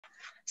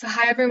So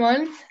hi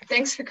everyone,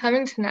 thanks for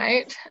coming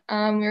tonight.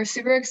 We're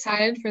super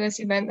excited for this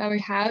event that we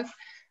have.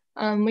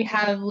 We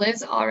have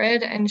Liz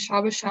Allred and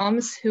Shaba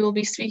Shams who will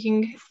be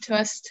speaking to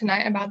us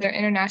tonight about their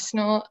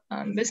international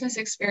business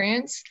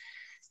experience.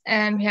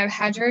 And we have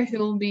Hajar who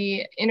will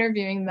be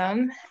interviewing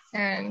them.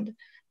 And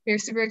we're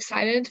super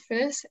excited for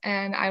this,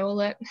 and I will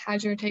let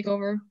Hajar take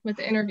over with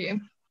the interview.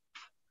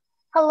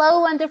 Hello,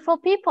 wonderful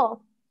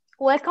people.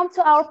 Welcome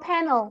to our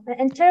panel, an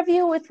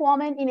interview with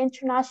women in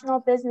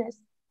international business.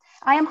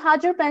 I am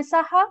Hajar Ben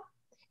Saha,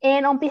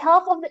 and on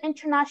behalf of the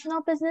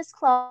International Business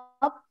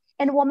Club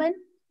and Women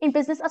in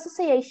Business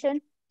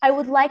Association, I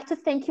would like to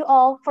thank you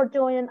all for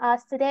joining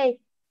us today.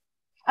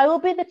 I will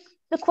be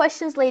the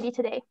questions lady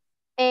today,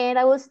 and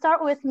I will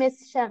start with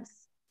Ms. Shams.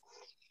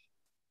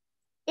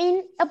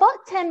 In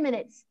about 10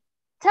 minutes,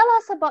 tell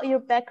us about your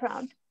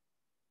background.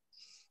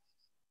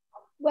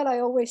 Well, I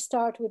always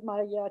start with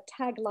my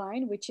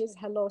tagline, which is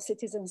hello,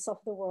 citizens of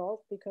the world,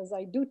 because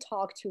I do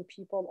talk to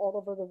people all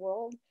over the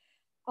world.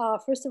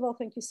 First of all,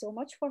 thank you so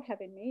much for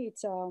having me.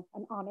 It's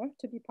an honor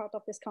to be part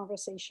of this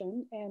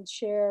conversation and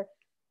share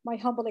my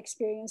humble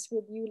experience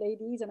with you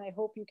ladies. And I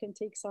hope you can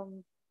take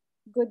some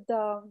good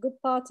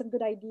thoughts and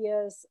good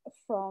ideas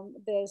from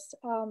this.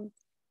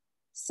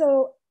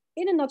 So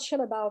in a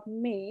nutshell about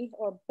me,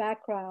 or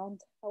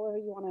background, however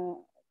you want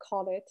to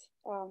call it,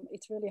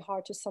 it's really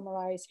hard to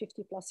summarize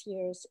 50 plus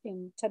years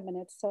in 10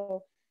 minutes.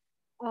 So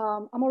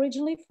I'm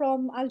originally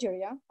from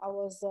Algeria. I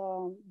was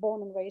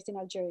born and raised in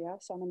Algeria.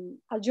 So I'm an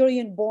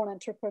Algerian born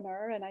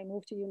entrepreneur, and I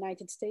moved to the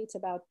United States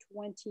about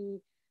 20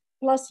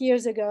 plus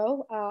years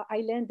ago.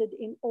 I landed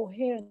in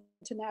O'Hare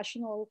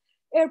International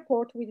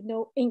Airport with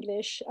no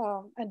English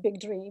and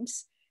big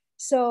dreams.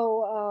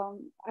 So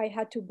I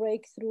had to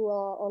break through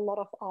a lot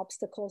of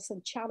obstacles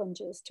and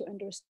challenges to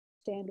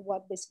understand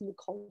what this new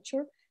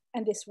culture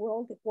and this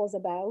world was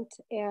about.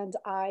 And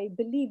I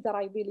believe that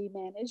I really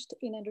managed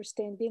in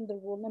understanding the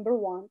rule number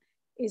one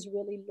is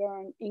really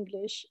learn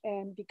English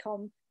and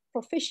become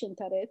proficient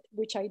at it,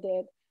 which I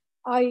did.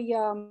 I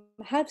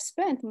have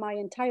spent my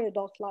entire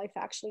adult life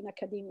actually in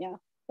academia.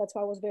 That's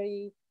why I was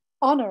very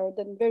honored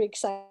and very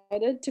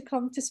excited to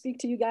come to speak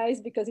to you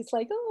guys, because it's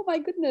like, oh my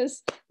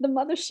goodness, the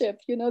mothership,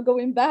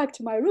 going back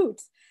to my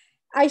roots.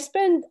 I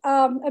spent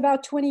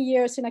about 20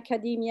 years in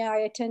academia. I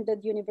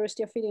attended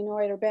University of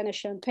Illinois,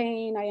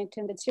 Urbana-Champaign. I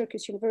attended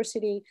Syracuse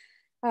University,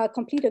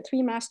 completed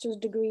 3 master's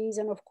degrees.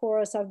 And of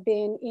course, I've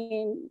been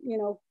in,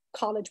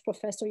 college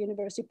professor,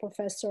 university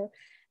professor.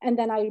 And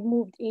then I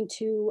moved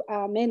into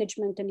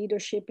management and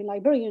leadership in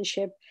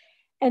librarianship.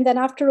 And then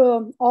after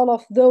all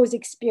of those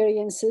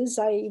experiences,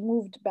 I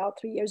moved about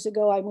 3 years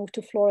ago. I moved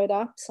to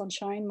Florida,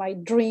 sunshine, my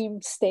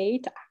dream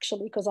state,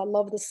 actually, because I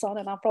love the sun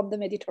and I'm from the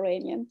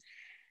Mediterranean.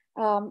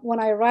 When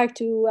I arrived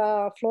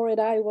to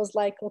Florida, I was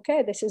like,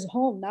 okay, this is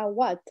home. Now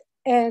what?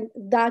 And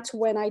that's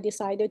when I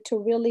decided to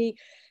really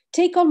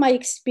take on my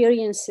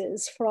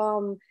experiences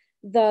from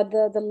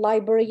the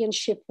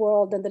librarianship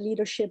world and the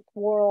leadership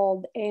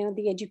world and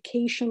the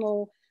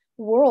educational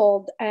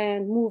world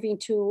and move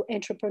into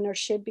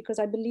entrepreneurship, because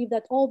I believe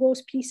that all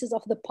those pieces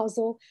of the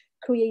puzzle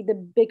create the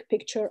big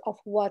picture of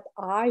what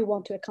I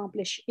want to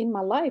accomplish in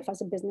my life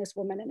as a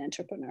businesswoman and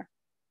entrepreneur.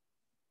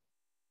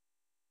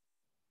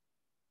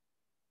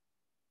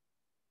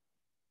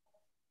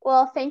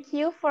 Well, thank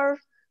you for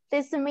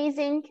this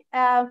amazing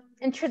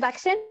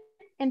introduction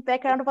and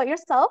background about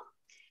yourself.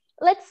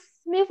 Let's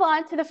move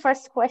on to the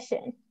first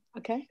question.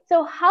 Okay.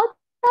 So how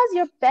does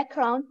your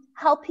background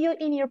help you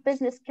in your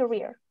business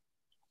career?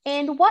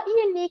 And what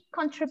unique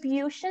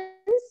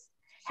contributions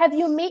have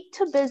you made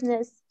to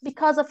business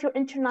because of your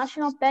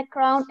international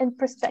background and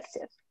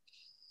perspective?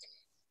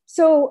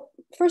 So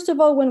first of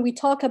all, when we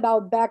talk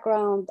about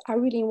background, I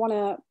really want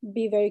to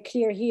be very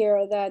clear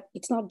here that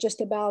it's not just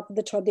about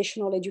the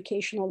traditional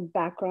educational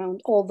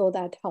background, although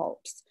that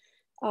helps.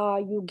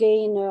 You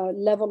gain a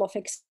level of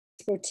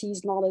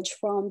expertise, knowledge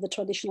from the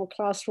traditional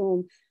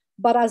classroom.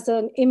 But as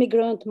an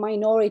immigrant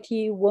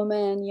minority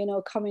woman,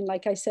 coming,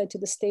 like I said, to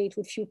the state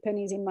with few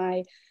pennies in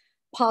my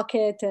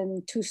pocket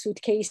and 2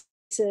 suitcases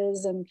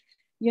and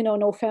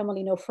no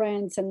family, no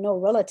friends, and no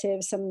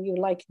relatives, and you're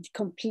like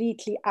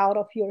completely out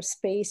of your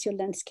space, your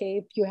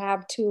landscape, you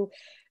have to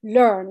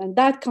learn. And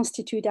that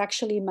constitutes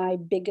actually my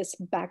biggest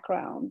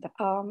background.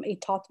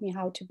 It taught me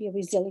how to be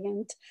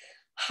resilient,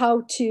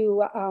 how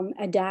to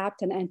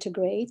adapt and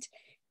integrate.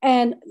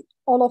 And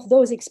all of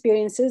those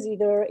experiences,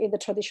 either in the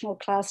traditional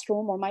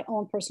classroom or my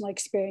own personal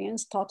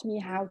experience, taught me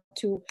how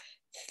to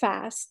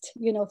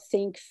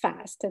think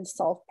fast and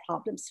solve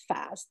problems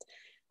fast.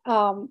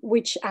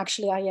 Which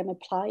actually I am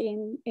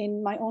applying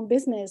in my own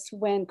business.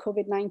 When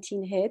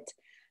COVID-19 hit,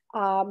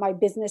 my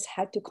business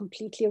had to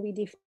completely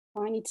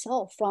redefine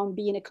itself from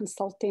being a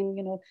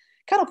consulting,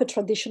 kind of a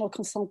traditional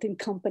consulting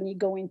company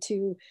going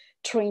to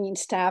training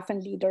staff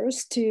and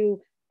leaders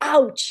to,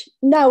 ouch,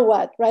 now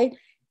what, right?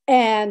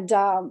 And,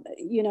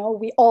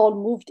 we all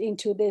moved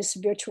into this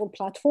virtual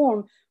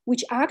platform,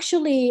 which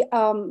actually,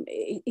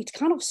 it's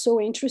kind of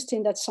so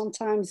interesting that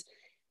sometimes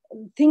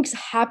things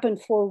happen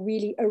for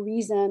really a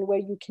reason where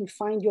you can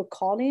find your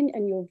calling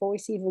and your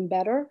voice even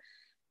better.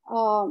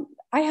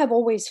 I have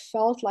always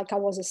felt like I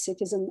was a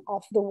citizen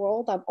of the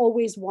world. I've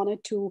always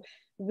wanted to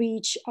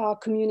reach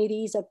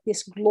communities at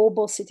this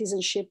global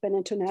citizenship and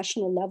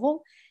international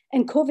level.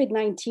 And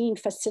COVID-19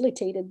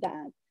 facilitated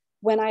that.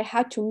 When I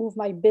had to move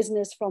my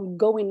business from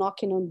going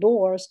knocking on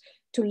doors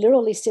to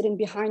literally sitting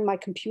behind my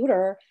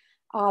computer,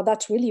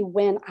 that's really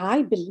when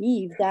I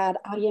believe that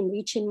I am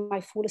reaching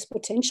my fullest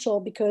potential,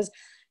 because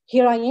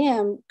here I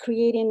am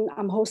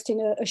I'm hosting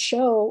a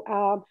show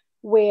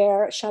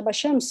where Shaba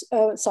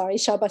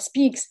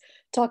Speaks,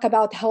 talk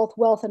about health,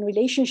 wealth, and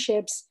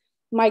relationships.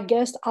 My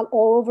guests are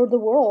all over the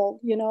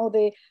world.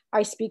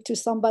 I speak to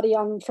somebody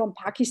from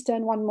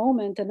Pakistan one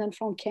moment, and then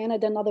from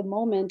Canada another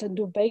moment, and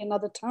Dubai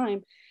another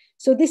time.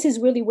 So this is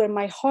really where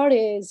my heart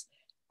is.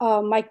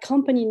 My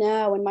company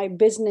now and my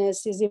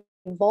business is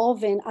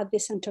evolving at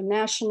this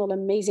international,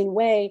 amazing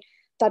way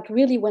that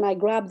really, when I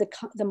grab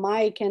the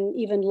mic and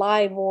even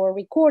live or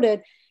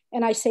recorded,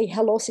 and I say,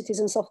 hello,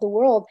 citizens of the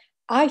world,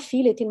 I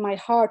feel it in my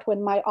heart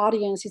when my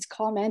audience is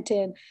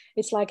commenting.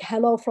 It's like,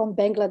 hello from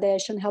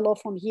Bangladesh, and hello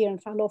from here,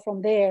 and hello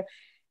from there.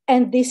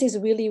 And this is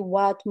really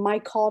what my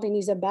calling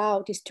is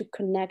about, is to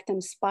connect,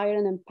 inspire,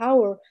 and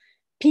empower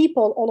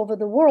people all over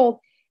the world.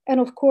 And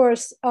of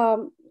course,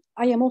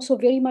 I am also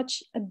very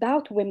much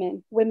about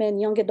women,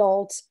 young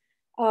adults.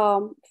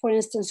 For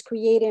instance,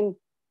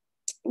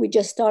 we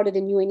just started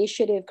a new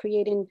initiative,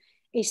 creating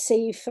a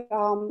safe,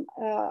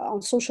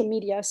 on social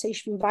media, a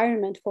safe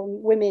environment for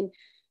women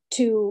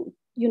to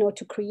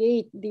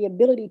create the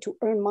ability to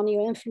earn money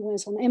or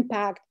influence on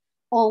impact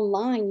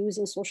online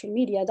using social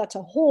media. That's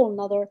a whole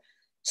nother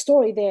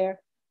story there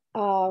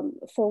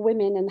for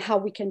women and how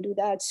we can do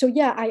that. So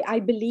yeah, I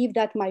believe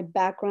that my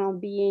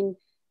background being,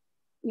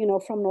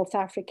 from North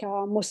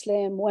Africa,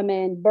 Muslim,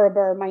 women,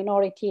 Berber,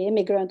 minority,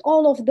 immigrant,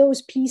 all of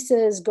those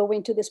pieces go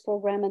into this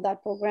program and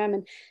that program,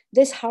 and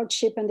this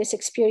hardship and this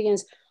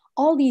experience,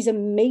 all these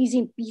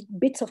amazing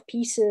bits of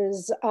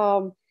pieces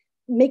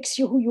makes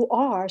you who you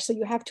are. So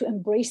you have to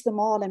embrace them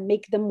all and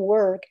make them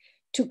work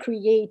to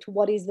create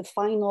what is the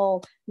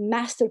final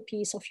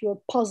masterpiece of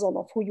your puzzle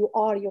of who you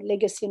are, your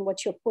legacy, and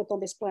what you're put on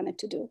this planet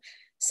to do.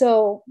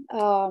 So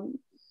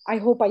I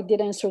hope I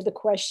did answer the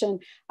question.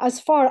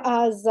 As far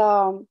as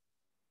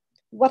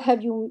what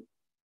have you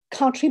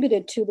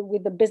contributed to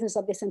with the business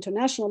of this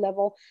international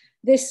level,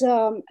 this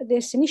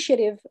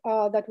initiative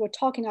that we're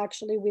talking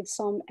actually with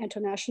some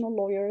international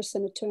lawyers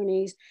and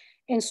attorneys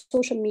and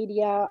social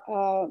media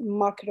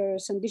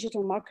marketers and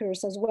digital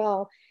marketers as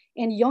well,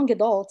 and young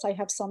adults. I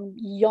have some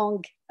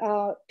young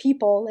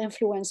people,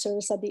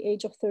 influencers at the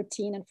age of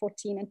 13 and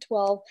 14 and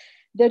 12.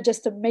 They're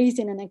just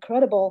amazing and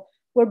incredible.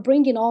 We're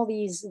bringing all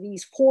these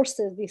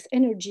forces, this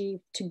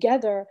energy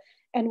together,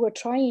 and we're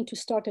trying to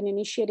start an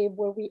initiative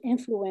where we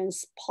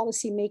influence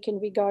policy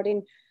making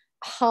regarding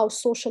how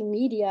social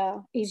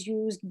media is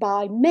used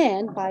by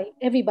men, by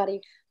everybody,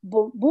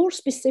 but more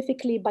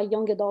specifically by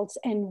young adults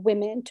and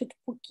women to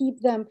keep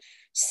them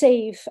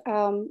safe.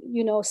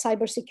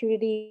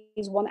 Cybersecurity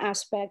is one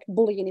aspect,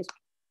 bullying is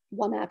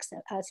one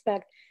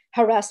aspect,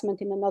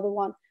 harassment in another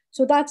one.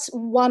 So that's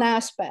one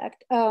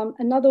aspect.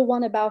 Another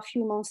one, about a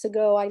few months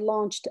ago, I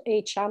launched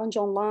a challenge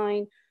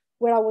online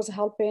where I was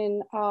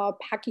helping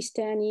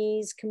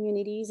Pakistanis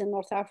communities and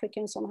North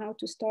Africans on how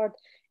to start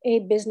a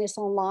business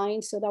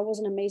online. So that was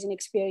an amazing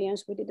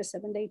experience. We did a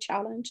 7-day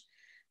challenge.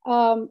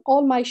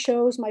 All my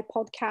shows, my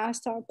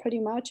podcasts are pretty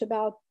much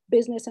about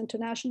business,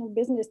 international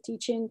business,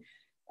 teaching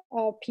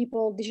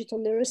people digital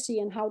literacy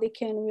and how they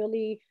can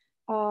really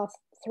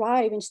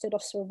thrive instead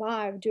of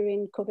survive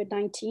during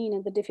COVID-19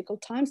 and the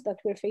difficult times that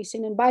we're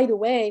facing. And by the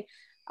way,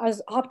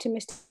 as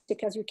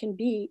optimistic as you can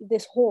be,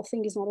 this whole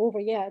thing is not over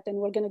yet. And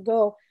we're going to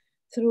go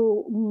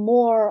through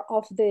more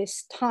of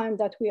this time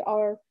that we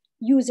are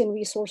using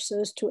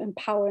resources to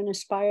empower and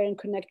inspire and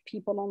connect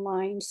people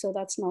online. So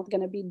that's not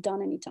going to be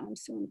done anytime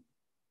soon.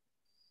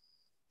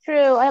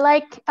 True. I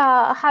like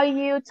how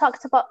you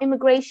talked about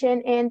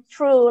immigration, and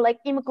true, like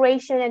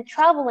immigration and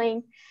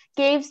traveling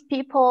gives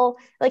people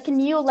like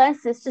new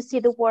lenses to see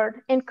the world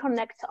and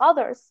connect to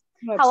others.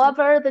 Absolutely.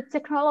 However, the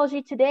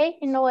technology today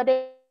and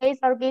nowadays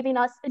are giving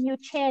us a new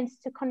chance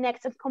to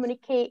connect and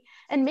communicate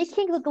and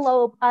making the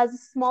globe as a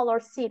smaller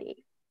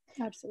city.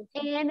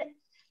 Absolutely. And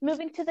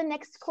moving to the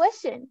next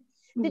question,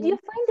 did you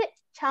find it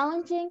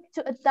challenging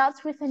to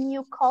adapt with a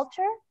new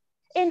culture?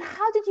 And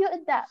how did you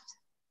adapt?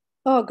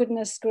 Oh,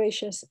 goodness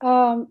gracious.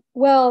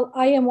 Well,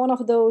 I am one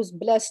of those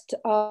blessed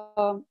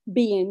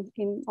beings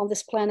on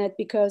this planet,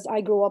 because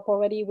I grew up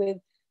already with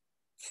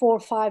 4 or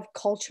 5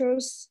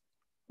 cultures.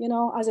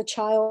 As a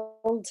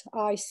child,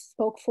 I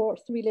spoke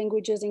 3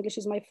 languages. English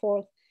is my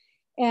 4th.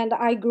 And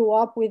I grew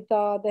up with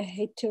the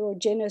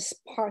heterogeneous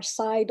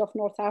side of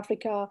North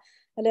Africa,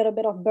 a little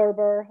bit of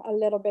Berber, a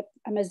little bit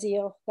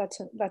Amazigh,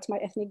 that's my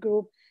ethnic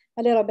group,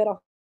 a little bit of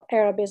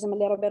Arabism, a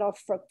little bit of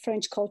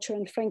French culture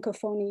and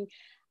Francophonie.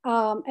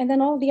 And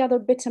then all the other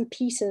bits and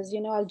pieces.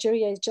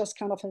 Algeria is just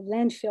kind of a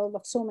landfill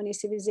of so many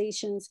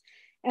civilizations.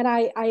 And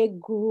I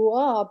grew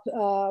up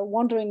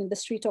wandering in the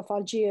street of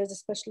Algiers,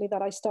 especially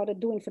that I started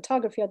doing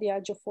photography at the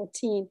age of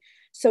 14.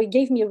 So it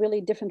gave me a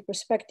really different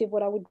perspective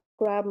where I would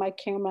grab my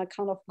camera,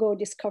 kind of go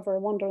discover,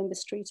 wander in the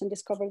streets and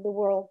discover the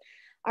world.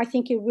 I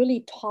think it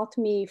really taught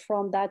me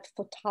from that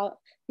photo,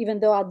 even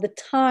though at the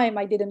time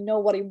I didn't know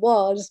what it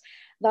was,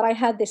 that I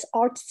had this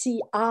artsy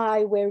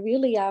eye where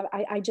really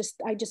I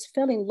just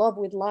fell in love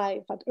with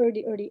life at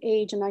early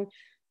age. And I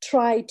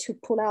try to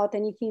pull out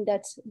anything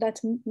that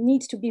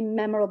needs to be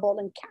memorable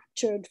and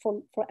captured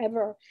for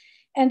forever.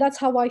 And that's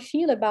how I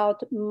feel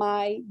about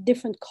my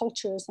different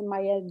cultures and my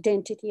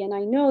identity. And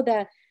I know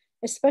that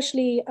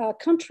especially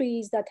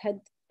countries that had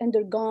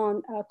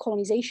undergone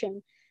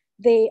colonization,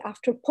 they,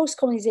 after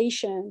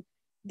post-colonization,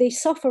 they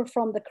suffer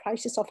from the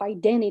crisis of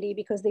identity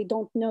because they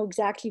don't know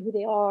exactly who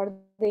they are.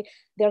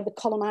 They're the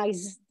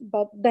colonized,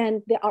 but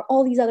then there are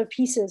all these other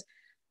pieces.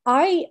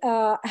 I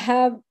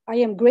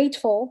am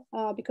grateful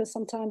because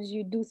sometimes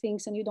you do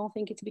things and you don't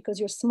think it's because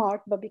you're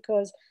smart, but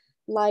because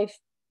life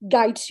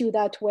guides you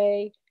that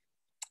way.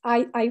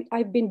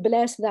 I've been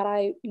blessed that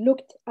I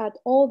looked at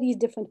all these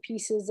different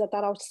pieces that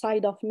are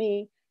outside of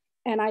me.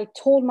 And I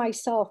told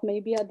myself,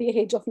 maybe at the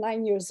age of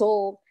 9 years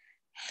old,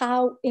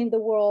 how in the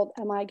world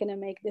am I going to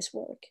make this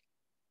work?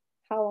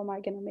 How am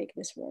I going to make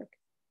this work?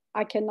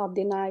 I cannot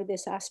deny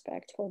this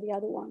aspect for the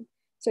other one.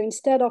 So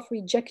instead of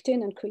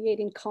rejecting and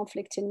creating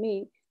conflict in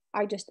me,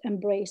 I just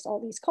embraced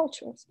all these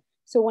cultures.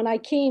 So when I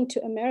came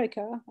to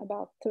America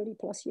about 30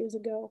 plus years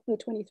ago, no,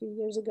 23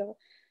 years ago,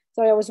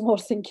 so I was more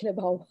thinking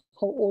about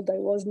how old I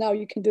was. Now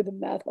you can do the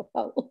math of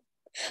how old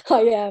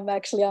I am.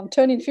 Actually, I'm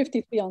turning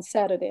 53 on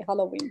Saturday,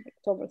 Halloween,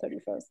 October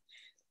 31st.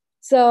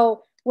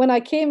 So when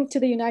I came to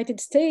the United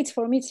States,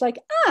 for me, it's like,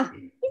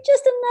 it's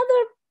just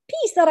another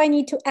piece that I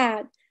need to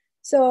add.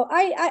 So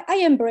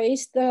I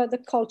embraced the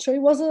culture.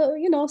 It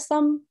was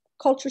some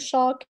culture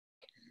shock.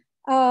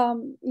 I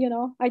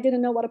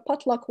didn't know what a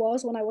potluck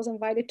was when I was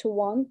invited to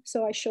one.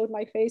 So I showed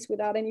my face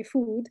without any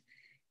food.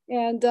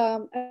 And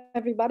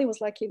everybody was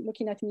like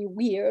looking at me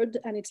weird.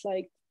 And it's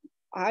like,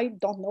 I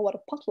don't know what a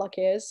potluck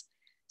is.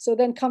 So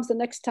then comes the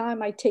next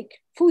time I take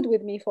food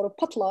with me for a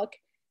potluck.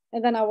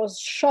 And then I was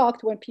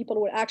shocked when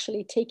people were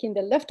actually taking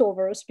the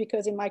leftovers,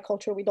 because in my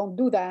culture, we don't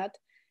do that.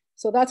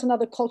 So that's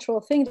another cultural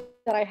thing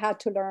that I had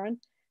to learn.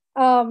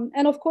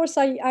 And of course,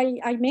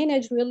 I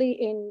managed really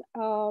in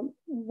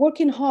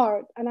working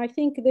hard. And I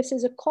think this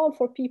is a call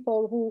for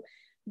people who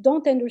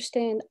don't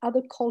understand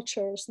other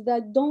cultures,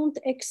 that don't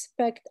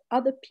expect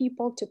other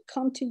people to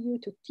come to you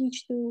to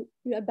teach you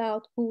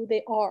about who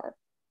they are.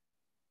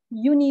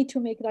 You need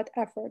to make that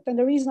effort. And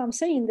the reason I'm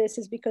saying this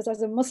is because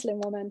as a Muslim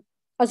woman,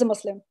 as a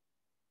Muslim,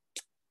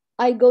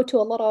 I go to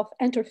a lot of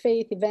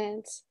interfaith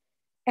events,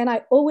 and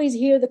I always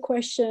hear the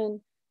question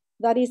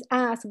that is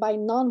asked by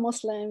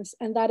non-Muslims,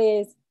 and that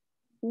is,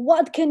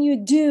 what can you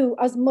do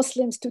as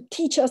Muslims to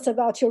teach us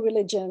about your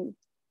religion?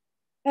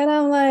 And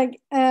I'm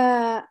like,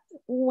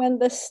 when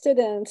the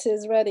student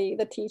is ready,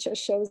 the teacher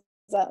shows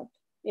up.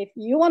 If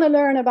you want to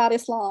learn about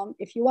Islam,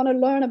 if you want to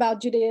learn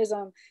about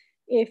Judaism,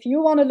 if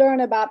you want to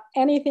learn about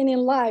anything in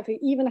life,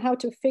 even how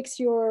to fix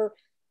your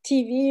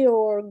TV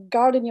or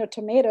garden your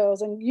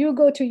tomatoes, and you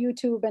go to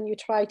YouTube and you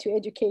try to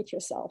educate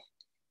yourself.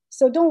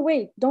 So don't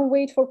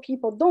wait for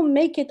people. Don't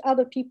make it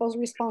other people's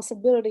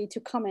responsibility to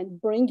come and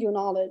bring you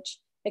knowledge,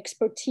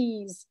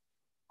 expertise.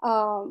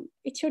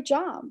 It's your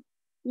job.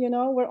 We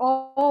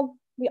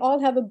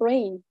all have a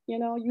brain,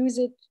 use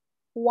it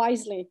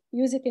wisely,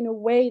 use it in a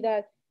way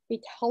that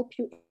it helps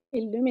you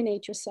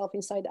illuminate yourself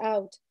inside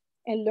out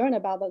and learn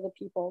about other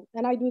people.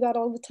 And I do that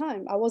all the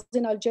time. I was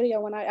in Algeria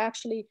when I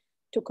actually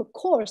took a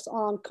course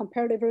on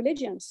comparative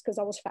religions because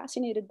I was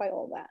fascinated by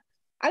all that.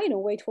 I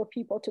didn't wait for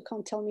people to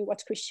come tell me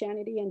what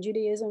Christianity and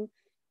Judaism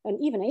and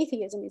even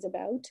atheism is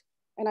about.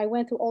 And I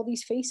went through all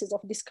these phases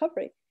of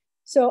discovery.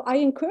 So I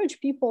encourage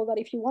people that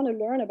if you want to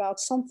learn about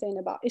something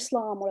about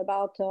Islam or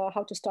about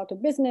how to start a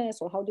business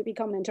or how to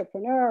become an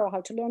entrepreneur or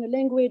how to learn a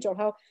language or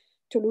how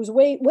to lose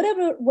weight,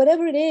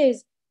 whatever it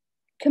is,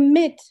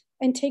 commit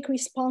and take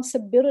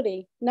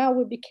responsibility. Now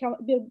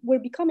we're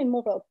becoming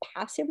more of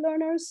passive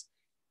learners.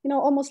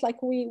 Almost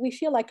like we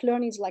feel like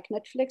learning is like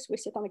Netflix. We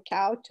sit on a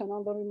couch and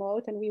on the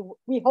remote, and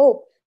we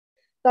hope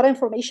that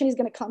information is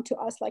going to come to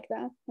us like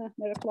that.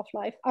 Miracle of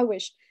life. I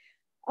wish.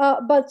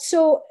 But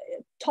so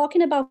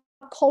talking about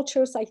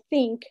cultures, I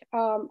think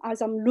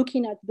as I'm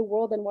looking at the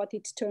world and what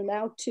it's turned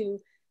out to,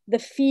 the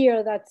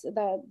fear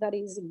that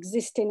is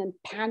existing and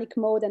panic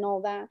mode and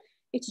all that,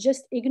 it's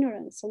just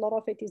ignorance. A lot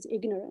of it is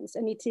ignorance,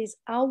 and it is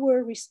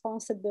our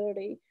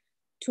responsibility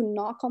to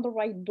knock on the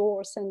right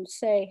doors and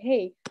say,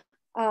 hey,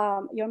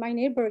 you're my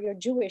neighbor, you're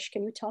Jewish,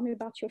 can you tell me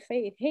about your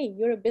faith? Hey,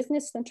 you're a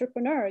business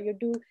entrepreneur, you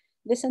do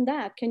this and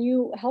that, can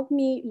you help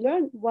me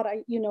learn what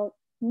I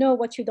know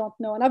what you don't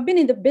know? And I've been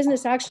in the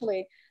business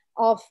actually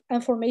of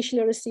information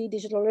literacy,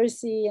 digital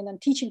literacy, and then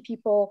teaching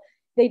people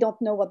they don't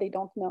know what they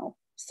don't know.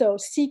 So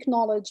seek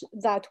knowledge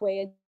that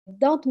way.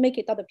 Don't make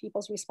it other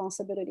people's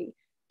responsibility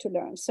to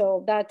learn.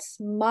 So that's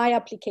my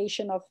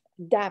application of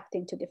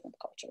adapting to different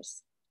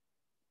cultures.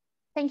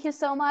 Thank you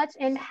so much,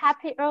 and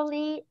happy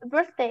early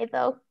birthday,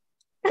 though.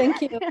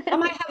 Thank you. I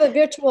might have a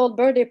virtual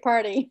birthday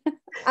party.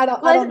 I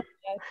don't let's know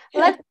yet.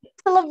 let's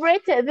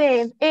celebrate it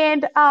then.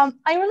 And I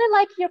really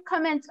like your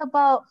comments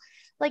about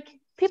like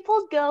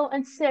people go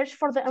and search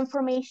for the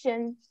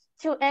information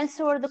to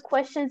answer the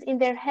questions in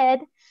their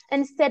head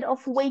instead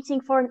of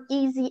waiting for an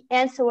easy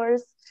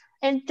answers,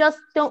 and just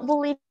don't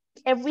believe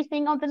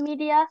everything on the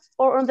media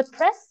or on the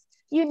press.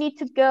 You need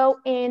to go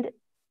and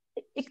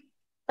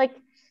like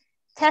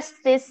test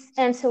these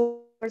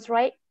answers,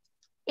 right?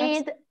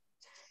 And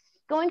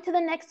going to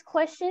the next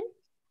question,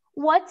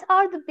 what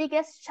are the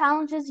biggest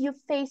challenges you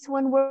face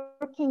when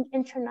working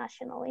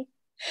internationally?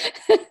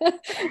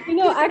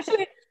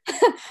 Actually,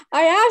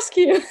 I ask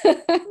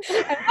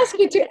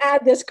you to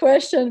add this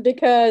question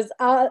because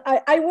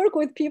I work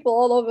with people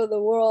all over the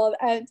world.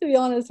 And to be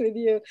honest with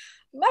you,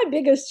 my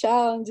biggest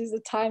challenge is the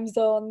time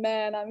zone,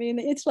 man. I mean,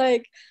 it's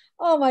like,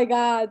 oh my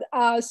God.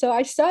 So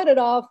I started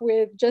off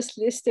with just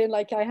listing,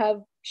 like I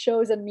have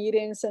shows and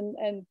meetings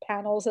and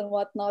panels and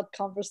whatnot,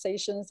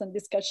 conversations and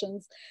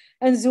discussions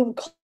and Zoom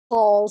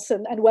calls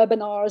and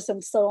webinars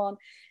and so on.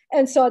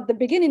 And so at the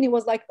beginning, it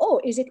was like, oh,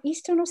 is it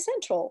Eastern or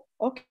Central?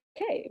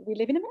 Okay, we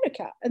live in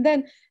America. And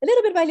then a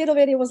little bit by little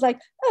bit, it was like,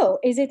 oh,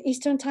 is it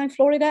Eastern time,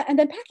 Florida? And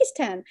then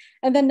Pakistan.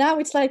 And then now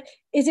it's like,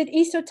 is it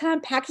Eastern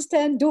time,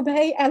 Pakistan,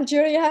 Dubai,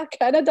 Algeria,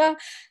 Canada?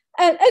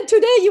 And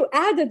today you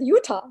added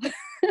Utah.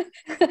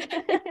 It's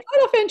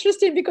kind of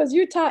interesting because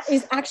Utah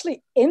is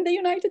actually in the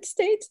United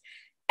States.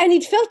 And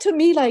it felt to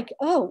me like,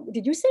 oh,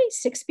 did you say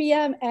 6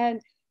 p.m.?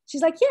 And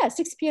she's like, yeah,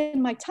 6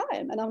 p.m. my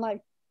time. And I'm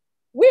like,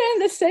 we're in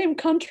the same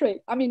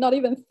country. I mean, not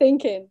even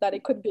thinking that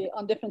it could be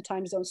on different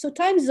time zones. So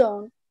time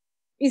zone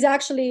is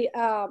actually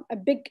a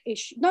big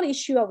issue, not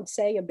issue, I would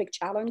say, a big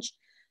challenge,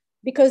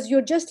 because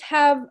you just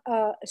have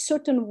a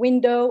certain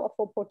window of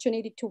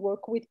opportunity to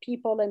work with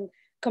people and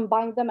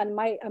combine them. And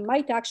I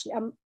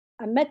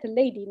met a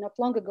lady not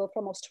long ago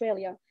from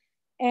Australia,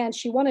 and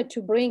she wanted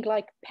to bring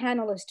like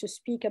panelists to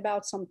speak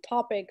about some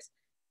topics.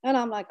 And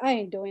I'm like, I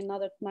ain't doing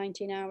another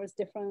 19 hours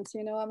difference.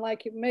 I'm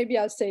like, maybe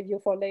I'll save you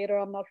for later.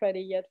 I'm not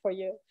ready yet for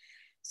you.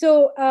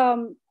 So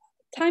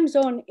time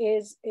zone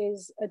is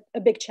a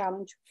big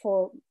challenge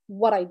for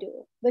what I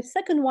do. The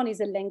second one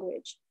is a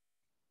language.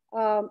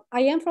 I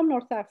am from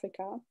North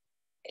Africa.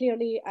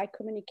 Clearly, I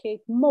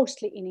communicate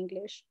mostly in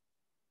English.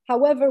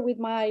 However, with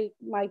my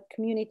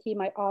community,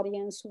 my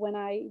audience, when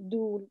I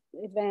do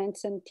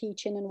events and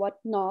teaching and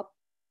whatnot,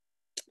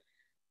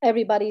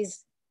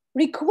 everybody's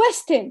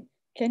requesting,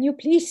 can you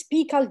please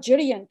speak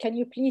Algerian? Can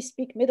you please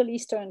speak Middle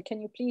Eastern? Can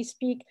you please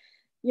speak,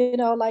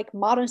 like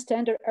modern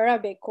standard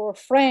Arabic or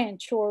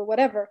French or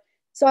whatever?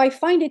 So I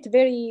find it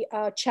very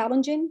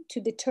challenging to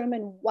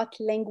determine what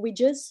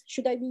languages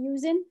should I be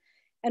using.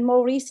 And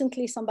more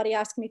recently, somebody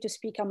asked me to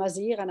speak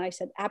Amazigh, and I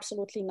said,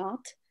 absolutely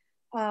not.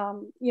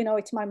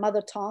 It's my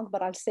mother tongue,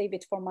 but I'll save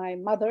it for my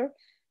mother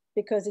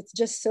because it's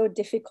just so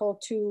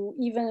difficult to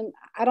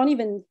I don't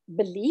even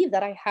believe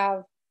that I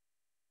have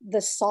the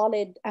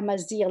solid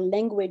Amazigh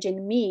language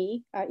in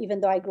me,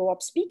 even though I grew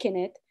up speaking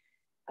it,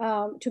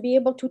 to be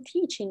able to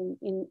teach in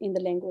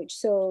the language.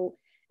 So,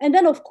 and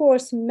then of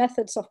course,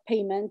 methods of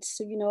payment.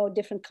 So,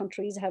 different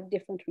countries have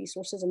different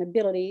resources and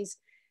abilities.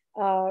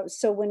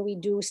 So when we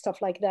do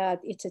stuff like that,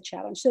 it's a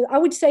challenge. So I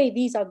would say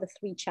these are the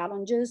three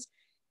challenges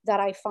that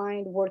I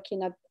find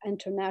working at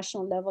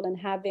international level and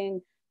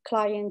having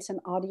clients and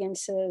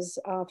audiences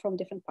from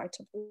different parts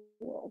of the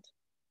world.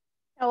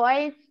 Oh,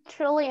 I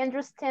truly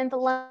understand the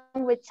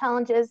language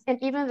challenges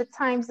and even the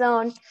time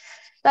zone.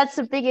 That's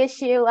a big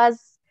issue, as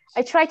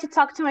I try to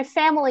talk to my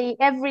family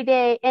every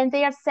day and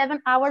they are 7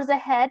 hours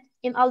ahead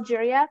in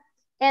Algeria.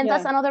 And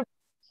that's another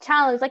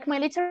challenge. Like my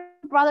little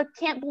brother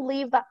can't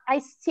believe that I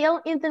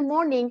still in the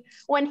morning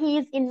when he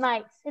is in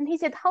nights. And he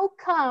said, how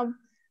come?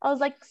 I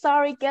was like,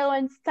 sorry, go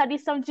and study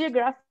some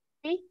geography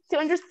to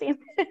understand.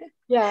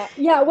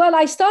 Yeah. Well,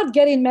 I start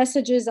getting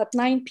messages at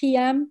 9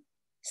 p.m.,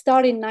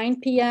 starting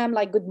 9 p.m.,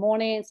 like good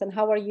mornings and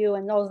how are you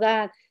and all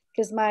that.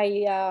 Because my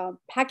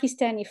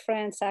Pakistani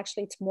friends,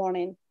 actually, it's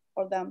morning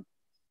for them.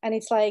 And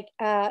it's like,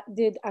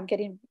 dude, I'm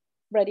getting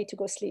ready to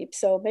go sleep.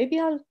 So maybe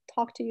I'll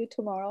talk to you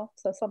tomorrow.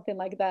 So something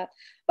like that.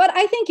 But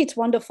I think it's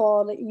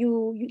wonderful that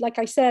you like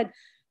I said,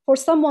 for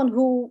someone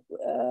who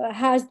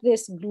has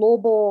this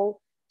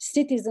global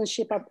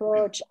citizenship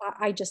approach,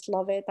 I just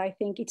love it. I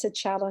think it's a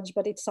challenge,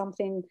 but it's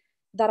something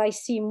that I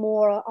see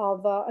more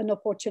of an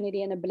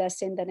opportunity and a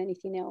blessing than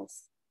anything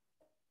else.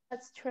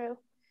 That's true.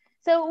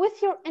 So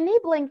with your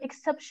enabling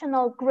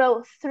exceptional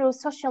growth through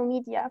social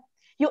media,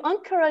 you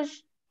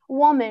encourage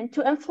women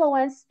to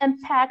influence,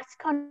 impact,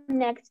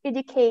 connect,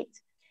 educate,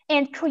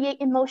 and create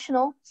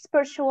emotional,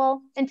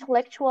 spiritual,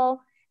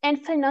 intellectual,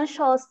 and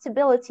financial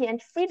stability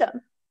and freedom.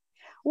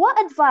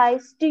 What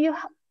advice do you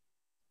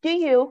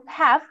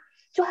have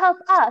to help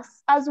us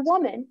as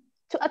women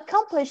to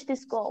accomplish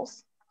these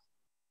goals?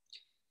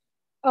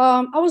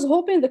 I was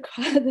hoping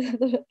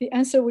the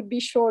answer would be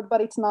short, but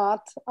it's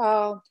not.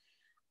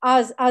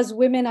 As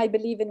women, I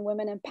believe in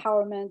women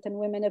empowerment, and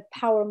women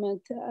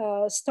empowerment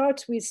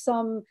starts with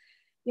some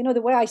you know,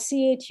 the way I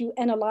see it, you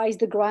analyze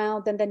the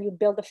ground and then you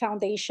build the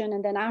foundation.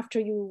 And then after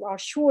you are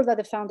sure that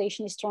the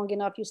foundation is strong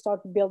enough, you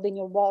start building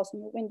your walls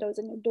and your windows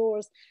and your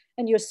doors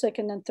and your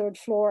second and third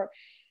floor.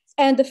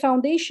 And the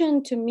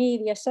foundation, to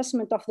me, the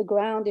assessment of the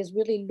ground is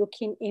really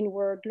looking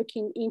inward,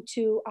 looking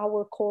into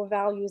our core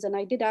values. And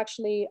I did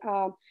actually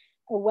a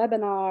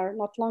webinar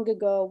not long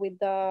ago with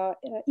the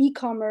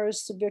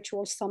e-commerce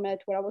virtual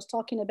summit where I was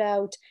talking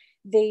about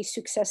the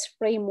success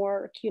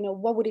framework. You know,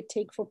 what would it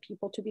take for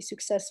people to be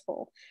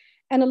successful?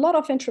 And a lot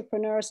of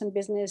entrepreneurs and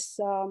business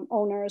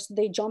owners,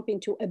 they jump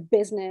into a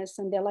business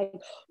and they're like,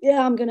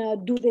 yeah, I'm going to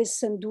do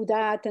this and do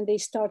that. And they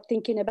start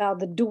thinking about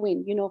the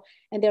doing, you know,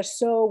 and they're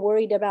so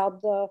worried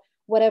about the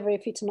whatever,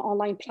 if it's an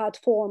online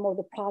platform or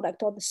the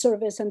product or the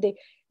service. And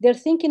they're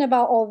thinking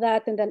about all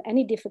that. And then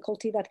any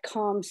difficulty that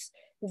comes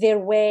their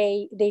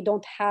way, they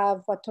don't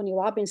have what Tony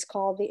Robbins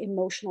called the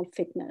emotional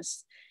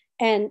fitness.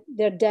 And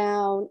they're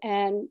down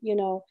and, you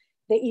know,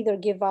 they either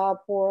give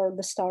up or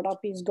the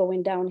startup is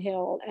going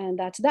downhill, and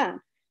that's that.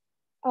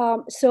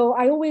 So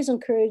I always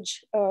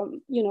encourage,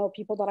 you know,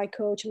 people that I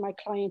coach and my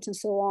clients and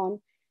so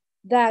on,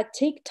 that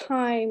take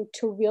time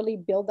to really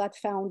build that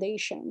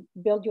foundation,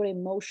 build your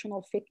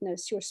emotional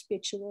fitness, your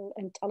spiritual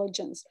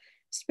intelligence.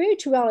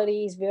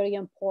 Spirituality is very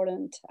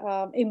important.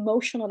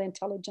 Emotional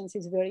intelligence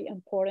is very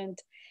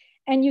important.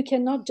 And you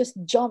cannot just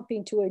jump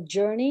into a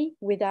journey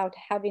without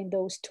having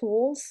those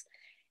tools.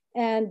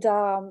 And,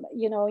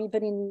 you know,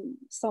 even in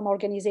some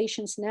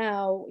organizations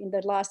now, in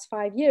the last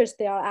 5 years,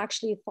 they are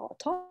actually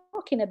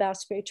talking about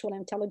spiritual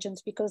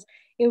intelligence because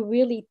it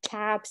really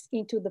taps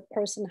into the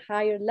person's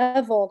higher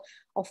level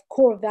of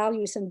core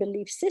values and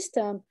belief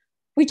system,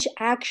 which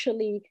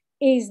actually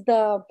is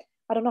the,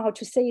 I don't know how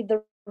to say,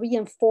 the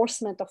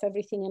reinforcement of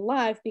everything in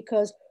life,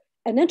 because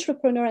an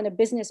entrepreneur and a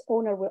business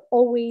owner will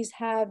always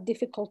have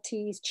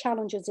difficulties,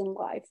 challenges in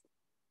life.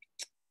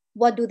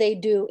 What do they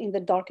do in the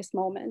darkest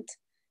moment?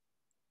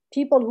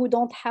 People who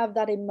don't have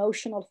that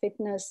emotional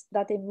fitness,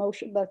 that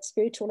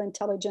spiritual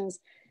intelligence,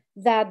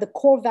 that the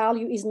core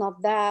value is not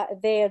there.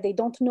 They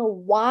don't know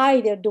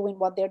why they're doing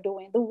what they're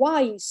doing. The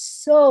why is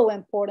so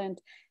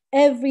important.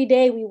 Every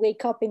day we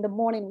wake up in the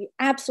morning, we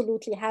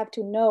absolutely have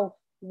to know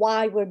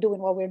why we're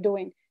doing what we're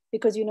doing.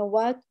 Because you know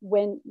what?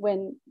 When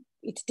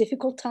it's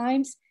difficult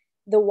times,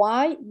 the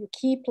why, you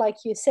keep, like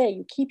you say,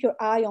 you keep your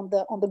eye on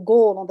the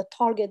goal, on the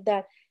target,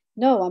 that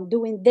no, I'm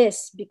doing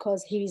this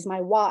because here's my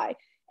why.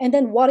 And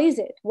then what is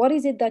it? What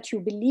is it that you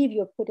believe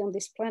you're put on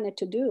this planet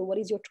to do? What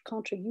is your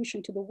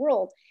contribution to the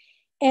world?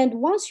 And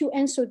once you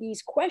answer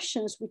these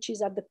questions, which is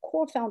at the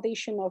core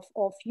foundation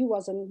of you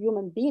as a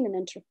human being, an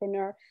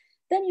entrepreneur,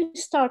 then you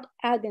start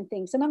adding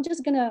things. And I'm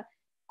just going to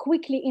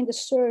quickly, in the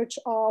search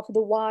of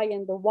the why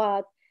and the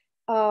what,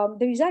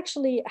 there is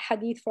actually a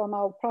hadith from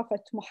our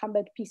Prophet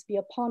Muhammad, peace be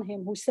upon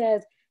him, who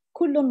says,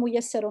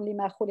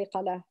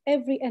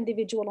 every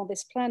individual on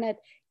this planet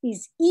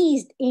is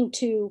eased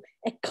into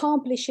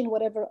accomplishing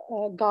whatever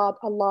God,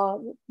 Allah,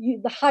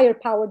 the higher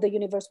power, the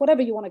universe,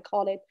 whatever you want to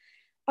call it,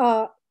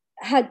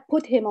 had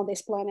put him on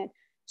this planet.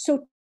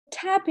 So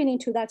tapping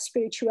into that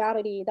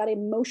spirituality, that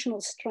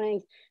emotional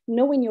strength,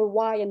 knowing your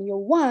why and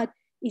your what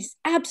is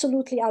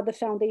absolutely at the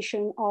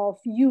foundation of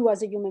you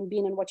as a human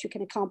being and what you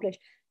can accomplish.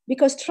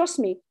 Because trust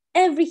me,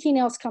 everything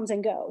else comes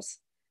and goes.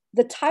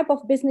 The type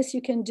of business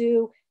you can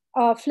do,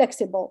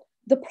 flexible,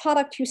 the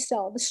product you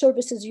sell, the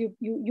services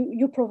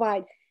you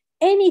provide,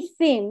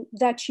 anything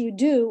that you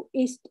do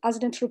is, as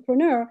an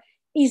entrepreneur,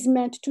 is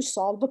meant to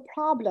solve a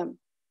problem,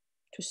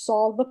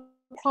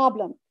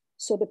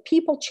 So the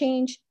people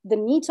change, the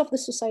needs of the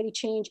society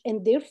change,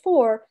 and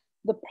therefore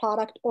the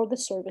product or the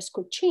service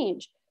could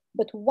change.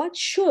 But what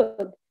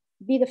should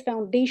be the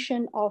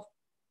foundation of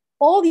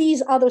all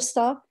these other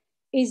stuff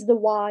is the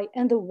why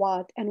and the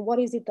what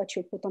is it that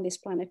you're put on this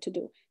planet to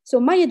do. So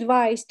my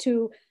advice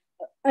to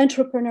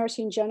entrepreneurs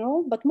in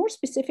general, but more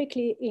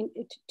specifically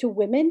to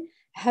women,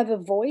 have a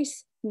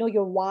voice, know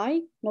your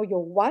why, know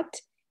your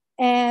what,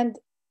 and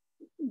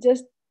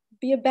just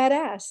be a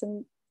badass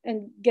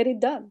and get it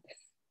done.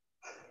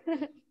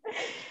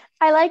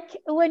 I like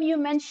when you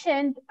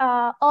mentioned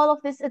all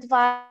of this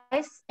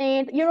advice,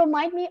 and you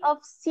remind me of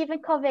Stephen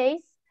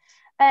Covey's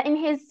in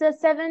his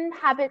 7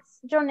 Habits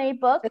Journey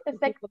book,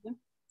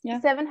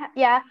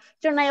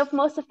 Journey of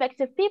Most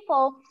Effective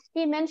People.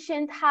 He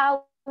mentioned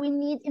how we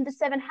need in the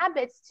 7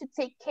 habits to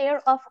take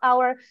care of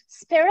our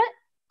spirit,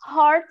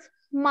 heart,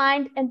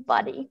 mind, and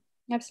body.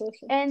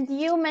 Absolutely. And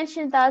you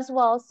mentioned that as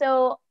well.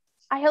 So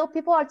I hope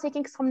people are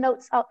taking some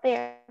notes out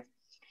there.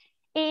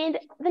 And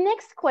the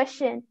next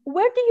question,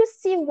 where do you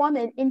see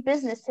women in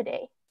business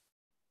today?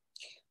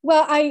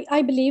 Well,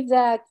 I believe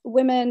that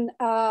women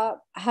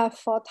have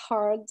fought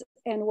hard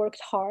and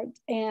worked hard,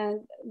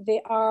 and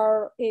they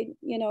are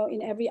in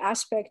every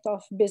aspect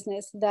of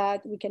business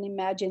that we can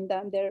imagine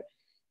them.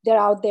 They're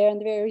out there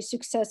and very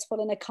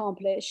successful and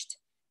accomplished.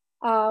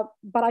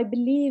 But I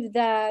believe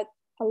that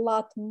a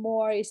lot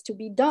more is to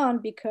be done,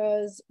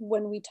 because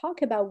when we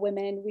talk about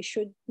women, we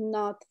should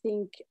not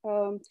think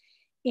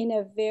in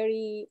a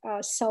very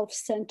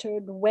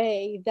self-centered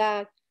way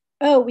that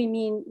Oh, we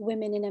mean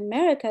women in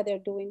America, they're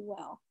doing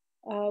well.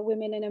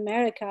 Women in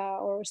America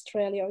or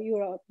Australia or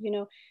Europe, you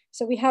know.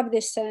 So we have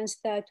this sense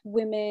that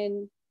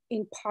women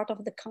in part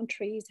of the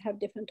countries have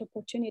different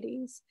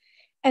opportunities.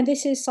 And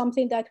this is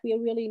something that we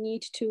really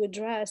need to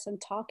address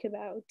and talk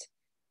about.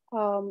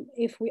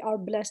 If we are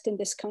blessed in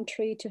this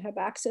country to have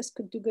access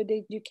to good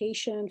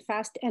education,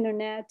 fast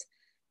internet,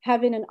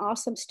 having an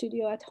awesome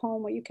studio at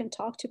home where you can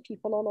talk to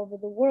people all over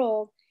the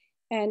world.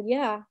 And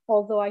yeah,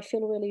 although I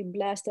feel really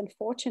blessed and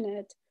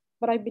fortunate,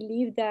 but I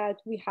believe that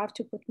we have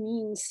to put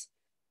means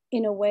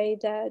in a way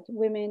that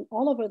women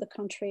all over the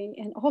country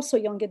and also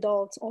young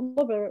adults all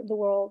over the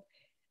world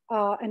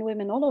and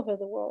women all over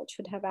the world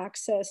should have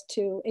access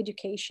to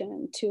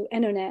education, to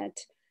internet,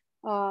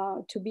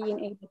 to being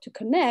able to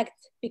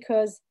connect,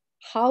 because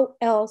how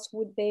else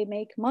would they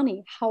make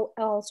money? How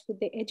else would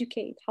they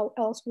educate? How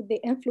else would they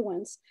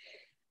influence?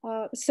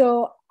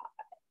 So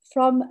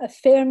from a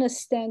fairness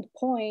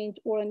standpoint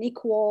or an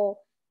equal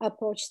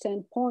approach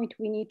standpoint,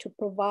 we need to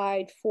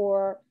provide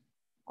for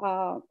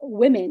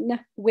women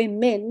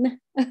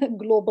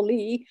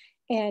globally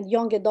and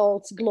young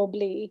adults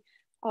globally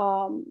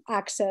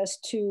access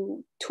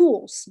to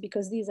tools,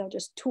 because these are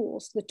just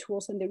tools, the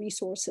tools and the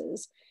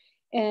resources,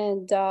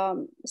 and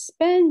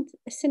spend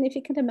a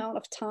significant amount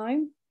of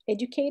time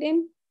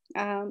educating.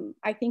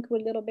 I think we're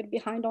a little bit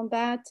behind on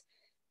that.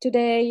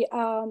 Today,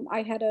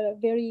 I had a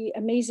very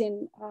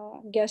amazing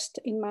guest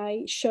in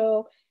my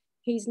show.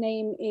 His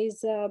name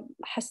is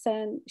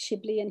Hassan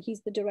Shibli, and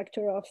he's the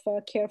director of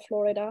CARE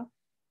Florida.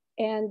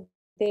 And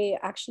they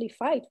actually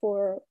fight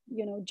for,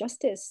 you know,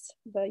 justice,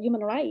 the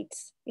human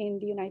rights in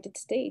the United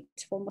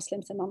States for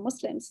Muslims and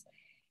non-Muslims.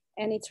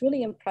 And it's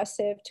really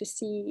impressive to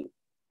see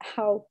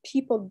how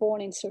people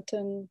born in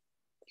certain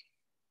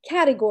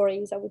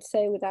categories, I would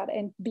say, without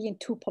and being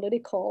too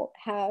political,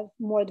 have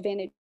more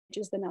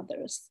advantages than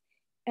others.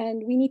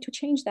 And we need to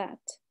change that.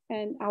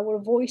 And our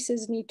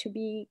voices need to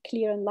be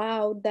clear and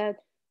loud that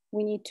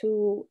we need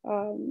to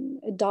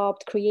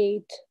adopt,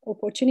 create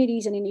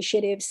opportunities and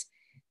initiatives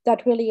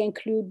that really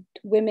include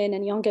women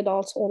and young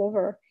adults all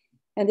over.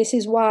 And this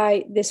is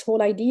why this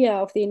whole idea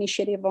of the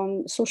initiative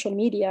on social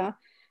media,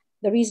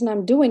 the reason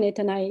I'm doing it,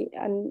 and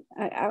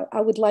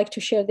I would like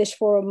to share this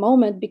for a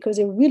moment, because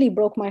it really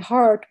broke my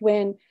heart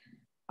when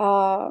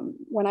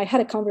I had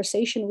a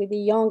conversation with a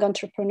young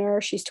entrepreneur.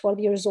 She's 12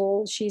 years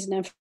old. She's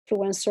an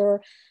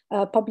influencer,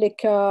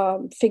 public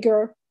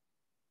figure.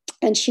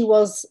 And she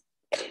was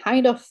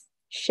kind of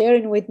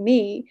sharing with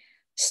me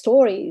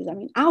stories, I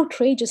mean,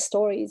 outrageous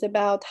stories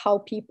about how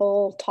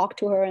people talk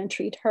to her and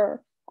treat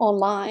her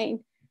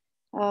online.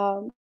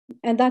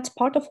 And that's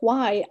part of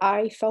why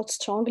I felt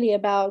strongly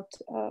about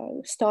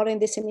starting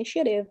this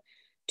initiative,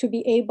 to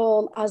be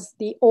able, as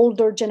the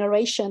older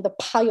generation, the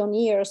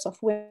pioneers of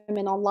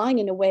women online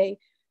in a way,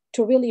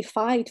 to really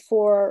fight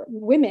for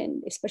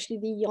women, especially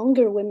the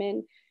younger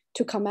women,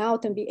 to come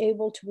out and be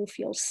able to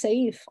feel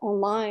safe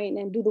online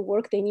and do the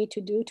work they need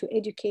to do to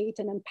educate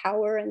and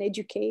empower and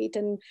educate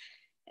and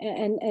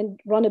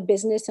run a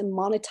business and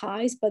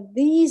monetize. But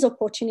these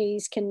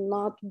opportunities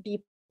cannot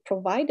be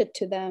provided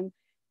to them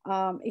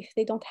if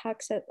they don't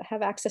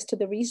have access to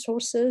the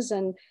resources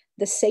and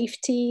the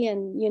safety.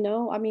 And, you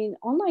know, I mean,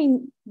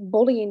 online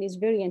bullying is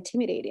very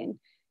intimidating.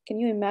 Can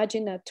you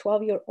imagine a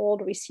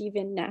 12-year-old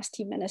receiving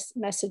nasty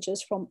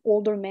messages from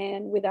older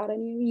men without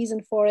any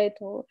reason for it?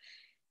 Or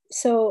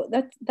so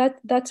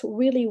that's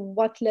really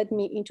what led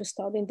me into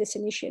starting this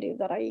initiative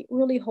that I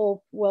really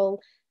hope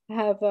will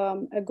have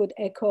a good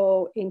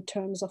echo in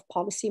terms of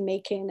policy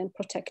making and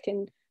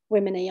protecting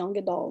women and young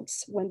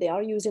adults when they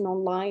are using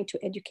online to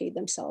educate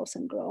themselves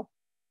and grow.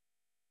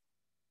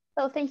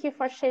 So thank you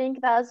for sharing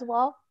that as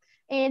well.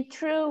 And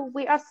true,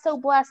 we are so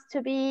blessed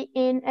to be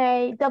in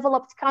a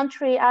developed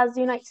country as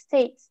the United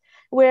States,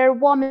 where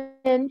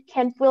women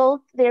can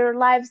build their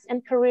lives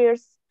and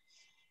careers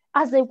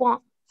as they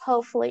want,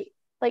 hopefully.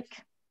 Like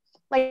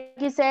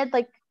you said,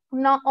 like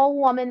not all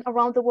women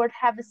around the world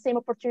have the same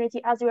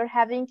opportunity as we are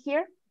having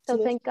here. So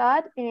thank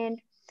God.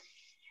 And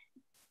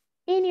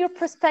in your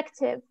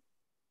perspective,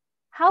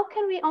 how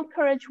can we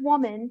encourage more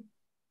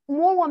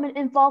women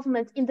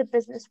involvement in the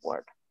business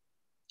world?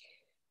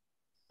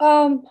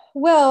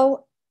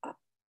 Well,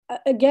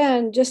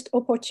 again, just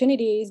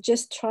opportunities.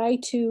 Just try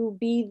to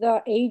be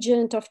the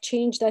agent of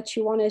change that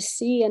you want to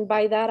see, and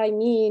by that I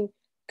mean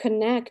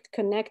connect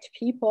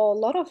people.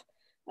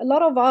 A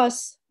lot of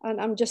us, and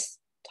I'm just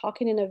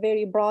talking in a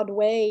very broad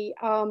way,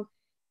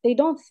 they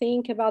don't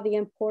think about the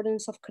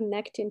importance of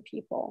connecting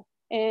people.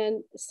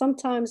 And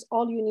sometimes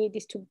all you need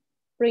is to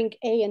bring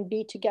A and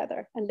B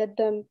together and let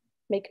them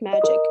make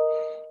magic.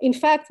 In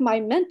fact, my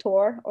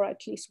mentor, or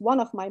at least one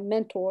of my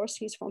mentors,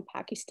 he's from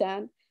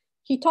Pakistan,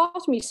 he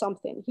taught me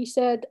something. He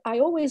said, I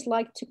always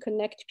like to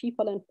connect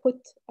people and put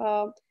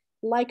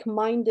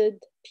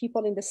like-minded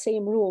people in the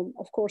same room.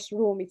 Of course,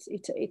 room,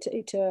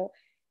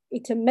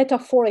 it's a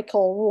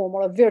metaphorical room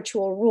or a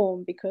virtual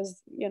room,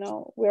 because, you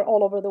know, we're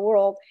all over the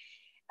world.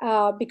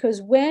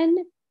 Because when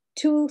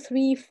 2,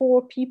 3,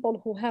 4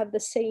 people who have the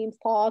same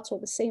thoughts or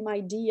the same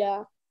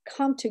idea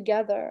come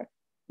together,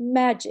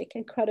 magic,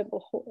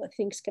 incredible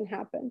things can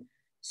happen.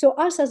 So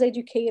us as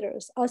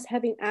educators, us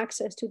having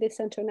access to this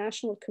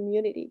international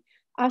community,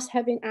 us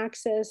having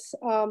access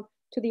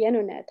to the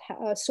internet,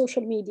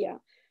 social media.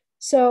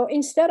 So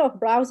instead of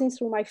browsing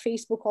through my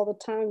Facebook all the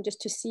time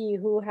just to see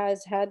who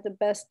has had the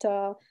best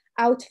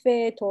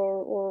outfit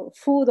or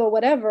food or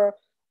whatever,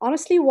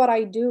 honestly, what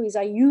I do is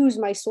I use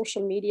my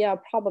social media,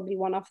 probably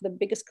one of the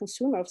biggest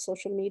consumer of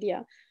social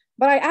media,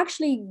 but I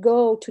actually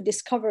go to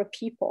discover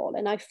people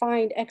and I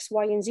find X,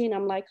 Y, and Z, and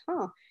I'm like,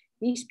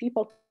 these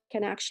people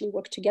can actually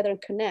work together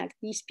and connect.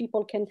 These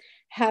people can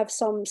have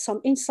some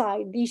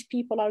insight. These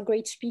people are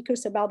great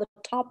speakers about the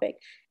topic.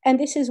 And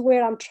this is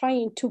where I'm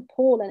trying to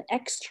pull and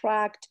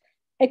extract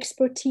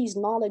expertise,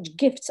 knowledge,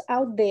 gifts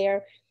out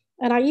there.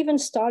 And I even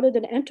started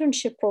an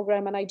internship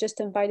program, and I just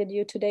invited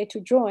you today to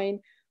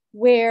join,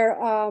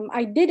 where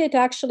I did it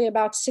actually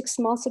about 6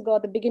 months ago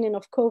at the beginning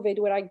of COVID,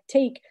 where I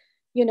take,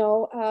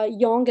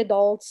 young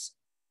adults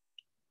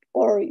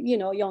from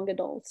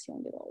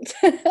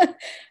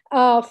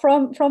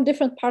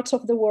different parts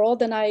of the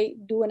world, and I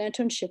do an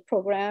internship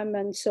program.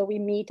 And so we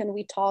meet and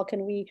we talk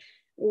and we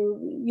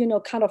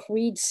kind of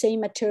read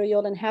same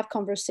material and have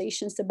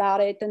conversations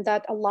about it, and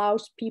that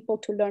allows people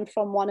to learn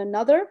from one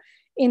another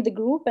in the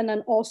group, and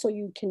then also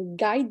you can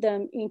guide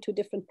them into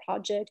different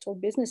projects or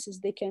businesses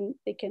they can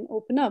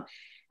open up.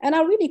 And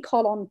I really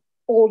call on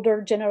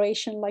older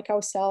generation like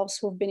ourselves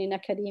who've been in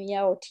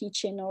academia or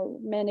teaching or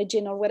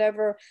managing or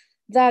whatever,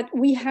 that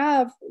we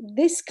have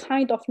this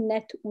kind of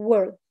net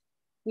worth.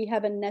 We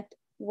have a net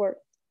worth,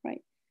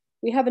 right?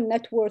 We have a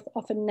net worth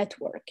of a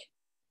network,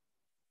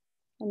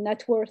 a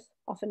net worth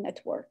of a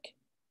network,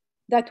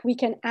 that we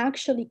can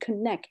actually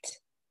connect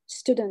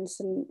students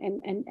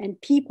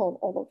and people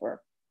all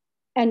over.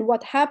 And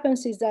what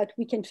happens is that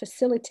we can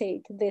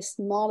facilitate this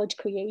knowledge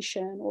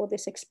creation or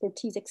this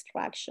expertise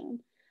extraction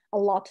a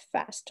lot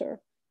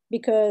faster.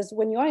 Because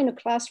when you are in a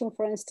classroom,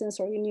 for instance,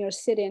 or when you're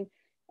sitting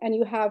and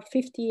you have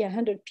 50,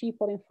 100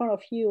 people in front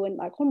of you, and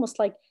like almost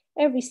like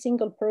every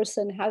single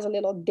person has a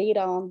little data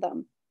on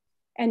them.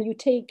 And you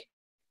take,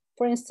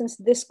 for instance,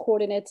 this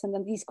coordinates and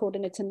then these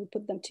coordinates, and you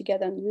put them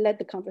together and let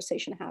the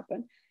conversation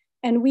happen.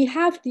 And we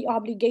have the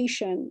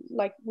obligation,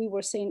 like we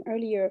were saying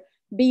earlier,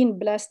 being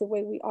blessed the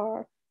way we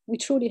are, we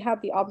truly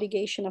have the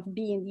obligation of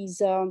being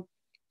these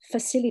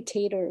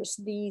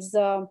facilitators, these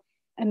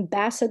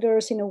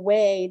ambassadors in a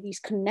way, these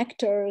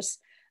connectors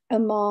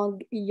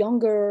among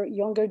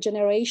younger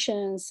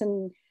generations,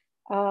 and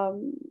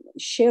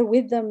share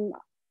with them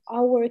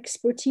our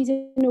expertise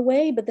in a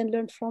way, but then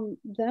learn from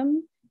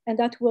them. And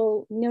that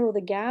will narrow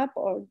the gap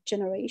or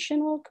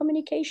generational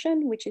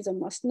communication, which is a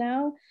must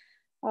now.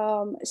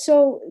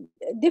 So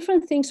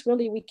different things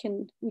really we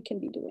can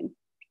be doing.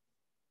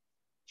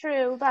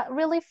 True, that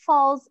really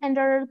falls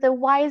under the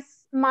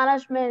wise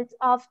management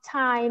of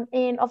time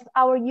and of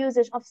our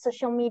usage of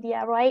social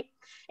media, right?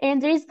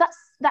 And there is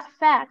that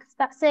fact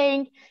that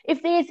saying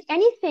if there is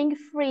anything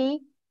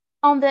free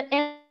on the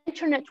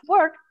internet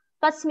world,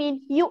 that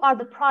means you are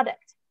the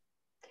product.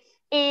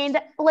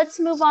 And let's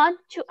move on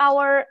to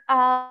our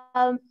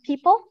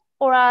people,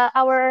 or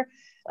our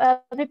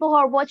people who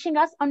are watching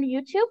us on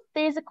YouTube.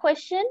 There is a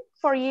question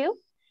for you,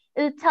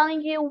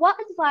 telling you, what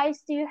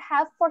advice do you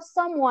have for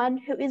someone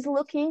who is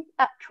looking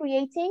at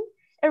creating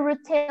a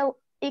retail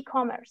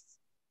e-commerce?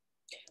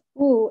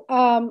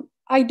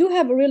 I do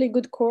have a really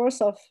good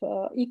course of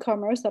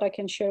e-commerce that I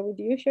can share with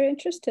you if you're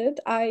interested.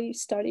 I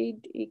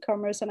studied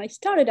e-commerce, and I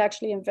started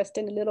actually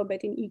investing a little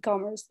bit in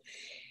e-commerce.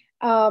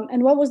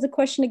 And what was the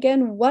question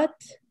again?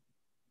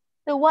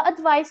 So what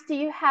advice do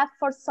you have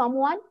for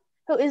someone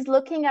who is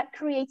looking at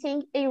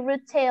creating a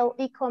retail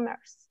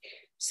e-commerce?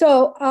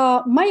 So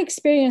my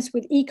experience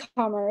with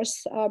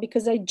e-commerce,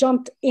 because I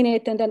jumped in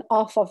it and then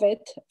off of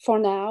it for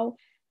now,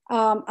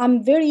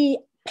 I'm very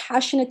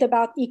passionate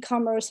about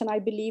e-commerce, and I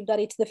believe that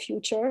it's the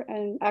future.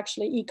 And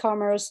actually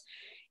e-commerce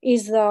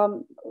is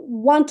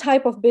one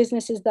type of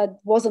businesses that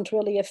wasn't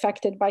really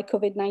affected by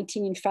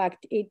COVID-19. In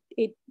fact,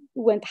 it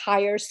went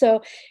higher.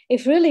 So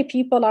if really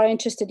people are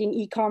interested in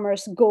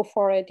e-commerce, go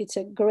for it. It's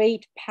a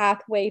great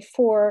pathway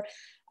for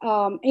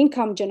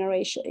income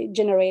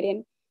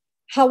generating.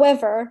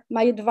 However,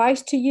 my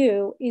advice to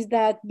you is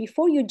that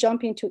before you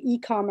jump into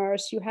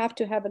e-commerce, you have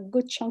to have a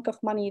good chunk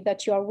of money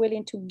that you are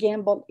willing to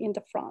gamble in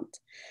the front.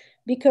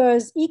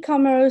 Because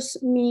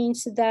e-commerce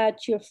means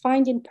that you're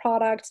finding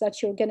products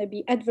that you're going to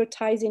be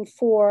advertising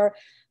for,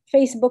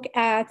 Facebook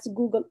ads,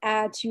 Google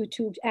ads,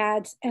 YouTube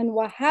ads. And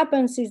what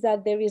happens is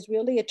that there is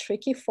really a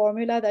tricky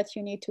formula that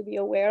you need to be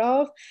aware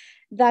of,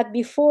 that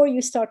before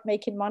you start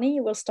making money,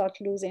 you will start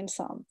losing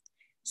some.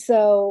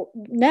 So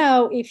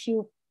now if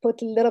you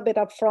put a little bit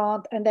up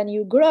front and then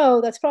you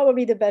grow, that's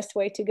probably the best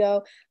way to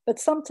go. But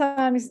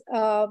sometimes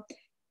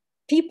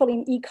people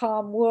in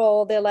e-com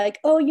world, they're like,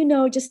 oh,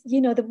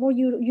 the more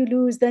you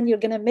lose, then you're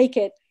going to make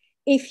it.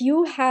 If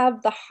you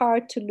have the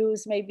heart to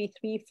lose maybe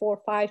 $3,000,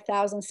 $4,000,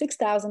 $5,000,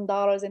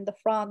 $6,000 in the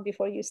front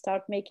before you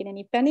start making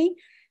any penny,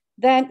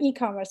 then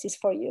e-commerce is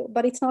for you.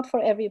 But it's not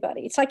for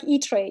everybody. It's like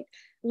e-trade.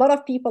 A lot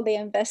of people, they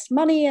invest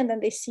money and then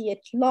they see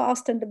it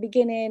lost in the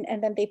beginning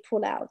and then they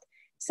pull out.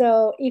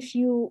 So if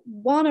you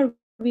want to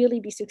really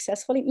be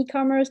successful in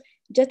e-commerce,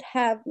 just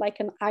have like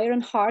an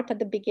iron heart at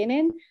the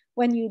beginning.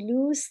 When you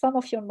lose some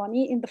of your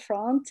money in the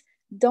front,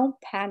 don't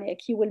panic.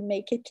 You will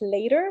make it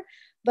later,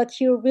 but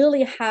you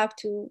really have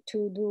to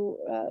do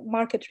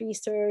market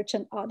research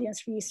and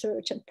audience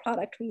research and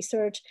product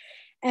research.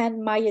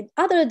 And my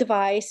other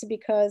advice,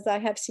 because I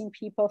have seen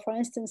people, for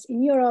instance,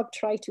 in Europe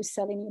try to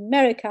sell in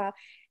America,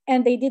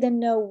 and they didn't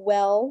know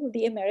well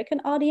the American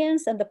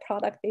audience, and the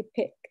product they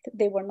picked,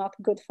 they were not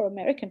good for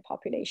American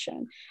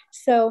population.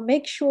 So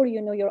make sure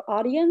you know your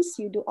audience.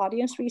 You do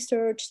audience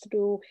research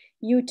through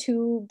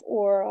YouTube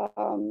or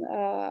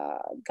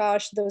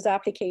those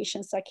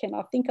applications, I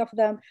cannot think of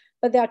them,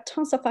 but there are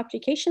tons of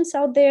applications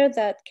out there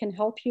that can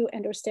help you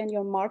understand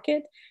your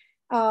market.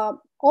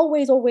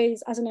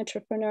 Always, as an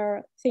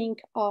entrepreneur, think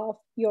of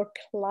your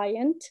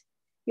client,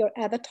 your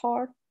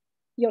avatar,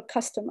 your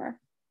customer.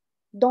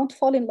 Don't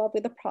fall in love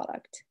with the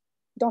product.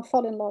 Don't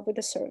fall in love with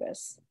the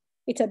service.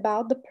 It's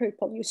about the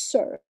people you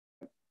serve.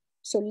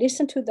 So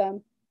listen to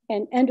them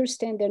and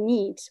understand their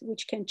needs,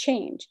 which can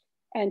change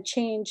and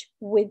change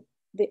with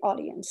the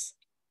audience.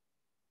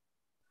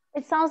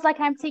 It sounds like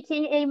I'm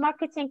taking a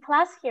marketing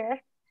class here.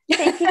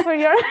 Thank you for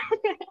your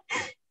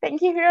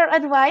thank you for your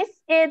advice.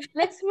 And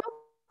let's move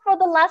for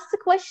the last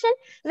question.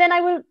 Then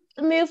I will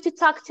move to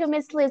talk to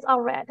Ms. Liz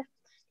Allred.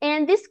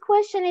 And this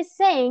question is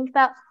saying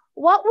that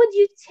what would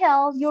you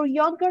tell your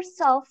younger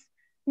self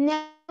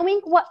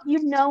knowing what you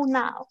know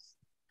now?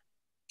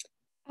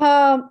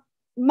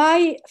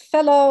 My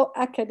fellow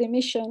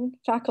academician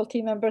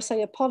faculty members, I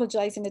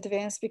apologize in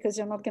advance because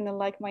you're not going to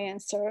like my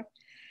answer.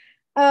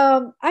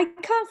 I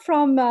come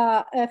from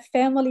a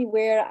family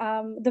where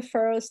I'm the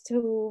first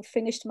who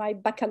finished my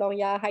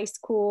baccalaureate, high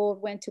school,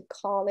 went to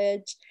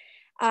college.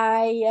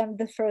 I am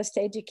the first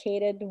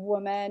educated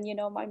woman. You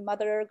know, my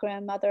mother,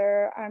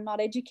 grandmother are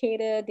not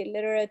educated,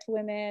 illiterate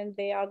women.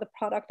 They are the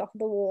product of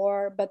the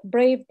war, but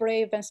brave,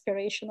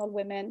 inspirational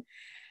women.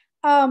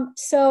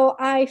 So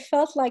I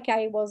felt like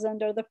I was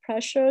under the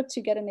pressure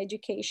to get an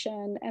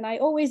education. And I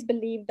always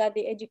believed that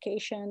the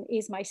education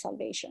is my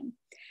salvation.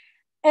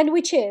 And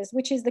which is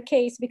the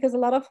case, because a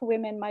lot of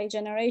women my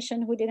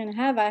generation who didn't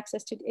have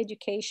access to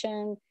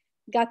education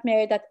got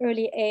married at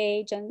early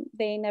age and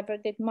they never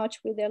did much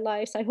with their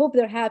lives. I hope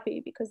they're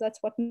happy because that's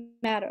what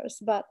matters.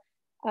 But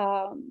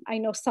I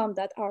know some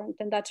that aren't,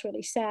 and that's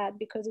really sad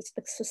because it's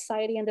the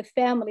society and the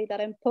family that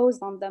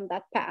imposed on them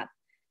that path.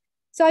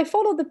 So I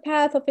followed the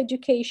path of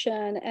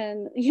education,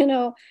 and you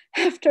know,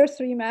 after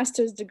 3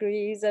 master's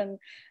degrees and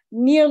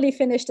nearly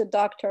finished a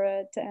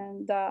doctorate,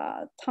 and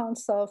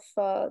tons of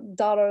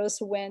dollars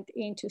went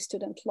into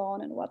student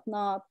loan and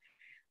whatnot,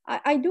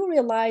 I do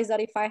realize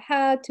that if I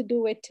had to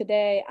do it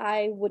today,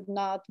 I would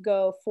not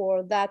go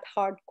for that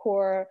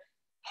hardcore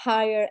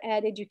higher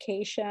ed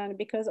education,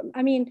 because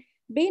I mean,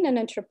 being an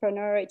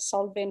entrepreneur, it's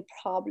solving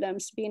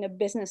problems. Being a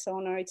business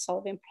owner, it's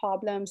solving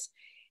problems.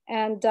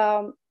 And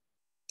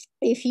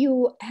if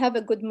you have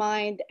a good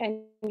mind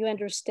and you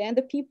understand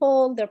the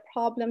people, their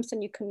problems,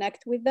 and you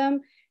connect with them,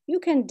 you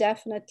can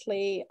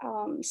definitely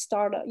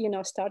start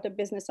a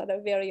business at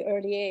a very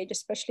early age,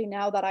 especially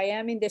now that I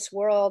am in this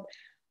world.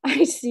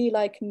 I see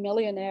like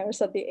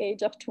millionaires at the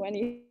age of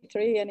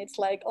 23, and it's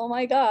like, oh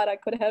my God, I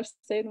could have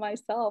saved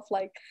myself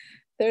like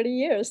 30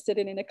 years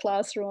sitting in a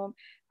classroom.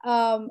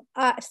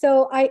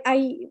 So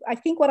I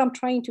think what I'm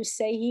trying to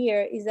say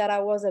here is that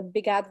I was a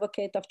big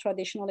advocate of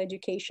traditional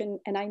education,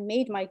 and I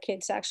made my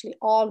kids actually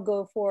all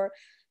go for,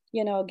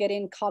 you know,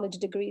 getting college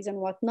degrees and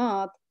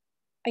whatnot.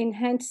 In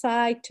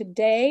hindsight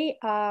today,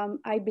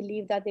 I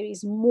believe that there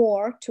is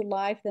more to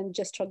life than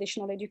just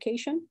traditional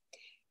education,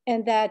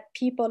 and that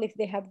people, if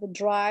they have the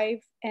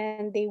drive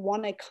and they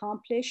want to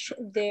accomplish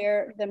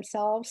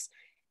themselves,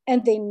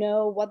 and they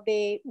know what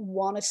they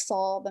want to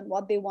solve and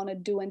what they want to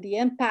do and the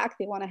impact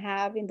they want to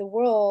have in the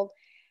world,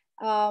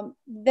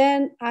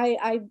 then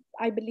I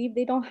believe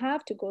they don't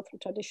have to go through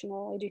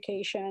traditional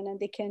education, and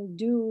they can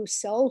do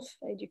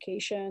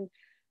self-education.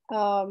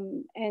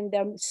 And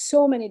there are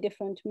so many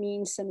different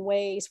means and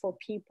ways for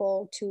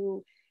people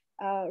to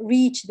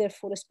reach their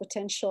fullest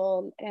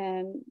potential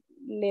and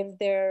live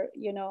their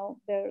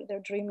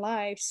dream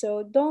life.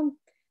 So don't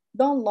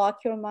lock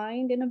your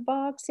mind in a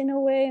box, in a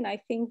way. And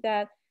I think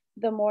that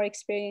the more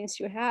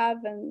experience you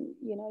have, and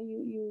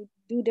you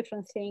do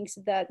different things,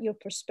 that your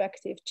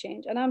perspective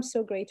change. And I'm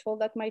so grateful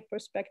that my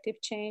perspective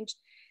changed.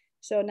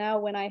 So now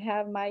when I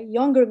have my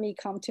younger me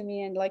come to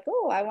me and like,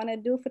 oh, I want to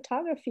do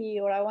photography,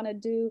 or I want to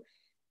do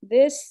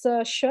this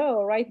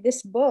show, write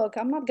this book,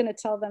 I'm not going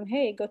to tell them,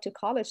 hey, go to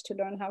college to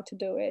learn how to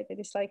do it. It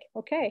is like,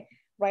 okay,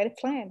 write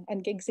a plan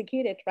and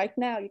execute it right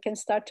now. You can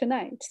start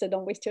tonight, so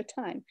don't waste your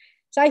time.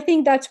 So I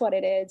think that's what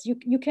it is.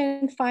 You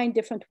can find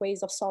different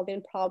ways of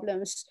solving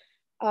problems,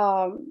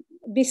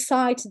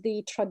 besides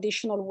the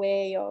traditional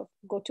way of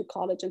go to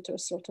college until a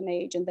certain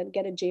age and then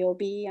get a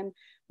job and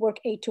work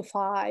 8 to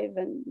 5.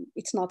 And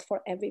it's not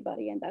for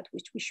everybody, and that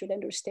which we should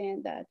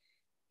understand that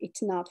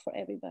it's not for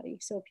everybody.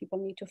 So people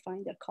need to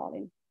find their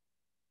calling.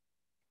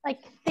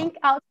 like think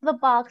out of the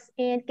box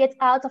and get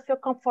out of your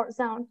comfort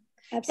zone.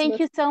 Absolutely. Thank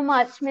you so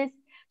much, Miss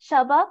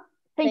Shaba.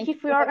 Thank you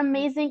for your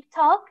amazing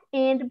talk,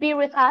 and be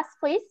with us,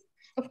 please.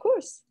 Of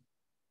course.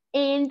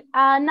 And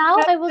now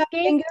I will give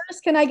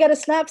fingers. Can I get a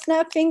snap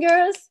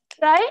fingers?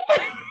 Right.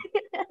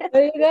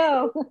 There you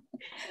go.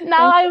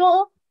 Now I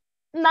will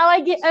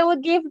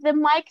give the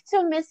mic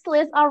to Miss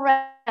Liz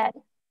Allred.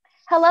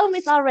 Hello,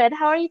 Miss Allred.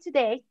 How are you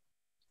today?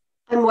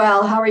 I'm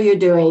well. How are you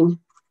doing?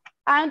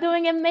 I'm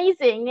doing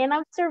amazing, and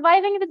I'm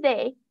surviving the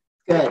day.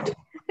 Good.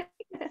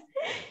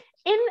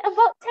 In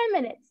about 10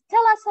 minutes,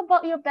 tell us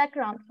about your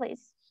background,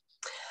 please.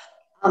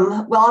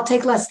 Well, I'll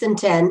take less than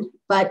 10,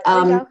 but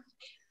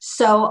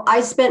so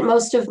I spent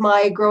most of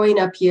my growing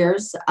up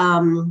years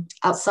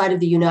outside of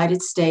the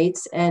United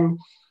States, and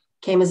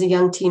came as a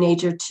young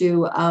teenager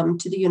to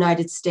the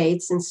United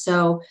States. And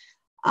so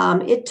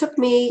it took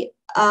me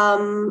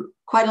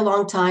quite a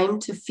long time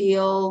to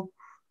feel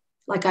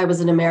like I was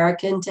an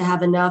American, to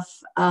have enough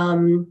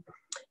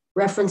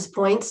reference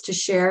points to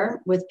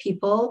share with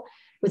people,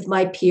 with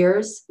my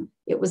peers.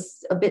 It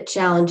was a bit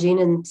challenging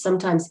and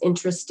sometimes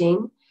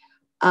interesting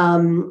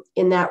in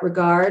that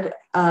regard.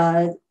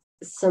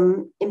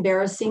 Some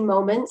embarrassing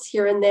moments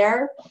here and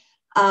there.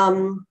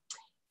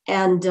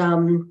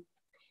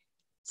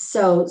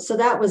 So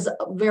that was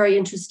very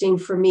interesting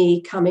for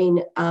me,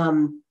 coming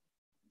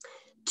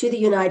to the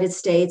United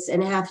States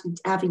and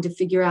having to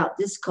figure out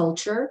this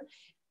culture,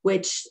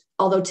 which,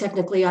 although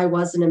technically I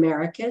was an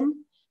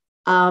American,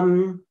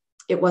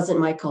 it wasn't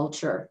my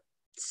culture.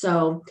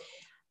 So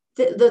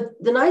the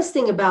nice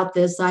thing about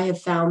this, I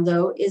have found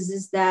though,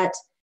 is that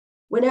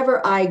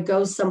whenever I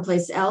go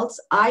someplace else,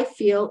 I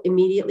feel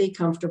immediately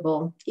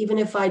comfortable, even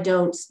if I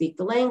don't speak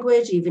the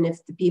language, even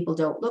if the people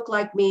don't look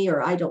like me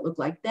or I don't look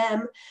like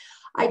them.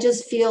 I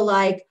just feel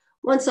like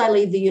once I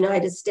leave the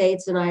United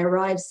States and I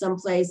arrive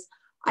someplace,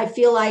 I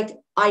feel like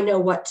I know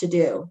what to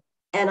do,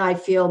 and I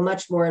feel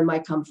much more in my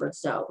comfort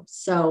zone.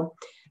 So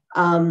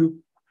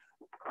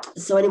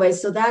anyway,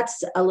 so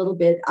that's a little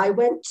bit. I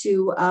went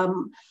to,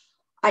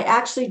 I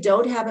actually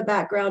don't have a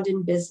background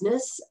in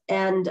business,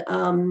 and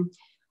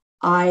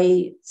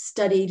I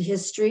studied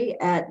history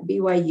at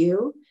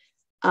BYU.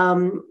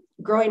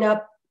 Growing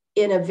up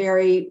in a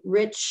very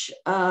rich,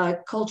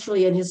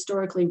 culturally and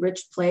historically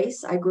rich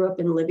place. I grew up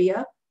in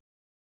Libya.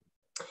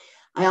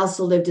 I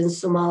also lived in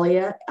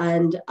Somalia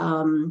and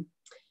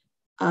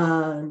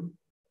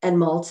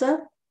Malta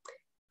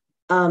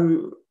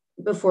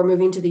before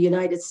moving to the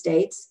United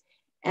States.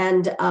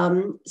 And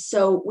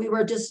so we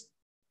were just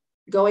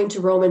going to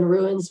Roman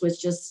ruins was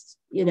just,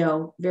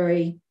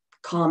 very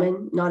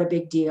common, not a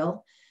big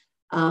deal.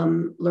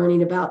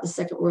 Learning about the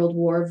Second World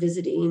War,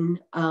 visiting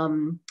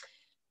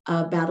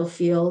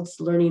battlefields,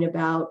 learning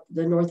about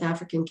the North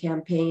African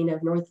campaign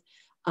of World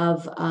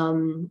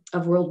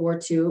War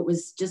II. It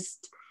was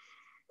just,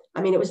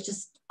 it was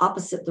just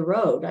opposite the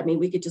road.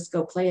 We could just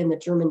go play in the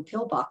German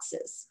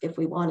pillboxes if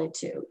we wanted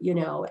to,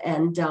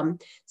 and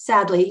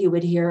sadly you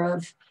would hear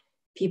of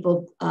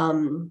people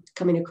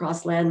coming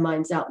across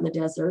landmines out in the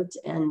desert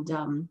and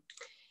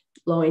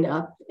blowing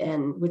up,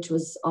 and which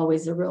was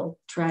always a real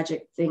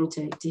tragic thing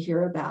to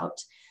hear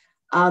about.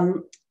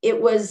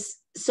 It was,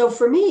 so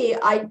for me,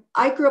 I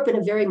grew up in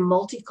a very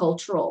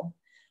multicultural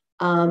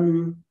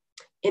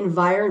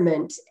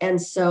environment. And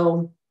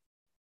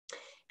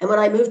when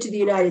I moved to the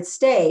United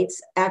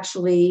States,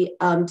 actually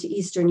to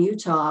Eastern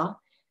Utah,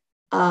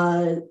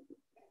 I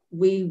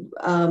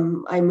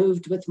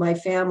moved with my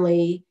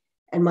family,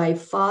 and my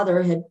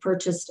father had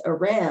purchased a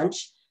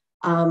ranch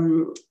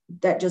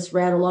that just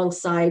ran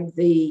alongside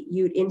the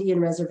Ute Indian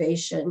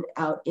Reservation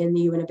out in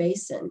the Uinta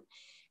Basin.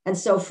 And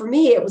so for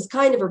me, it was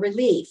kind of a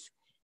relief,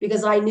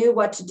 because I knew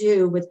what to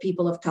do with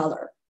people of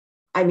color.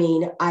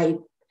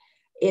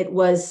 It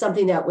was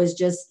something that was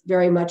just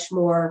very much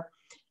more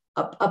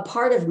a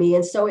part of me.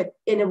 And so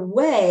in a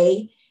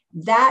way,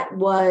 that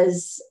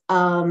was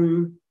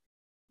a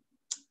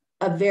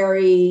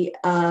very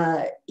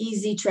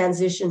easy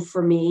transition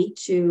for me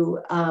to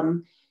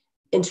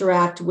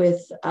interact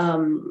with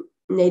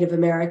Native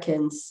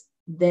Americans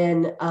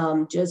than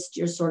just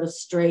your sort of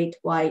straight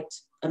white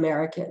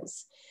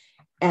Americans.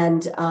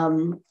 And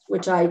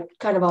which I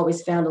kind of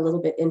always found a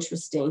little bit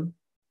interesting.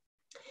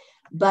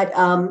 But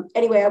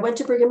anyway, I went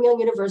to Brigham Young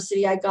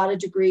University. I got a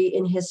degree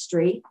in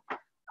history.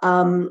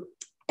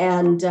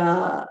 And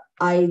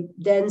I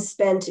then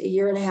spent a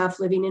year and a half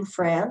living in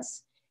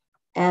France.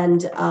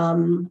 And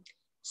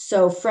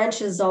so French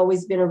has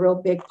always been a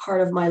real big part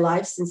of my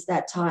life since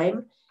that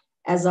time,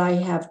 as I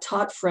have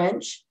taught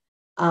French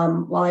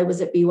while I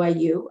was at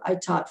BYU. I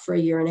taught for a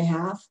year and a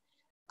half.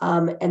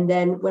 And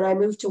then when I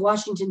moved to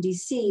Washington,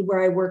 D.C.,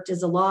 where I worked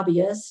as a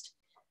lobbyist,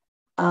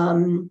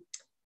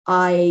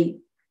 I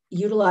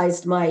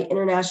utilized my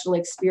international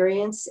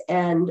experience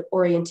and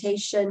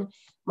orientation,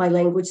 my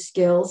language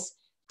skills,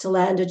 to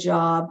land a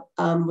job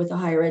with a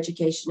higher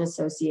education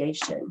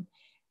association.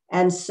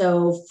 And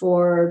so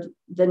for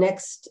the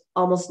next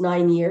almost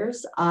 9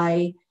 years,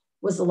 I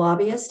was a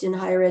lobbyist in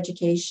higher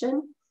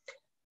education.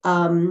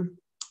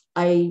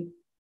 I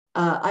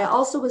I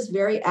also was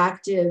very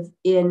active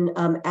in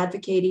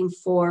advocating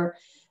for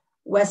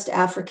West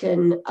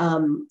African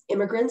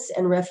immigrants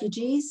and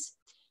refugees.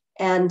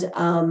 And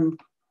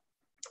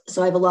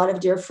so I have a lot of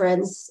dear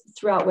friends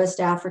throughout West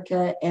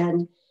Africa,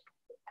 and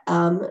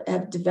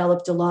have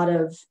developed a lot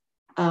of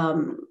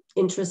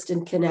interest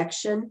and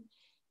connection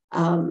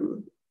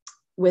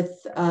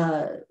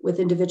with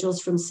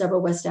individuals from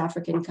several West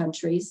African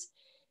countries.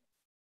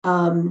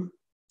 And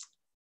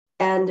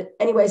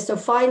anyway, so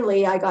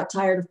finally I got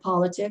tired of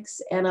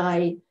politics and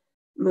I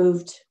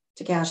moved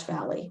to Cache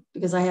Valley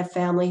because I have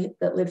family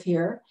that live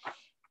here.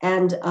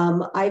 And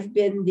I've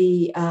been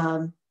the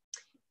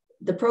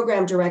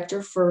program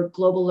director for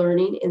global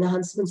learning in the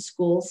Huntsman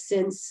School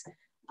since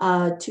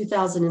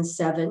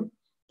 2007.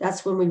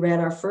 That's when we ran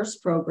our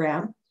first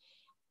program.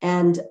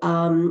 And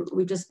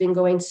we've just been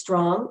going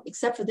strong,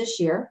 except for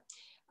this year.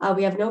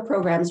 We have no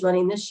programs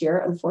running this year,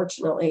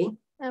 unfortunately.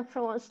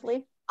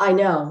 Unfortunately. I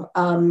know.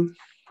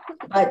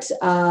 But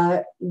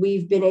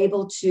we've been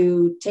able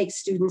to take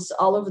students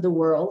all over the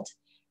world.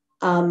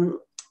 One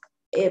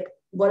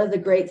of the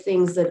great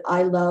things that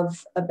I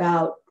love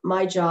about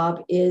my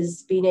job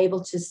is being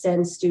able to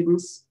send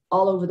students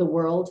all over the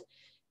world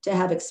to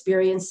have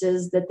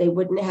experiences that they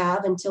wouldn't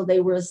have until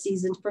they were a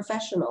seasoned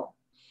professional.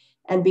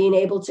 And being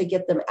able to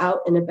get them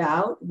out and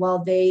about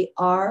while they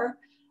are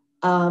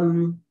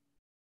a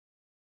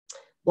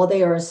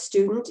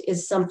student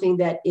is something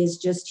that is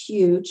just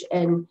huge.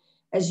 And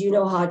as you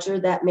know,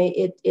 Hajar, that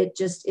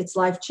it's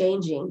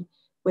life-changing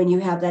when you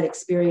have that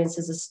experience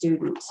as a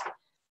student.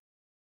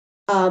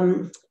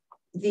 I'm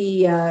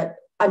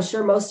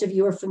sure most of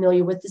you are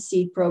familiar with the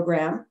SEED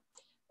program.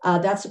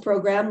 That's a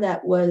program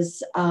that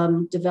was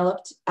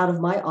developed out of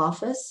my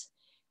office.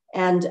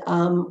 And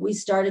we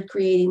started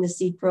creating the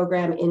SEED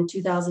program in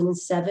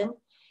 2007.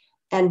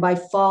 And by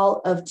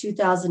fall of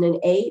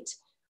 2008,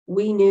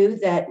 we knew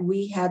that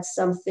we had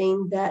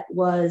something that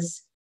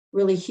was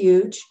really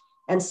huge.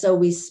 And so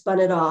we spun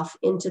it off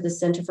into the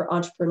Center for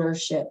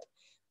Entrepreneurship,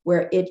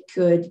 where it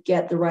could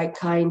get the right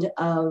kind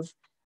of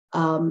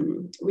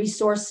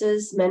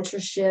resources,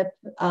 mentorship,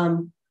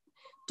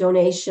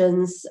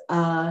 donations,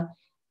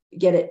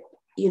 get it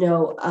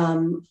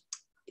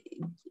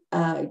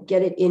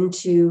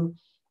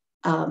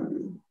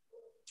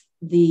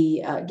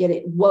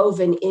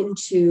woven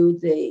into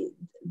the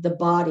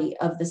body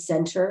of the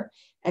center.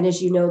 And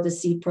as you know, the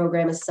SEED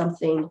program is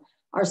something,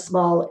 our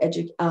small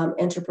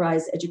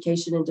enterprise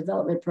education and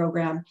development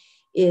program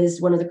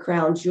is one of the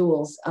crown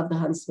jewels of the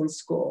Huntsman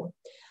School.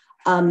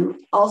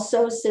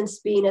 Also, since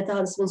being at the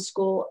Huntsman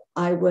School,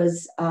 I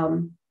was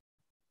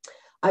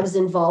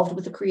involved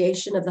with the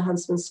creation of the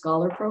Huntsman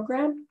Scholar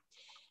Program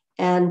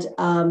and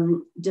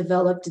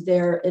developed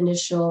their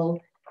initial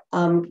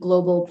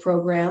global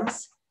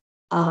programs.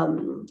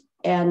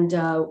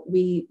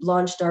 We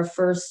launched our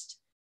first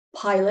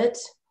pilot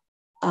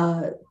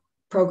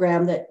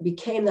program that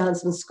became the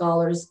Huntsman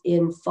Scholars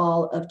in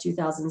fall of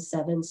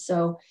 2007.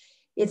 So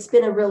it's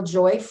been a real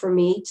joy for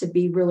me to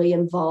be really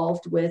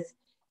involved with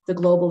the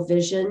global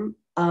vision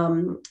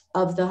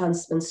of the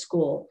Huntsman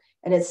School.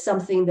 And it's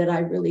something that I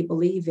really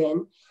believe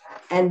in.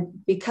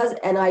 And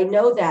I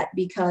know that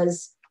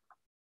because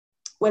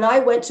when I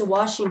went to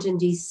Washington,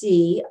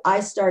 D.C., I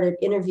started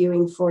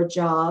interviewing for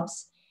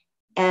jobs,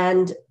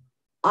 and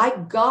I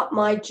got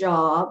my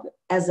job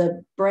as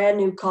a brand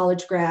new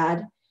college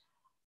grad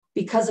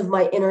because of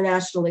my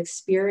international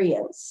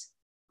experience,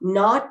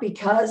 not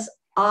because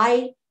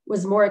I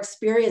was more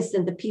experienced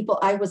than the people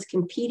I was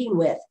competing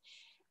with.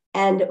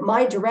 And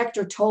my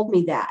director told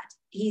me that.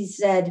 He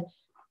said,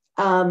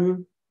 I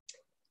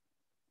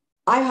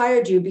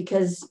hired you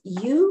because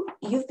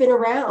you've been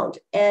around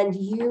and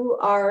you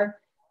are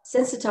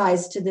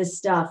sensitized to this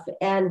stuff.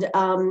 And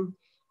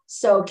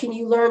so can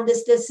you learn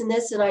this, this, and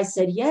this? And I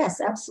said, yes,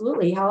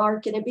 absolutely. How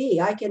hard can it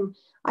be? I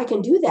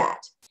can do that.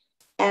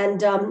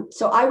 And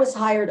so I was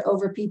hired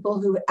over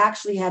people who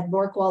actually had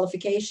more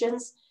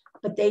qualifications,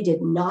 but they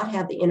did not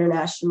have the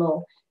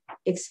international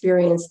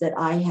experience that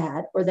I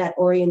had, or that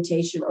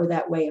orientation, or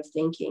that way of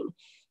thinking.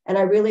 And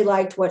I really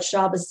liked what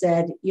Shaba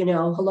said,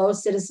 hello,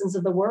 citizens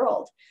of the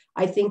world.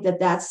 I think that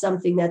that's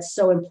something that's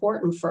so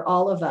important for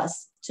all of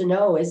us to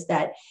know, is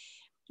that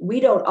we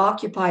don't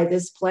occupy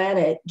this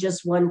planet,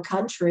 just one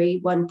country,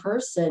 one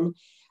person.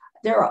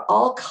 There are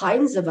all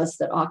kinds of us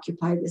that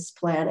occupy this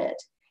planet.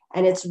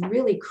 And it's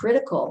really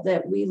critical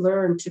that we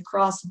learn to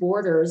cross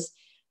borders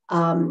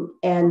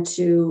and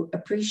to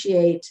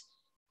appreciate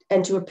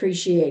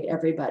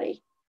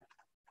everybody.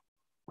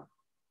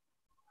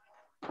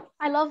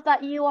 I love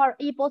that you are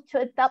able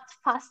to adapt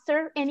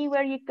faster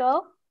anywhere you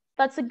go.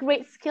 That's a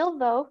great skill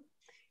though.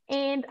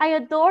 And I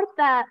adored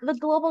the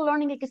Global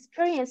Learning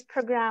Experience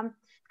program,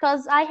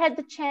 because I had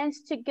the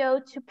chance to go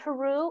to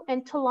Peru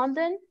and to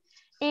London.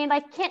 And I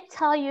can't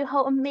tell you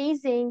how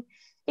amazing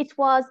it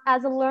was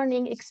as a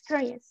learning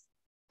experience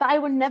that I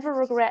would never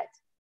regret.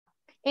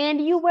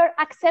 And you were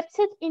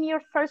accepted in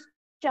your first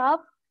job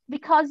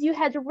because you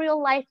had a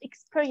real life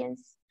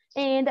experience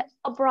and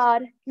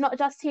abroad, not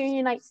just here in the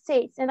United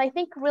States. And I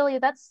think really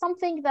that's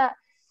something that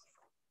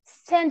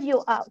stand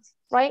you out,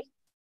 right?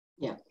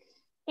 Yeah.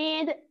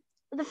 And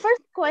the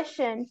first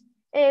question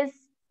is,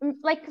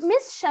 like,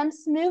 Miss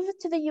Shams moved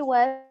to the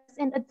US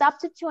and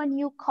adapted to a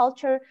new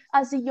culture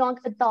as a young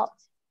adult.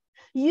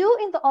 You,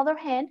 on the other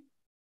hand,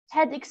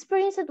 had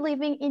experienced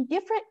living in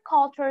different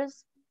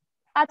cultures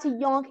at a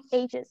young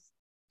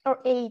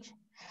age.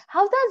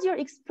 How does your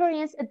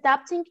experience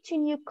adapting to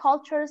new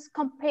cultures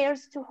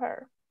compares to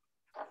her?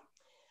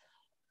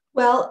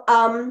 Well,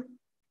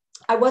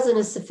 I wasn't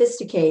as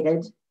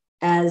sophisticated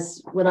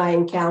as when I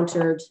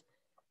encountered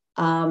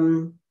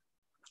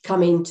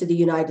coming to the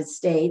United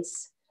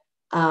States.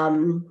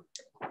 And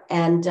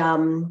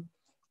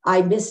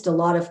I missed a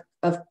lot of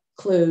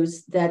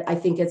clues that I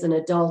think as an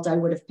adult I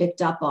would have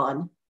picked up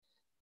on.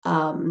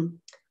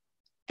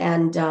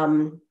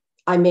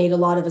 I made a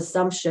lot of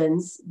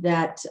assumptions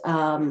that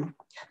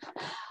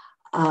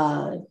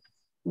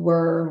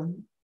were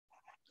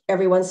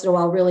every once in a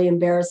while really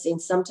embarrassing.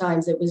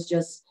 Sometimes it was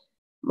just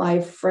my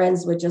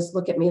friends would just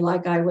look at me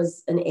like I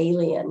was an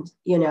alien,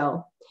 you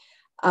know.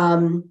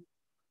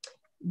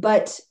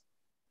 But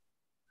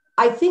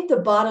I think the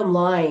bottom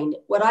line,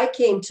 what I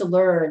came to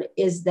learn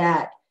is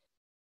that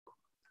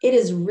it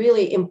is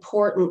really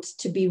important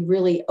to be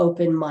really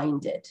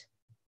open-minded.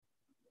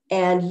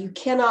 And you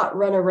cannot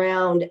run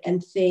around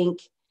and think,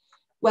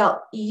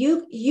 well,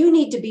 you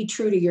need to be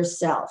true to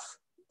yourself.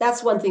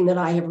 That's one thing that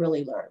I have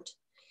really learned.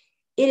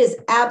 It is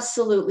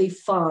absolutely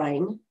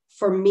fine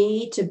for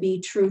me to be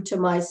true to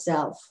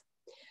myself.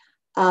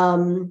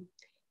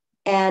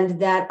 And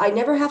that I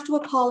never have to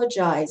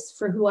apologize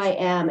for who I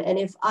am. And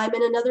if I'm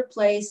in another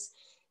place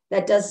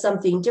that does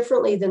something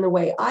differently than the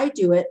way I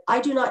do it,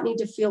 I do not need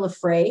to feel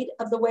afraid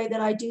of the way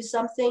that I do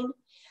something,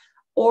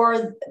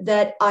 or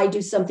that I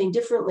do something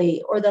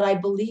differently, or that I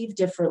believe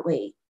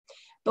differently.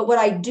 But what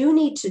I do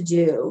need to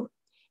do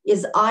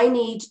is I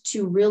need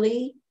to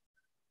really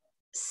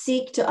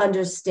seek to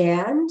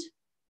understand.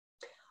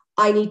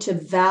 I need to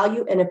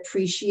value and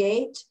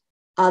appreciate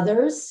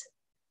others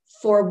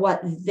for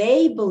what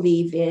they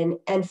believe in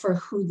and for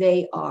who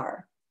they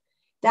are.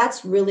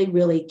 That's really,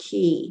 really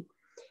key.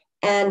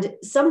 And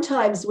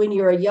sometimes when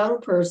you're a young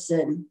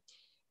person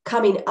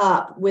coming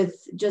up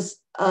with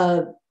just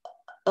a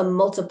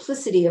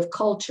multiplicity of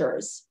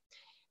cultures,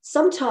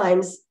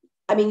 sometimes,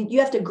 I mean, you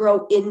have to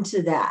grow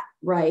into that,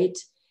 right?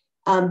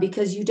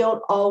 Because you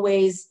don't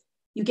always,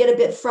 you get a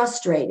bit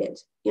frustrated,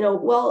 you know,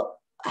 well,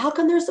 how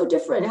come they're so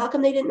different? How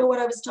come they didn't know what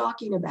I was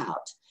talking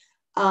about?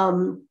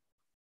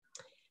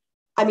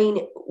 I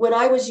mean, when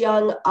I was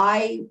young,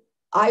 I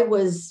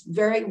was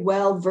very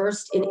well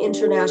versed in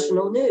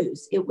international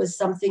news. It was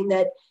something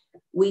that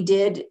we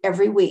did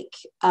every week.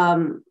 I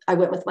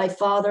went with my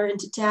father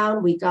into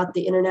town. We got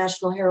the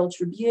International Herald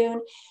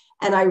Tribune,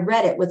 and I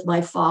read it with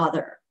my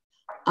father.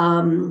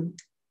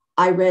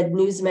 I read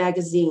news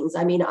magazines.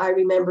 I mean, I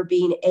remember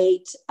being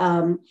 8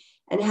 and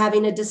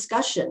having a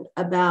discussion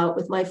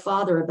with my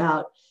father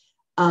about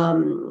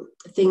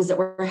things that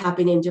were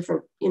happening in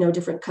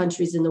different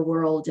countries in the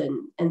world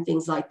and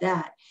things like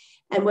that.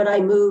 And when I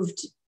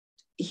moved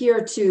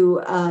here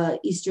to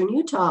Eastern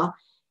Utah,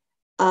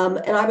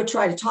 and I would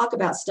try to talk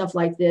about stuff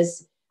like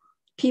this,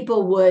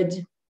 people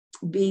would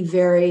be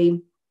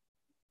very,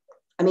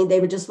 I mean, they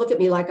would just look at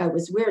me like I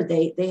was weird.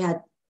 They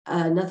had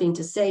nothing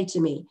to say to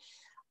me.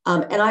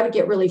 And I would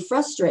get really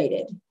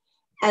frustrated.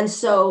 And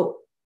so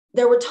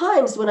there were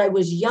times when I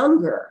was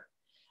younger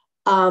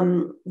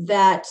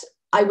that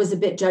I was a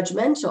bit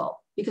judgmental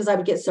because I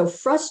would get so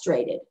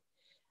frustrated.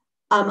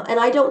 And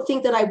I don't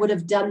think that I would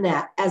have done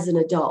that as an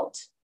adult.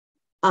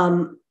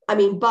 I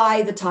mean,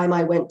 by the time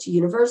I went to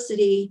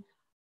university,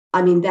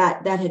 I mean,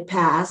 that had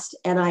passed.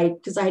 And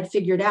because I had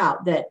figured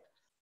out that,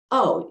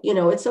 oh, you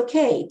know, it's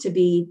okay to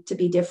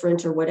be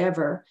different or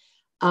whatever.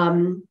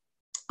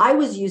 I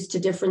was used to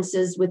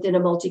differences within a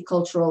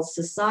multicultural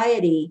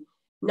society,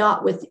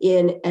 not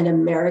within an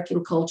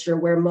American culture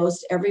where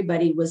most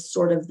everybody was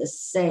sort of the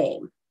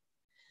same.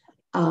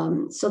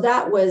 So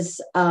that was,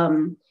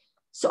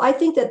 so I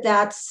think that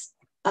that's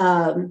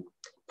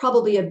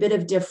probably a bit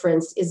of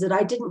difference, is that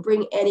I didn't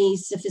bring any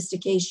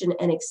sophistication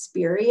and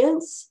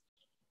experience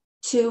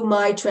to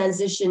my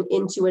transition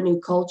into a new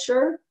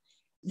culture,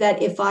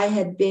 that if I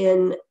had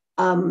been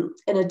an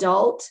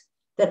adult,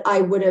 that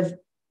I would have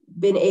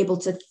been able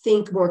to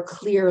think more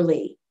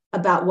clearly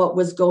about what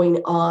was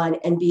going on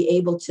and be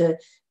able to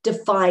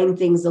define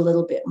things a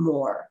little bit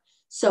more.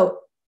 So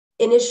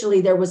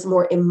initially there was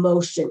more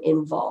emotion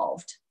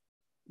involved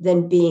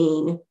than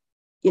being,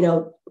 you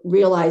know,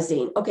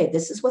 realizing, okay,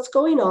 this is what's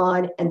going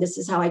on and this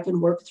is how I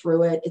can work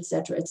through it, et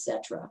cetera, et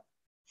cetera.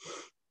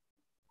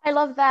 I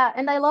love that.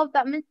 And I love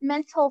that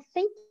mental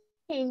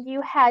thinking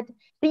you had,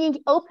 being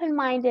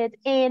open-minded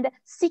and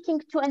seeking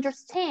to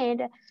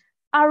understand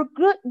are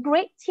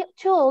great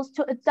tools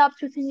to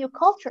adapt with new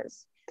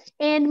cultures.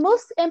 And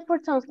most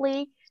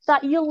importantly,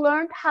 that you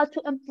learned how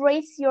to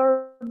embrace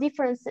your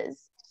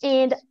differences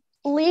and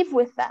live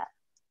with that.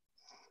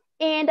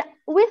 And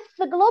with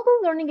the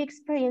global learning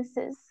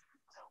experiences,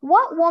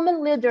 what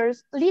women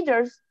leaders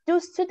do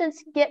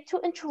students get to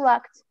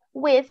interact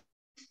with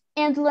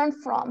and learn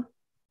from?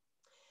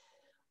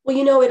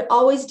 Well, it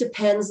always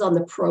depends on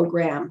the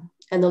program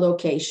and the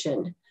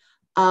location.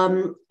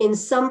 In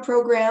some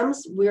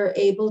programs, we're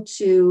able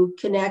to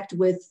connect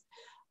with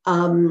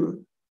a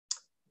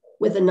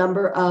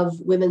number of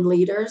women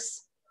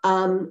leaders.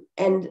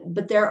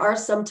 But there are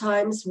some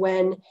times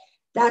when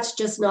that's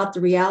just not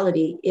the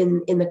reality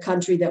in the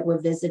country that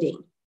we're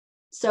visiting.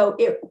 So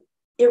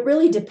it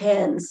really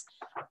depends.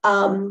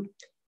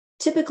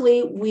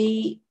 Typically,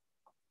 we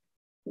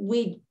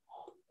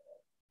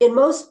in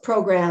most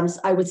programs,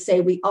 I would say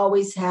we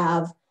always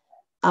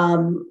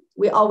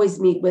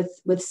meet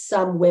with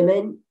some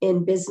women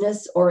in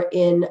business or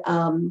in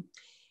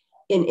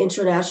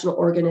international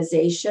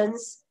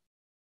organizations.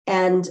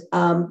 And,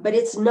 but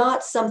it's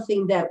not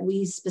something that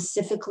we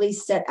specifically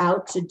set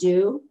out to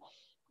do.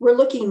 We're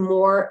looking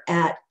more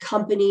at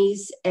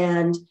companies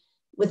and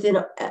with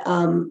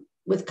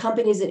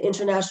companies and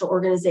international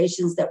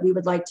organizations that we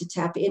would like to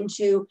tap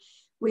into.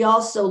 We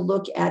also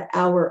look at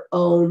our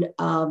own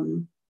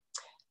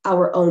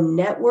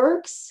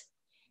networks.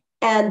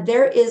 And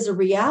there is a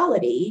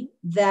reality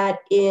that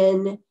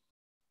in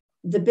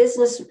the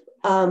business,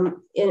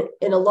 in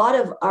a lot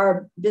of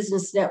our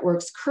business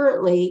networks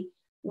currently,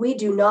 we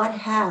do not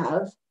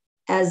have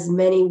as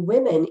many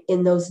women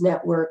in those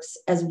networks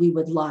as we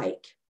would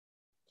like.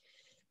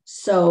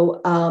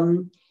 So,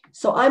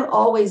 so I'm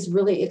always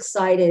really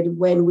excited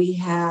when we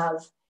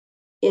have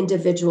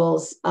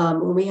individuals,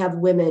 when we have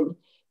women,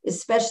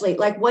 especially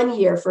like one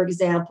year, for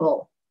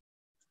example,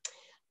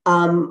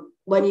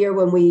 one year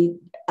when we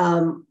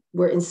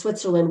were in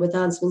Switzerland with the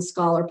Huntsman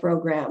Scholar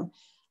Program,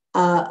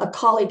 a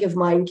colleague of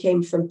mine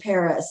came from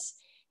Paris,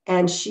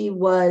 and she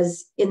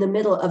was in the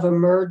middle of a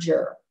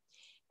merger.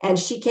 And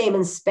she came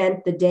and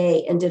spent the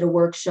day and did a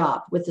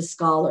workshop with the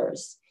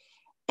scholars.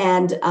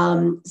 And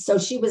so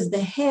she was the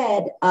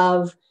head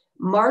of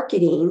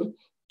marketing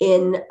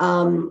in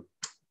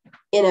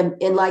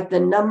like the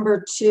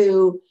number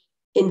 2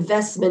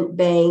 investment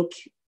bank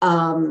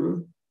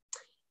in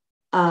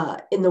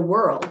the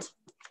world.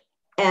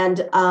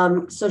 And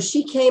so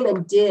she came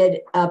and did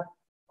a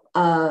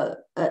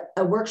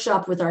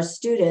workshop with our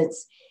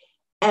students,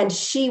 and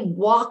she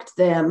walked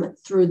them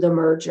through the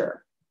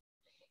merger.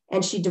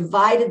 And she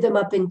divided them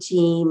up in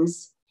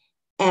teams,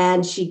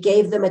 and she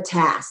gave them a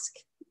task.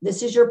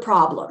 This is your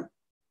problem,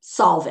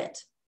 solve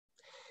it.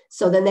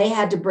 So then they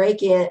had to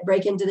break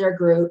into their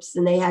groups,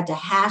 and they had to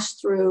hash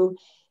through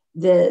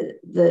the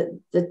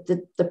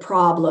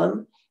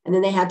problem, and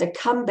then they had to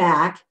come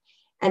back,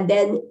 and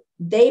then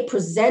they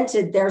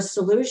presented their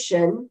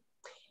solution.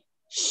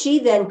 She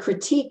then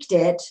critiqued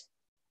it,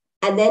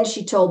 and then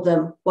she told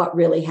them what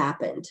really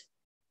happened.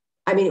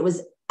 I mean, it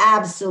was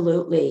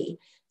absolutely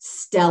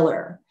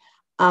stellar.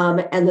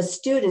 And the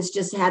students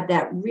just had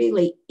that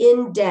really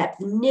in-depth,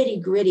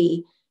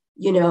 nitty-gritty,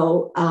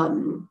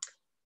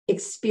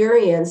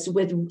 experience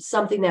with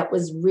something that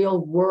was real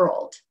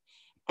world.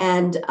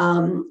 And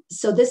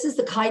so this is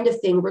the kind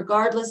of thing,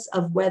 regardless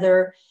of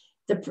whether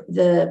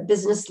the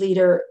business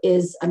leader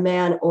is a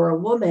man or a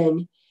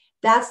woman,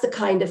 that's the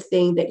kind of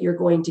thing that you're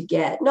going to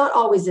get, not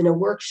always in a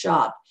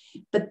workshop,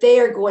 but they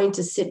are going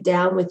to sit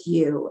down with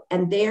you,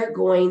 and they're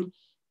going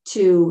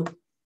to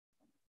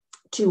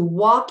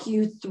walk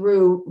you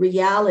through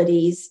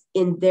realities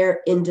in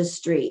their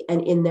industry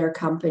and in their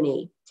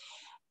company.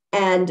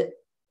 And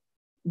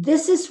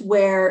this is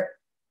where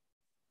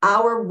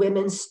our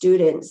women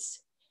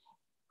students,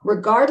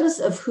 regardless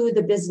of who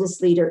the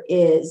business leader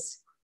is,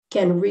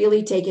 can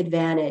really take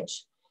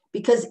advantage,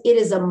 because it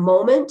is a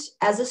moment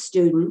as a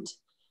student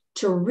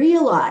to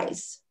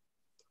realize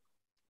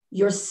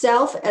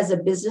yourself as a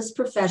business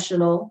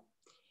professional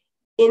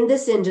in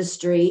this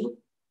industry,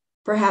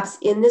 perhaps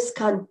in this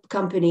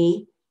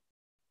company,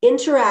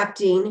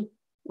 interacting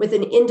with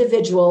an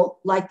individual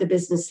like the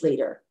business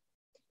leader.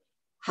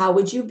 How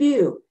would you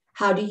view?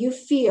 How do you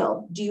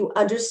feel? Do you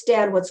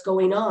understand what's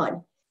going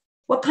on?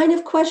 What kind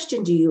of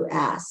question do you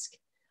ask?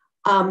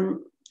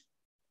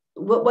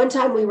 One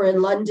time we were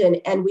in London,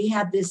 and we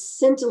had this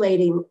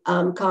scintillating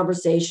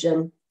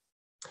conversation.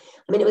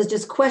 I mean, it was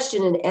just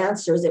question and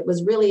answers. It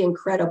was really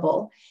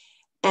incredible.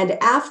 And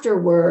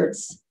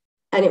afterwards,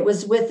 and it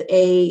was with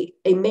a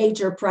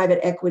major private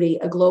equity,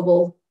 a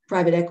global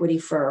private equity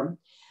firm.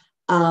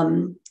 At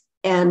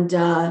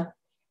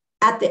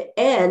the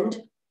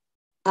end,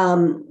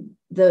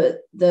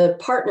 the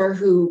partner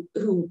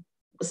who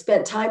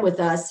spent time with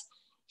us,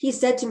 he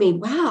said to me,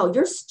 "Wow,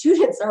 your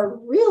students are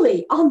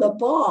really on the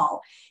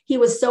ball." He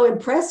was so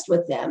impressed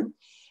with them.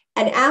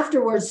 And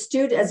afterwards,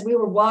 as we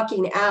were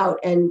walking out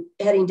and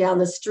heading down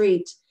the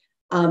street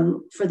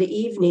for the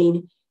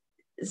evening,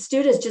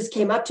 students just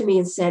came up to me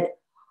and said,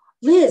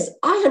 "Liz,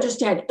 I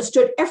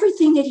understood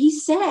everything that he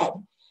said."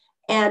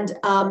 And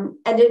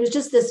it was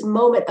just this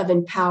moment of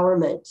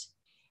empowerment.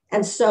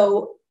 And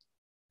so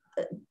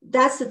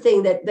that's the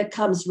thing that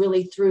comes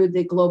really through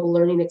the global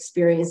learning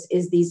experience,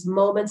 is these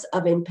moments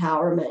of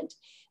empowerment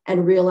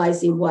and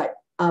realizing what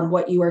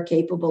you are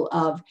capable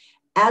of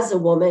as a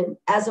woman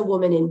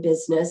in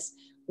business,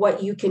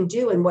 what you can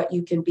do and what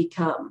you can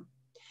become.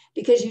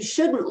 because you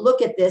shouldn't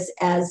look at this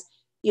as,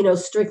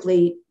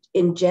 strictly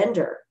in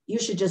gender. You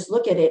should just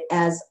look at it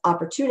as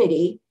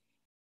opportunity,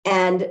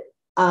 and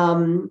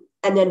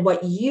then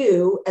what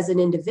you as an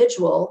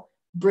individual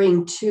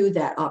bring to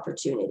that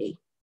opportunity.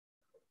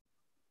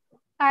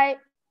 I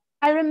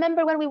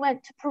remember when we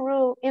went to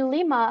Peru in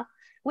Lima,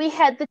 we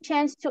had the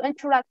chance to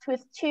interact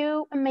with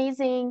two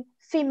amazing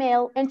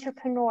female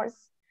entrepreneurs.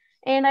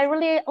 And I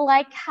really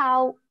like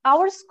how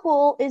our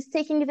school is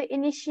taking the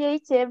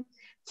initiative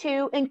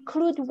to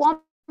include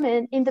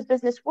women in the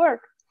business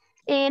work.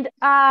 And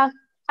I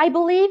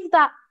believe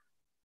that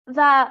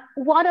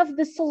one of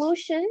the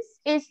solutions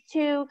is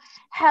to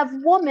have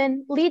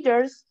women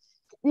leaders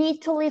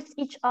need to lift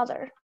each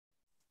other.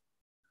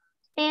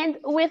 And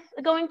with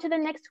going to the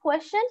next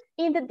question,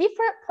 in the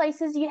different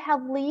places you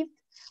have lived,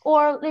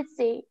 or let's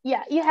say,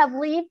 you have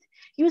lived,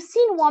 you've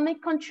seen women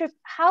contribute.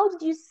 How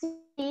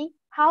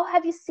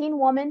have you seen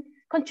women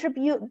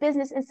contribute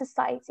business in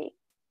society?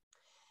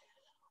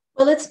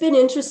 Well, it's been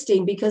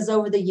interesting because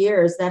over the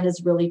years that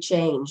has really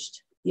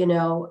changed.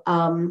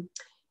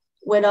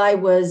 When I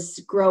was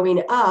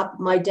growing up,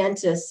 my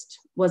dentist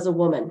was a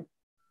woman.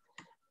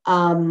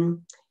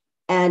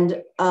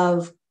 And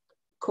of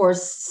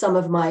course,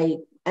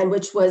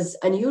 which was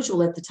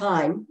unusual at the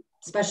time,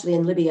 especially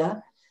in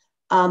Libya,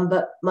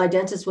 but my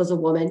dentist was a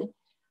woman.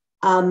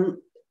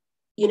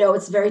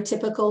 It's very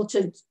typical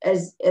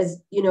as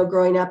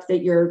growing up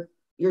that your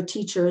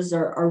teachers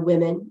are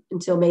women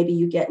until maybe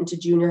you get into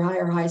junior high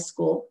or high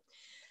school.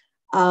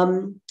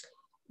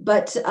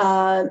 But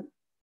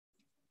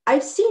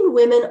I've seen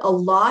women a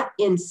lot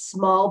in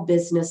small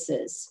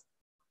businesses.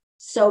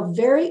 So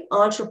very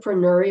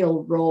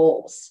entrepreneurial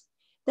roles.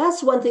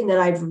 That's one thing that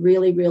I've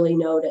really, really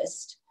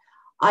noticed.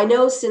 I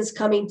know since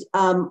coming,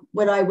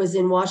 when I was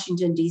in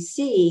Washington,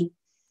 D.C.,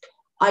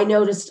 I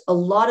noticed a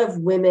lot of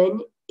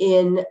women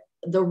in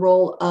the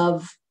role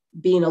of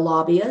being a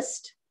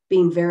lobbyist,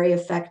 being very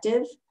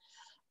effective.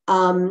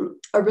 A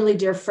really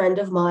dear friend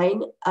of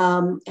mine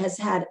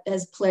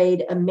has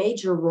played a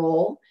major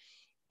role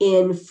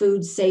in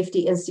food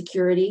safety and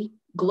security,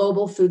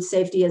 global food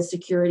safety and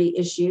security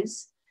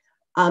issues.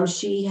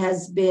 She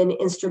has been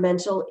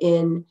instrumental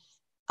in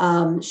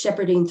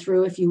shepherding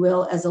through, if you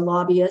will, as a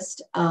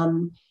lobbyist,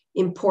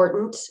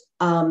 important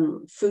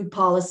food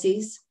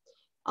policies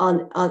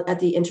at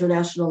the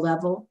international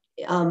level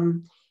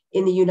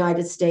in the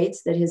United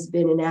States that has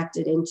been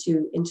enacted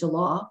into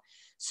law.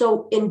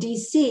 So in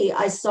DC,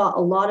 I saw a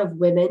lot of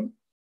women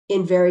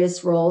in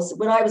various roles.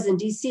 When I was in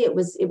DC, it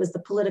was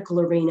the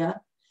political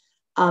arena.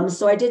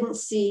 So I didn't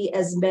see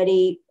as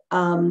many,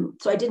 so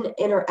I didn't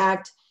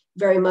interact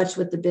very much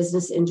with the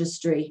business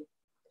industry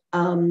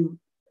at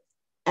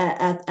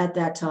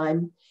that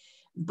time.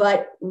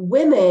 But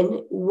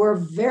women were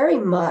very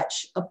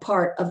much a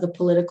part of the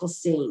political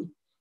scene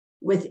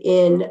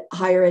within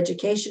higher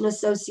education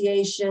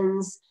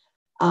associations,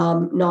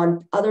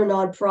 other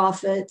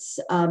nonprofits,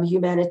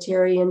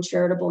 humanitarian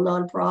charitable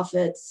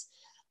nonprofits.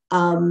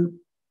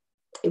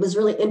 It was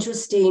really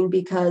interesting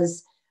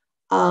because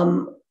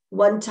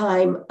one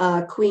time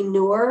Queen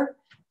Noor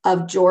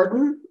of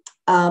Jordan,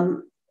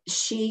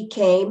 she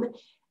came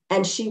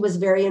and she was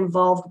very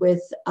involved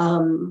with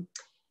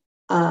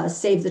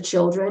Save the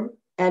Children.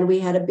 And we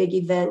had a big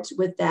event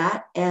with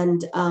that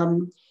and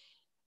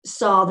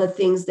saw the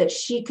things that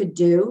she could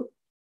do.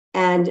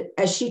 And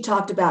as she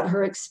talked about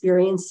her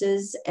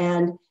experiences,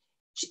 and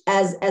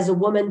as a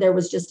woman, there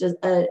was just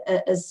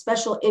a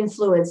special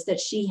influence that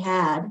she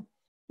had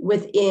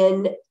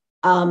within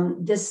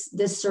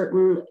this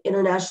certain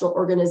international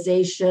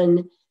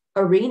organization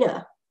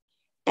arena.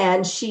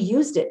 And she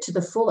used it to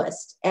the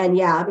fullest. And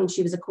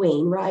she was a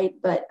queen, right?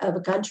 But of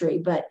a country,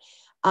 but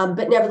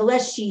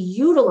nevertheless, she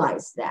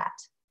utilized that.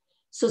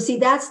 So see,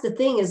 that's the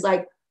thing is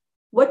like,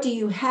 what do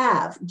you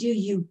have?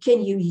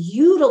 Can you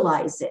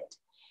utilize it?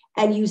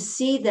 And you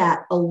see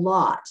that a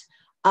lot.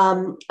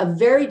 A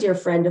very dear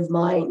friend of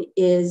mine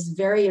is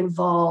very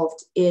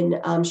involved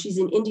in, she's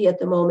in India at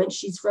the moment.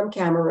 She's from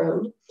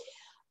Cameroon.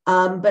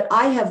 But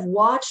I have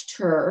watched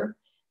her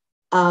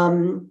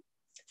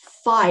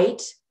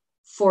fight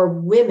for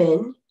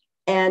women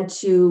and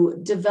to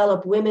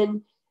develop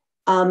women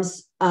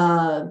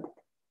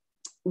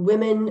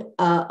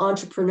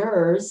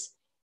entrepreneurs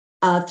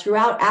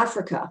throughout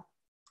Africa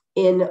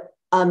in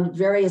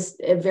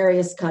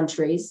various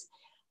countries.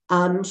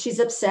 She's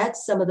upset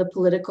some of the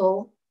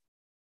political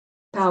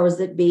powers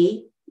that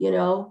be.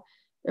 There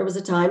was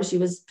a time she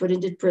was put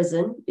into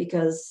prison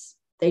because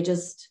she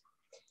was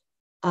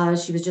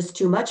just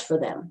too much for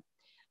them.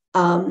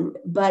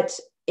 But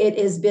it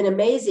has been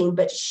amazing.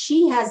 But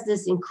she has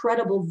this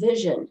incredible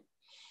vision,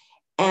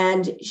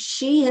 and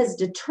she has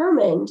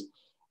determined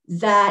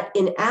that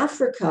in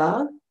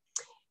Africa,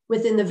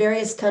 within the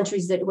various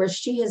countries where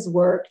she has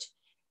worked,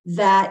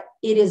 that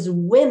it is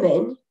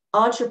women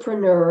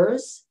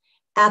entrepreneurs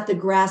at the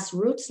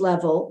grassroots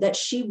level that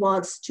she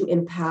wants to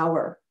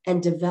empower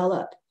and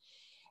develop.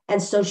 And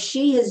so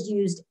she has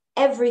used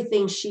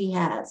everything she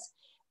has,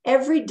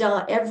 every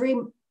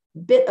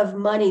bit of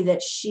money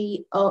that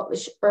she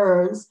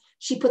earns,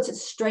 she puts it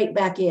straight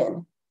back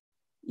in,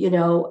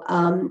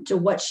 to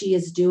what she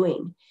is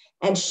doing.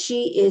 And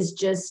she is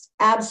just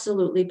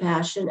absolutely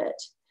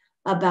passionate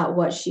about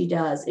what she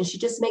does. And she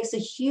just makes a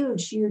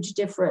huge, huge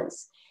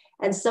difference.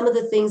 And some of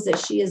the things that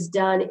she has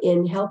done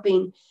in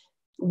helping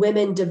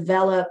women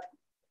develop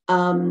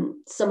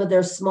some of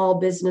their small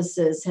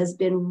businesses has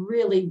been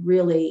really,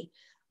 really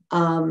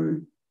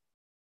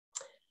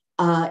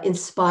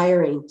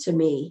inspiring to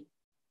me.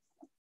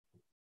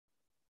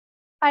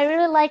 I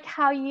really like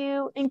how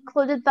you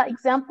included the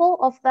example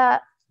of the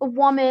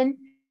woman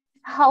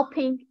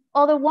helping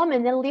other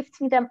women and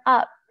lifting them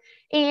up.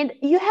 And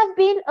you have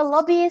been a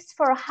lobbyist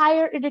for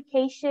higher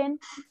education,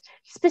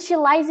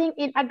 specializing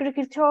in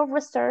agricultural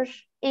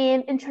research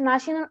and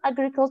international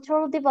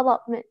agricultural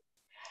development.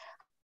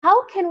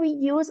 How can we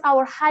use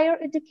our higher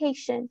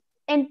education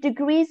and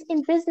degrees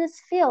in business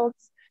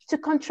fields to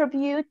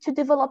contribute to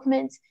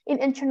development in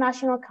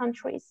international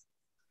countries?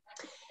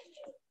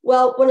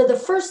 Well, one of the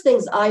first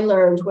things I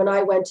learned when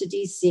I went to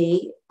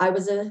DC, I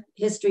was a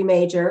history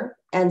major.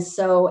 And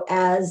so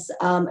as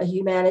a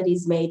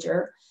humanities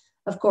major,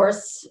 of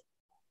course,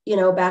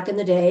 back in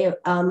the day,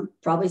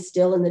 probably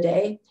still in the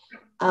day,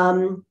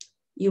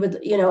 you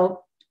would,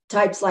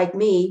 types like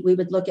me, we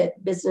would look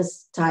at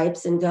business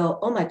types and go,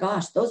 oh my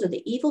gosh, those are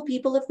the evil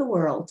people of the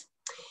world.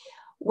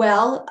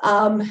 Well,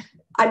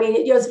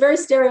 it's very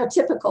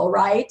stereotypical,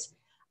 right?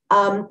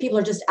 People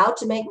are just out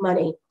to make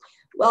money.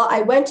 Well,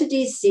 I went to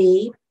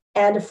DC,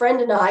 and a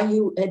friend and I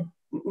who had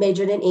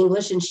majored in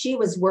English, and she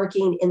was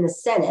working in the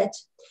Senate.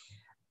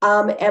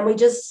 And we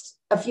just,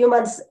 a few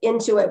months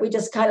into it, we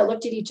just kind of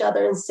looked at each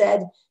other and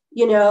said,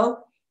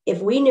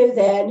 if we knew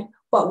then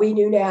what we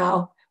knew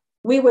now,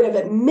 we would have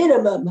at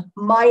minimum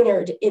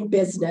minored in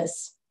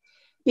business,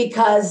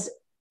 because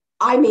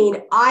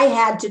I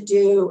had to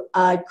do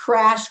a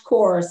crash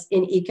course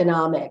in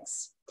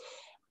economics.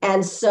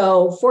 And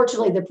so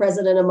fortunately, the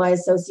president of my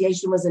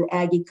association was an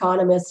ag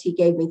economist. He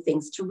gave me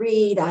things to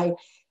read. I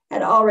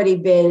had already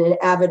been an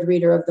avid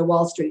reader of the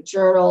Wall Street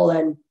Journal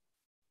and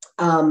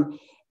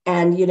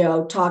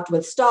talked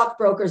with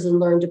stockbrokers and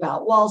learned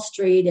about Wall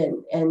Street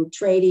and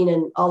trading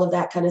and all of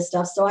that kind of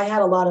stuff. So I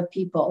had a lot of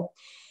people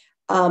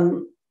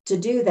to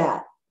do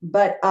that.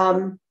 But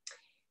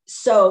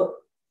so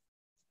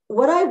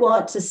what I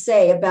want to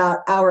say about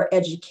our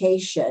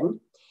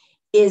education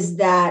is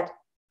that,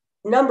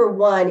 number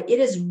one, it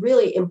is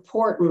really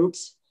important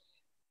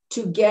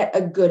to get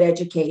a good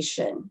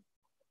education.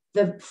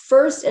 The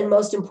first and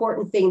most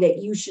important thing that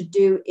you should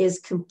do is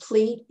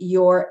complete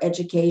your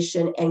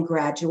education and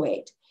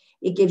graduate.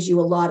 It gives you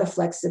a lot of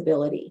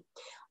flexibility.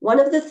 One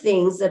of the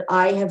things that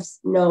I have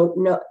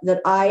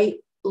that I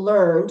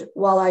learned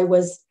while I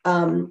was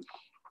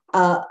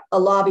a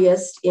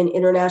lobbyist in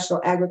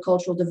international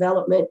agricultural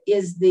development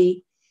is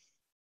the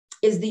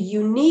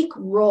unique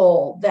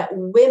role that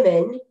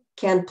women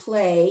can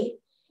play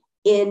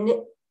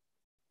in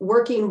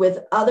working with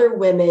other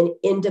women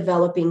in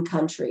developing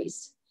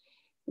countries.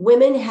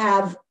 Women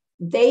have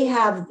the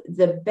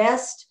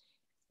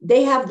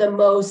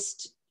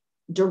most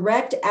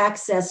direct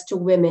access to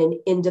women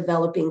in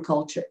developing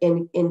culture,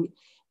 in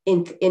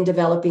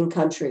developing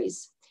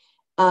countries.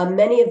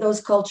 Many of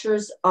those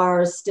cultures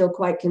are still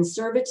quite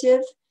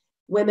conservative.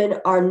 Women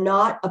are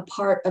not a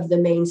part of the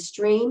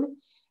mainstream.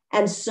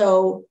 And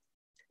so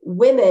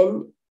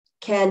women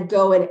can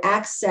go and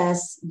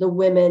access the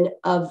women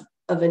of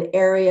an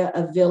area,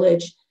 a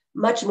village,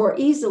 much more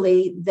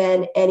easily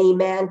than any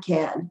man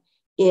can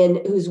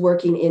who's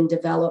working in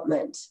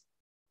development.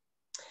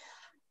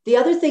 The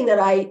other thing that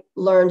I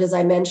learned, as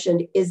I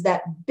mentioned, is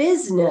that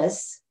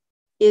business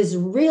is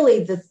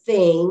really the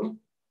thing.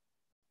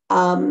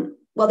 Well,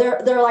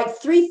 there are like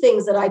three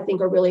things that I think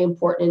are really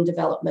important in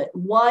development.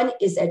 One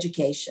is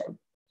education.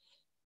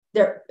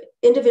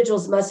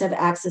 Individuals must have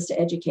access to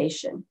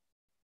education.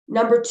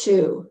 Number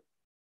two,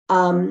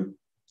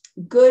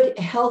 good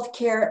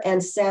healthcare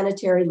and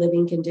sanitary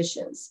living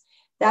conditions.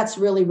 That's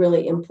really,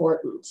 really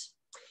important.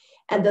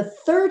 And the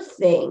third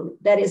thing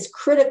that is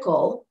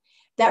critical,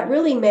 that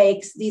really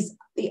makes the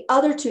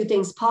other two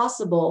things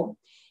possible,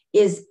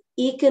 is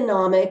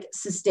economic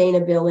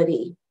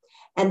sustainability.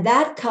 And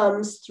that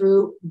comes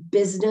through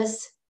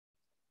business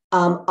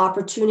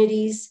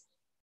opportunities,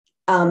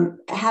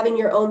 having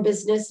your own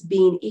business,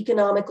 being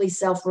economically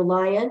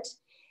self-reliant.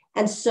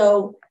 And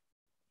so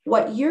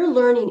what you're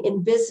learning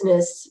in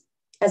business,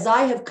 as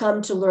I have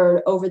come to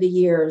learn over the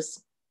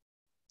years,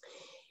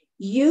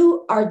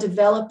 you are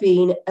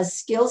developing a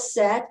skill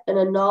set and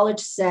a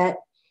knowledge set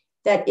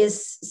that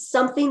is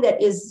something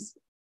that is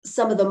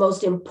some of the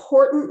most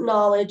important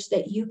knowledge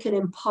that you can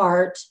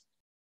impart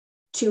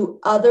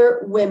to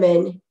other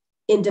women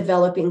in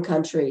developing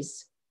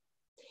countries.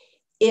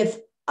 If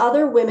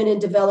other women in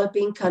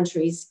developing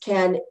countries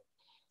can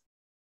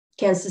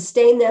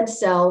sustain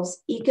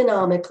themselves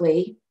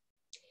economically,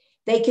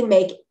 they can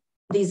make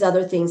these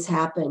other things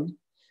happen.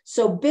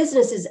 So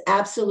business is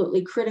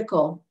absolutely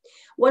critical.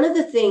 One of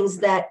the things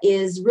that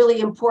is really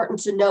important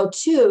to know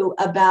too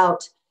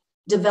about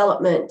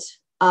development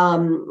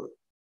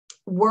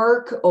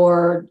work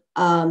or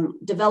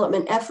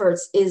development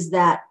efforts is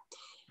that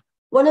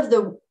one of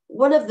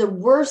the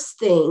worst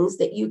things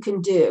that you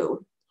can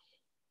do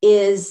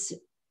is,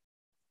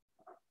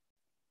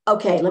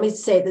 okay, let me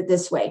say it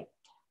this way.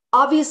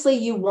 Obviously,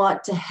 you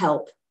want to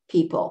help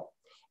people,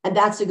 and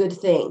that's a good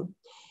thing.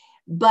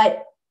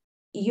 But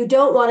you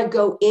don't want to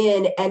go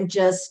in and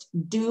just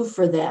do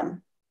for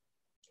them.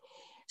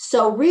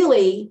 So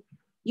really,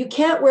 you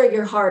can't wear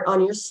your heart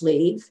on your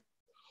sleeve,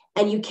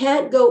 and you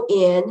can't go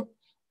in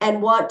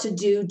and want to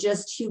do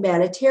just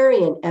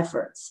humanitarian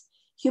efforts.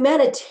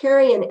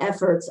 Humanitarian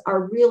efforts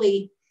are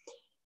really,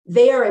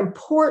 they are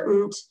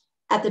important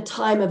at the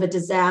time of a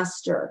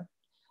disaster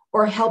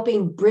or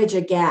helping bridge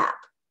a gap.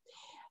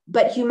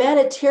 But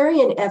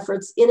humanitarian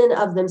efforts in and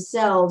of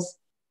themselves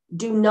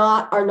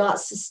are not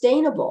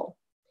sustainable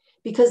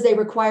because they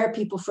require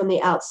people from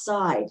the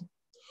outside.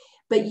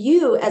 But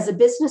you, as a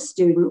business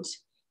student,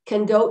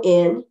 can go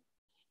in,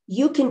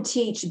 you can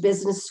teach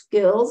business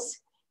skills,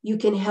 you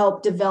can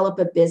help develop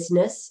a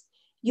business,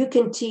 you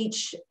can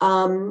teach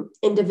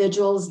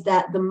individuals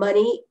that the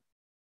money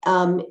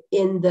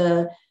in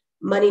the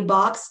money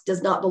box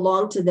does not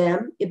belong to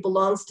them, it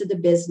belongs to the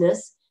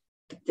business.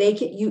 They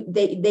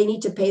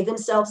need to pay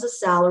themselves a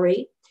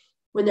salary.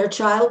 When their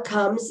child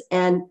comes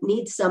and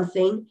needs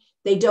something,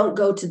 they don't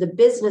go to the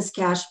business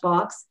cash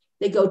box,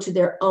 they go to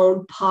their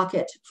own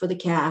pocket for the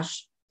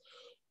cash.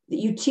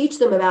 You teach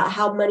them about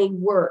how money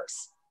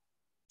works,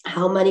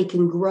 how money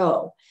can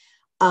grow,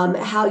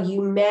 how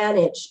you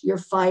manage your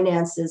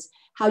finances,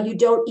 how you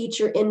don't eat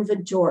your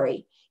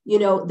inventory. You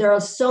know, there are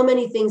so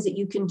many things that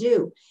you can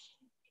do.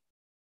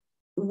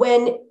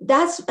 When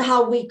that's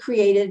how we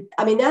created,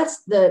 I mean,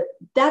 that's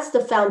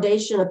the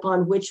foundation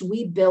upon which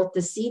we built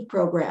the SEED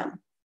program.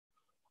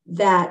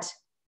 That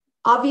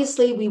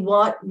obviously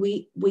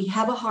we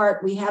have a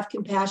heart, we have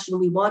compassion,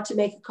 we want to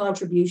make a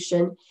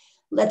contribution.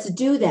 Let's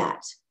do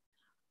that.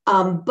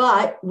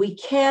 But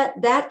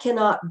that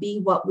cannot be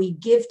what we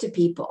give to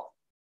people.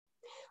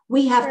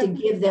 We have to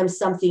give them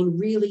something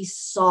really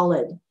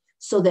solid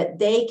so that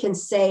they can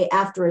say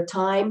after a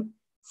time,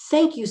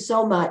 thank you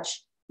so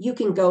much. You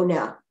can go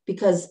now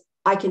because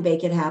I can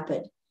make it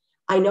happen.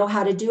 I know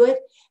how to do it.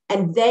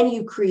 And then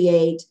you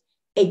create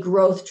a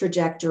growth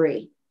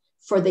trajectory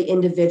for the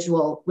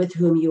individual with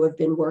whom you have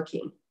been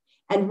working.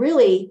 And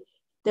really,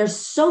 there's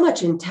so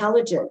much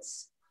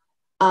intelligence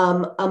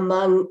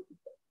among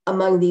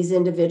these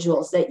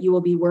individuals that you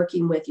will be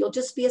working with. You'll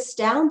just be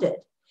astounded.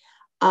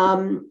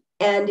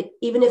 And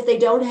even if they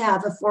don't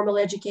have a formal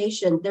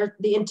education,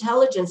 the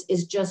intelligence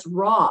is just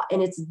raw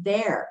and it's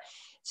there.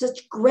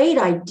 Such great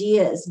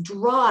ideas,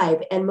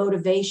 drive, and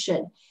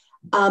motivation.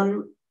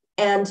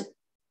 And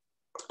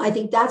I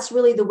think that's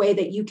really the way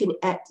that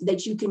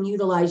you can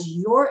utilize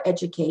your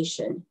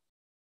education,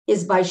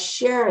 is by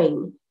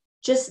sharing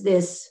just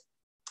this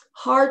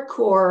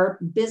hardcore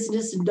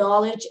business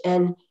knowledge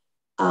and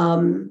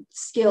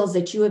skills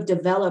that you have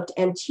developed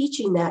and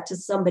teaching that to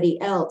somebody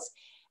else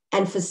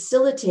and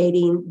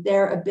facilitating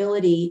their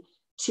ability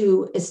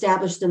to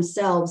establish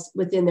themselves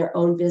within their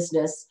own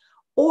business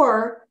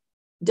or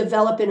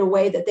develop in a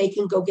way that they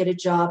can go get a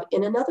job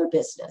in another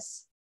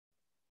business.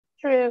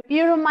 True.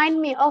 You remind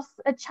me of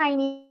a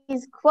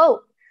Chinese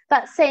quote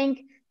that's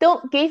saying,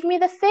 don't give me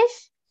the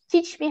fish,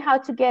 teach me how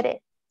to get it.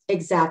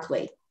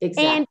 Exactly.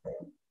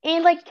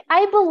 And like,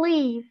 I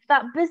believe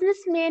that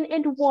businessmen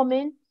and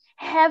women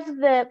have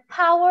the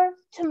power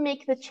to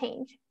make the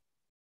change.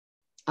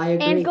 I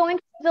agree. And going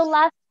to the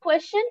last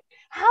question,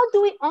 how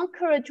do we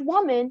encourage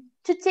women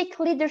to take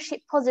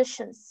leadership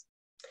positions?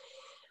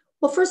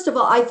 Well, first of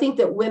all, I think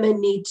that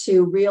women need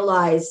to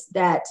realize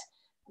that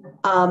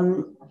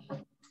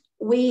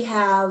we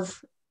have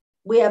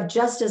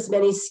just as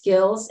many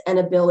skills and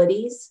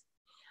abilities.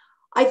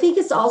 I think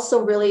it's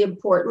also really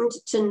important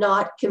to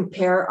not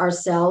compare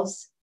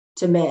ourselves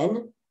to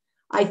men.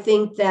 I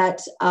think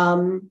that,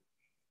 when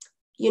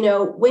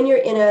you're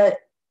in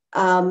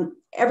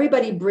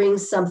everybody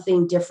brings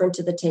something different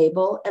to the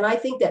table. And I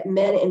think that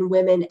men and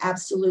women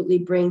absolutely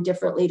bring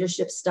different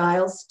leadership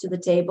styles to the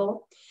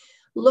table.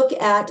 Look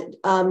at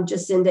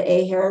Jacinda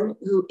Ardern,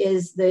 who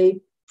is the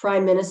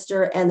Prime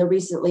Minister and the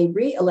recently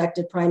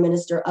re-elected Prime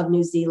Minister of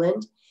New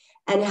Zealand,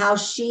 and how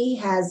she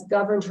has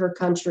governed her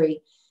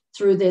country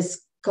through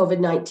this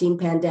COVID-19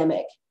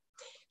 pandemic.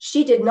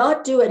 She did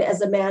not do it as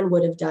a man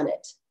would have done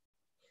it.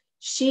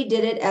 She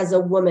did it as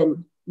a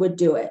woman would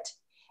do it.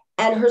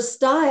 And her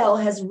style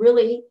has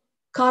really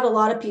caught a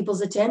lot of people's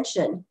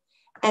attention.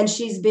 And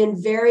she's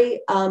been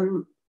very,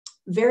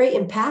 very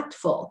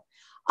impactful.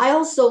 I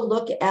also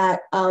look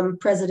at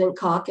President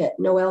Cockett,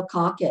 Noel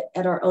Cockett,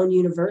 at our own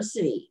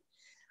university.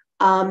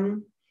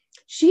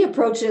 She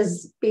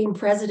approaches being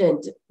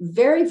president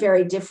very,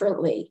 very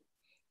differently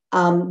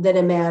than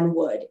a man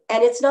would.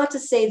 And it's not to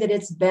say that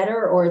it's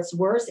better or it's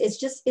worse.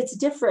 It's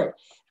different.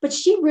 But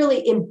she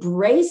really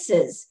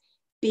embraces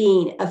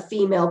being a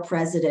female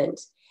president.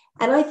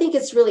 And I think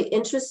it's really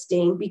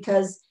interesting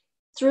because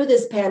through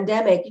this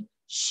pandemic,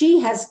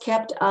 she has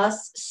kept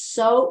us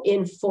so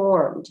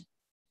informed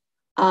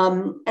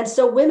And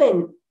so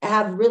women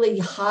have really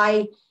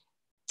high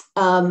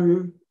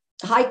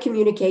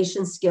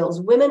communication skills.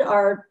 Women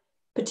are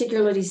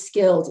particularly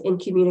skilled in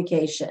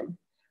communication.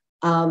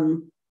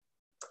 So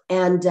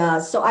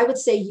I would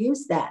say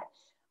use that.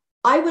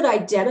 I would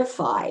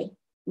identify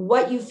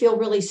what you feel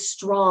really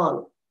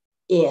strong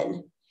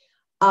in.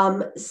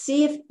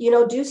 See if,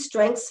 do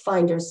strengths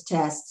finders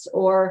tests,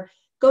 or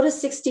go to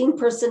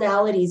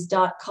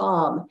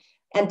 16personalities.com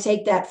and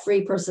take that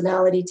free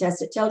personality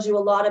test. It tells you a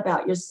lot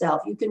about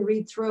yourself. You can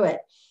read through it.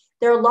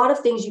 There are a lot of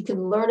things you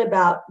can learn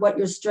about what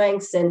your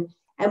strengths and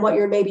what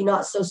you're maybe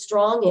not so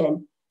strong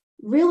in.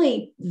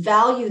 Really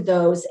value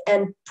those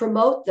and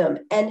promote them.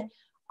 And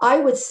I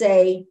would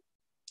say,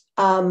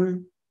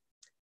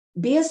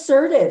 be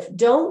assertive.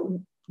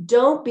 Don't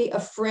be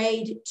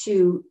afraid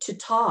to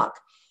talk.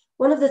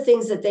 One of the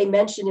things that they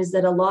mention is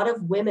that a lot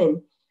of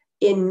women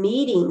in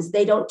meetings,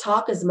 they don't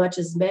talk as much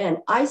as men.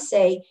 I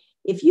say,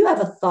 if you have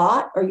a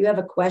thought or you have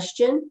a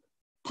question,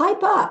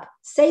 pipe up,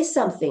 say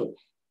something,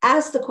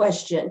 ask the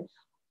question,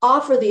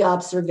 offer the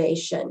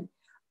observation.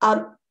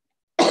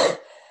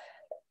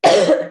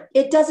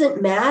 It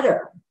doesn't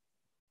matter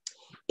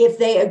if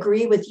they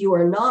agree with you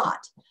or not,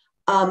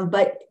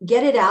 but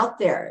get it out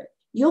there.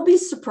 You'll be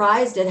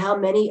surprised at how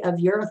many of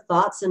your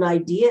thoughts and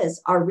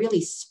ideas are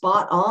really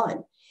spot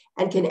on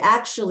and can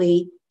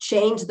actually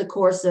change the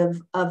course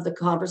of the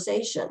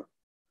conversation.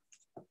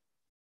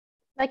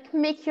 Like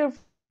make your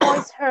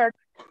voice heard.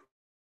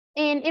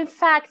 And in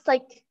fact,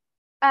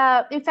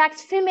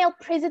 female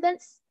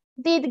presidents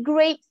did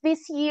great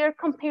this year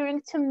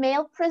comparing to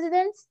male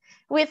presidents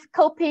with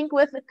coping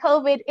with the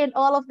COVID and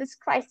all of this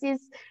crisis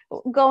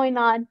going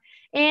on.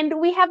 And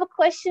we have a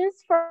question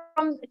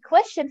from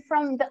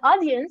the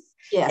audience.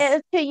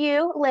 Yes. To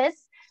you, Liz.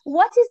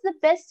 What is the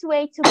best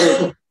way to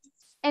gain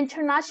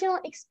international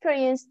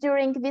experience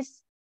during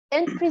these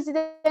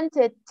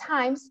unprecedented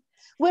times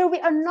where we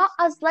are not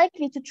as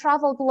likely to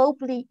travel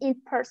globally in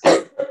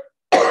person?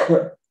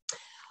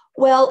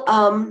 Well,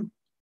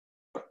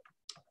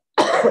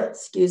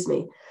 excuse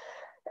me.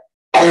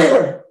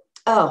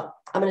 Oh,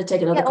 I'm going to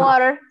take another Get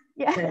water.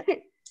 Yeah.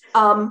 Okay.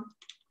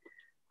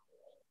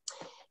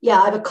 Yeah,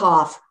 I have a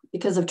cough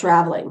because of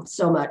traveling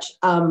so much.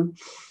 And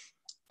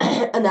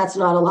that's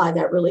not a lie.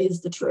 That really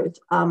is the truth.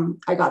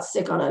 I got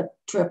sick on a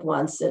trip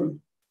once,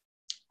 and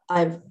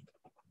 10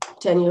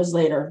 years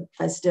later,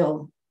 I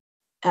still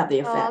have the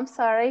effect. Oh, I'm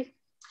sorry.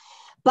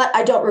 But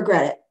I don't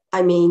regret it.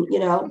 I mean,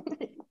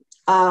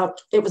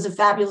 it was a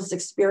fabulous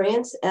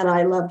experience, and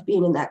I loved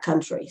being in that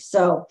country.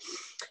 So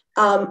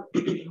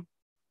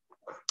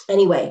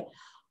anyway,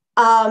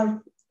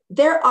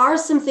 there are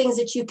some things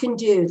that you can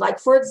do. Like,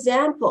 for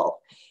example,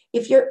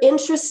 if you're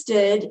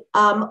interested,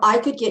 I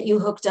could get you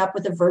hooked up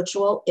with a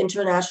virtual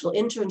international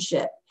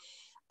internship.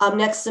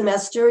 Next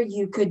semester,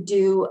 you could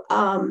do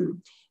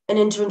an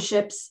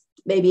internship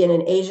maybe in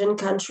an Asian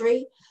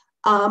country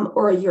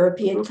or a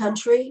European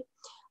country.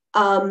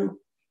 And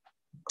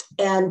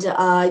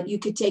you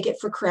could take it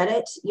for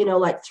credit,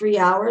 like 3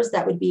 hours.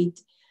 That would be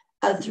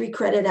 3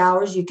 credit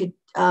hours. You could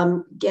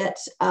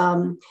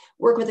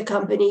work with a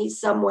company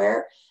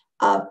somewhere,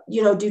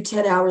 do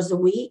 10 hours a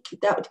week.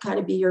 That would kind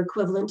of be your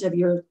equivalent of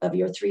your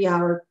 3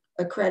 hour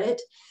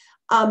credit.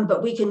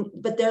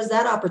 But there's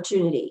that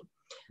opportunity.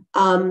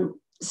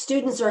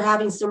 Students are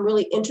having some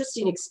really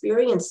interesting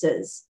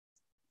experiences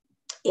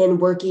in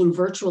working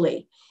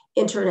virtually,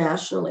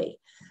 internationally.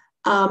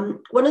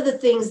 One of the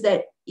things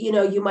that,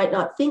 you might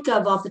not think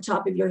of off the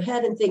top of your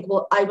head and think,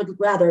 well, I would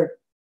rather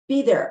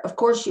be there. Of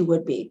course you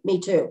would be. Me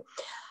too.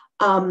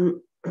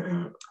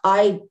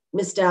 I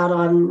missed out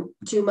on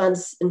 2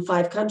 months in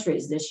 5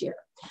 countries this year.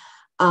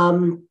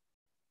 So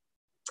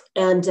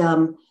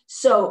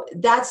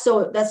that's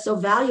so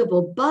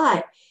valuable,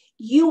 but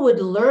you would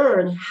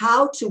learn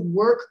how to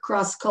work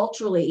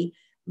cross-culturally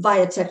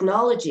via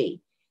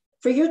technology.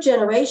 For your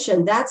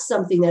generation, that's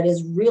something that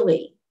is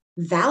really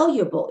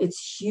valuable.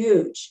 It's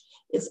huge.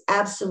 It's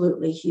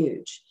absolutely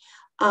huge.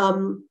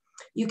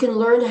 You can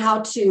learn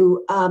how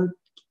to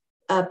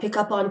pick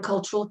up on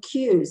cultural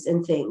cues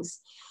and things.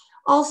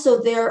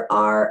 Also, there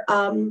are,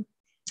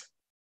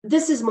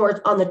 this is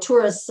more on the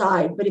tourist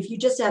side, but if you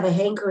just have a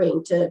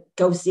hankering to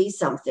go see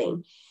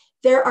something,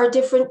 there are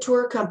different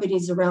tour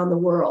companies around the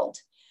world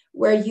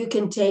where you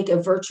can take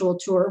a virtual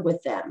tour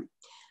with them.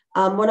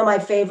 One of my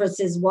favorites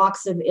is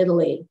Walks of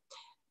Italy.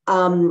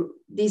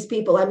 These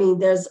people, I mean,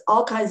 there's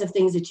all kinds of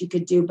things that you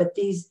could do, but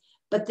this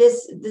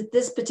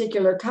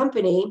particular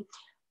company,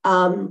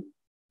 they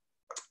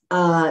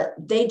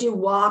do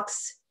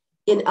walks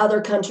in other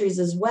countries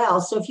as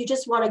well. So if you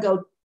just want to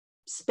go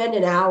spend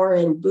an hour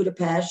in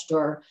Budapest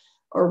or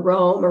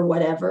Rome or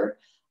whatever,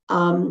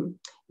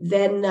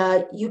 then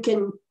you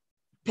can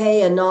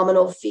pay a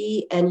nominal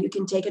fee and you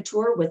can take a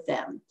tour with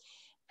them.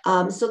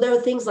 So there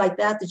are things like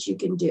that you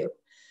can do.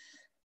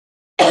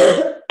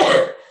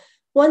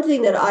 One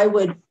thing that I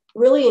would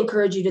really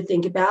encourage you to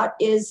think about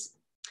is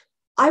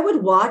I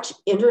would watch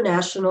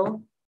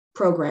international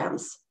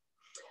programs.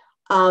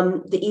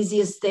 The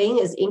easiest thing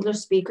as English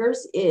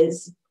speakers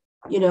is,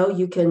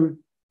 you can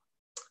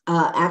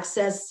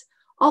access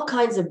all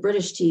kinds of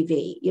British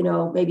TV, you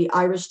know, maybe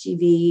Irish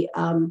TV.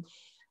 On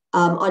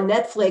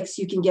Netflix,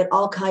 you can get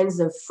all kinds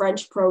of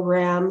French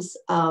programs.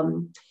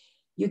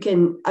 You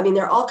can, I mean,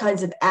 there are all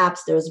kinds of apps.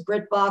 There's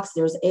BritBox,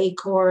 there's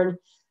Acorn.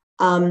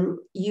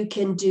 You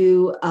can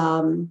do,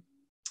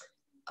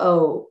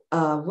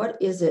 what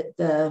is it?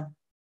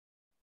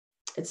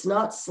 It's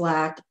not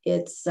Slack.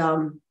 It's,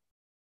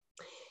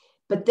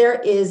 but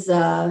there is,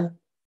 I'll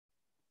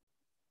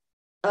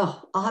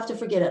have to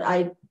forget it.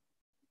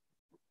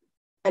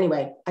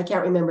 Anyway, I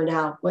can't remember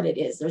now what it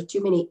is. There's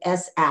too many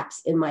S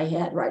apps in my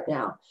head right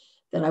now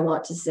that I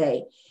want to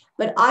say.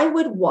 But I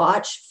would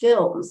watch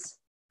films.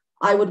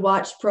 I would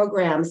watch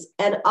programs.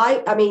 And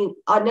I mean,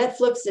 on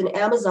Netflix and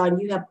Amazon,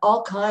 you have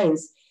all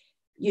kinds.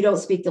 You don't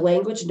speak the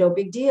language, no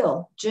big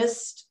deal.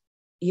 Just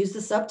use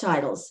the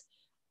subtitles.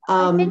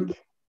 I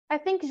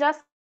think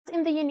just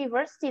in the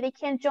university, they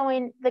can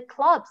join the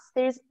clubs.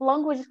 There's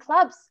language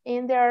clubs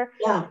and there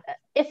are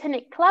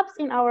ethnic clubs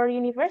in our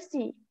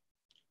university.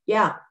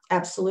 Yeah,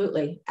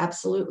 absolutely.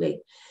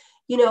 Absolutely.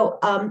 You know,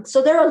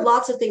 so there are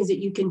lots of things that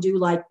you can do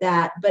like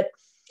that. But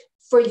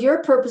for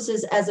your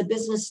purposes as a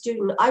business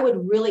student, I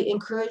would really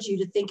encourage you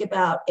to think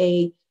about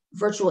a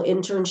virtual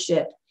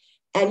internship.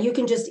 And you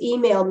can just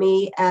email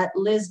me at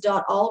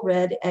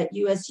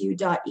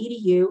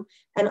liz.allred@usu.edu,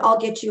 and I'll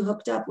get you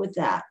hooked up with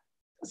that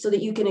so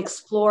that you can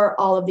explore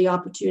all of the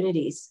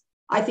opportunities.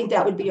 I think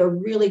that would be a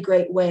really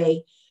great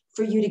way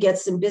for you to get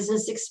some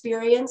business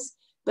experience,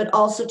 but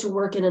also to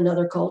work in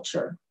another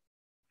culture.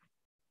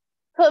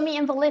 Put me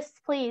in the list,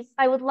 please.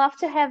 I would love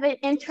to have an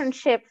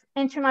internship,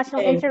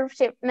 international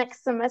internship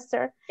next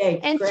semester.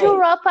 And great. to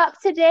wrap up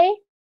today,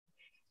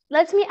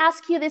 let me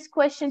ask you this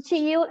question to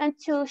you and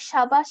to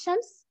Shaba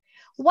Shams.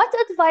 What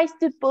advice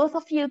do both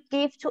of you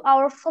give to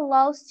our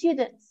fellow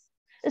students,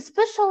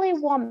 especially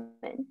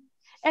women?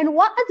 And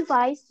what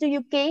advice do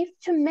you give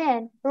to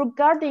men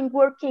regarding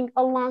working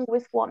along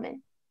with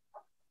women?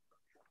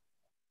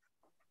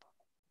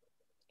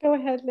 Go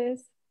ahead,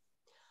 Liz.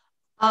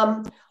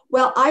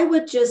 Well, I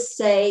would just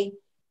say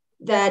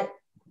that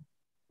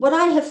what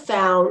I have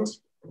found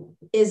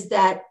is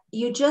that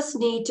you just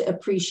need to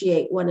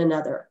appreciate one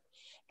another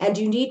and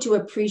you need to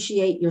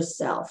appreciate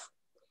yourself.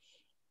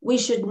 We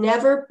should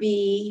never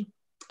be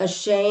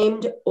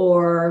ashamed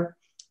or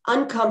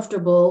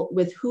uncomfortable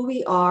with who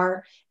we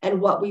are and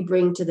what we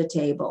bring to the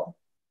table.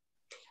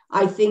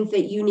 I think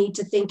that you need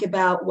to think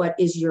about what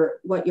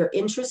your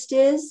interest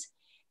is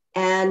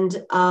and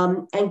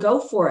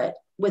go for it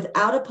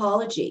without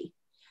apology.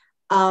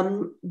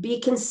 Be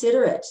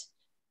considerate,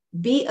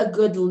 be a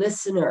good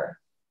listener,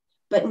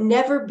 but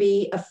never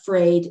be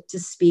afraid to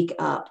speak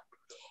up.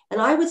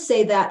 And I would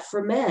say that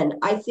for men,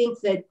 I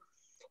think that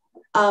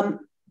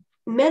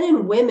men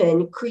and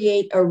women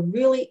create a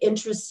really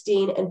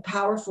interesting and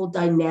powerful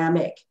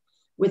dynamic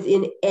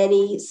within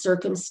any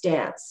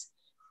circumstance.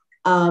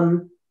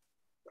 And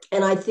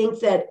I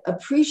think that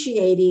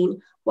appreciating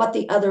what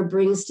the other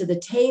brings to the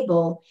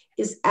table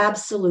is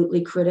absolutely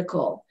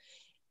critical.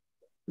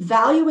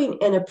 Valuing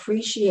and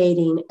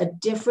appreciating a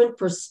different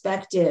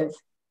perspective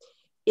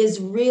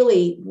is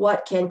really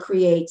what can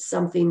create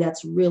something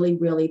that's really,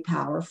 really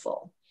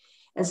powerful.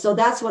 And so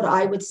that's what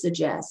I would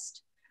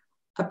suggest.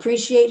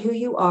 Appreciate who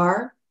you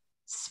are,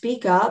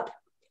 speak up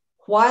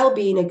while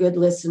being a good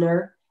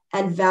listener,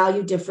 and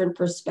value different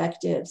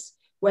perspectives,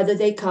 whether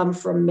they come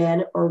from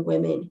men or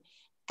women,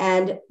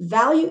 and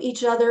value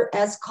each other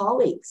as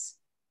colleagues.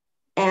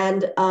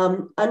 And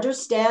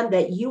understand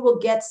that you will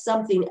get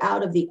something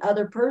out of the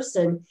other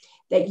person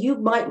that you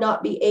might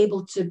not be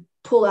able to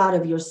pull out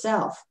of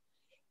yourself,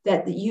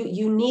 that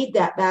you need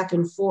that back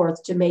and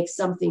forth to make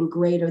something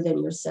greater than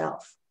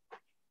yourself.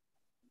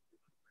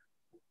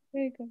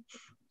 Very good.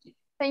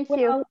 Thank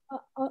you.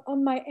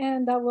 On my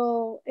end, I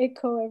will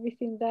echo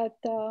everything that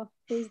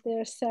is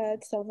there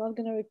said. So I'm not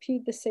going to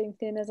repeat the same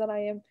thing as I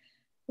am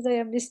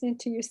listening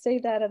to you say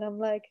that, and I'm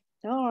like,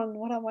 darn,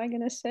 what am I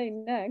going to say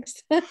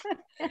next?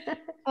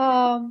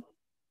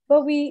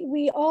 But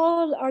we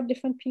all are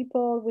different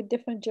people with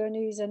different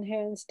journeys and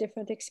hence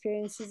different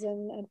experiences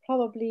and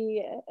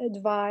probably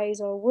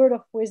advice or word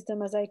of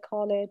wisdom, as I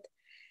call it.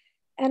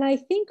 And I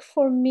think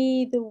for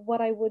me,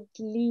 what I would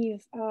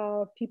leave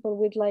people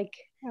with, like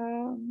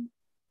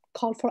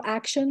call for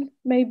action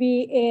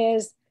maybe,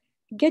 is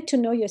get to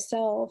know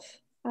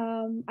yourself.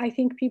 I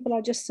think people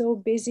are just so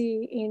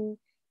busy in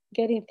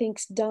getting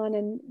things done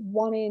and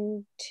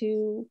wanting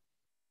to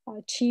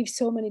achieve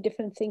so many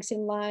different things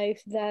in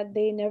life that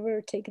they never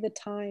take the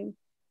time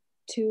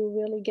to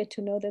really get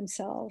to know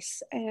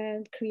themselves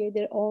and create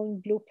their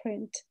own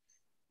blueprint.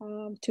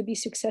 To be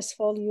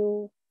successful,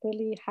 you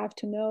really have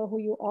to know who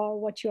you are,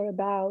 what you're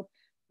about,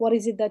 what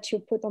is it that you're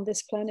put on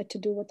this planet to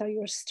do, what are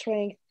your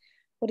strengths,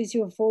 what is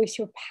your voice,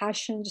 your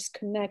passion. Just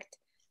connect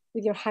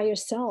with your higher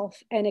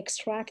self and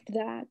extract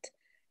that.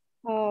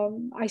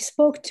 I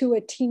spoke to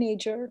a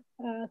teenager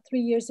 3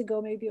 years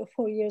ago, maybe, or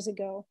 4 years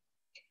ago.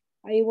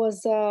 I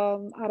was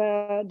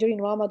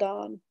during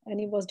Ramadan, and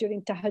it was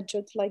during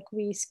Tahajjud, like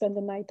we spend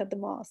the night at the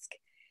mosque.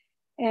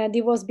 And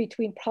it was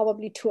between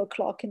probably 2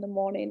 o'clock in the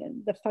morning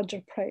and the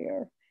Fajr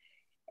prayer.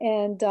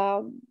 And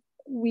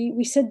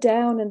we sat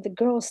down, and the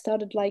girl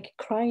started like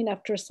crying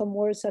after some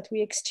words that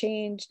we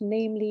exchanged,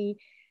 namely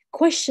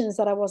questions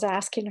that I was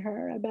asking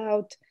her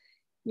about,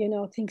 you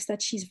know, things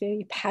that she's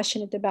very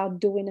passionate about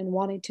doing and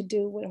wanting to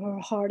do, what her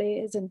heart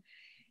is,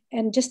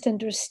 and just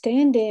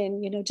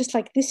understanding, you know, just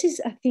like this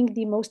is, I think,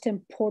 the most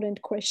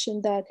important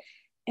question that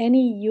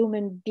any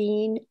human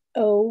being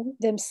owe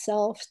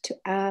themselves to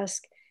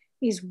ask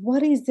is,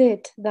 what is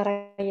it that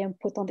I am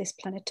put on this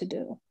planet to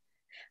do?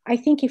 I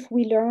think if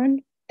we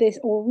learn this,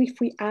 or if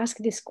we ask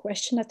this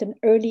question at an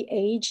early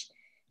age,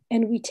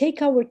 and we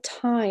take our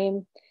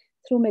time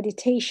through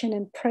meditation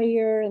and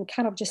prayer and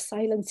kind of just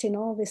silencing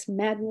all this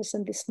madness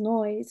and this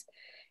noise,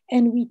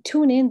 and we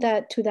tune in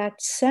to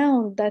that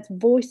sound, that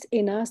voice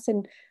in us,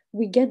 and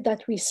we get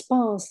that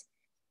response,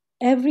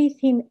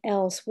 everything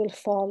else will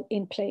fall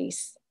in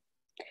place.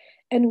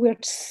 And we're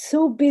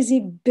so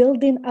busy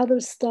building other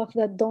stuff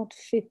that don't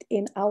fit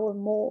in our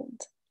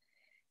mold.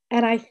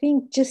 And I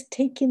think just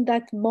taking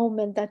that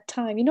moment, that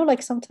time, you know,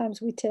 like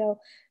sometimes we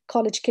tell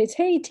college kids,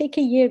 hey, take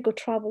a year, go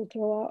travel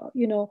through,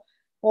 you know,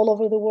 all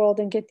over the world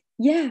and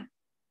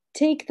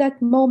take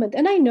that moment.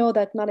 And I know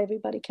that not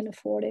everybody can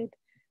afford it.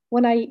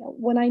 What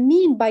I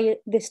mean by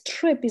this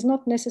trip is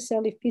not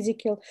necessarily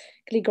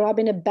physically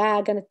grabbing a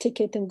bag and a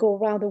ticket and go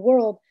around the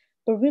world,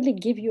 but really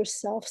give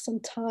yourself some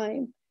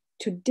time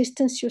to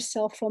distance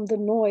yourself from the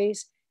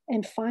noise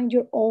and find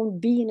your own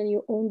being and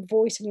your own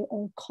voice and your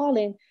own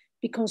calling.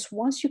 Because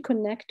once you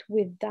connect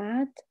with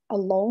that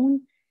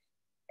alone,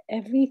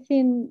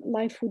 everything,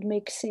 life would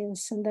make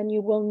sense. And then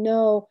you will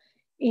know,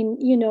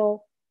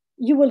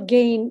 you will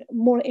gain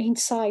more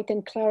insight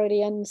and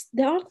clarity. And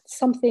there are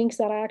some things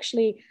that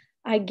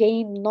I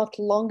gained not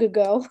long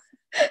ago,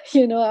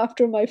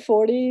 after my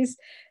 40s,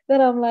 that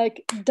I'm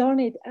like,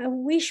 darn it, I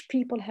wish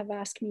people have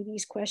asked me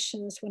these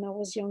questions when I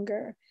was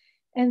younger.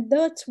 And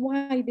that's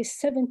why this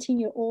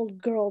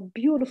 17-year-old girl,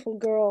 beautiful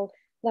girl,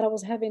 that I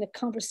was having a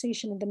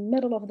conversation in the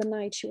middle of the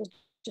night, she was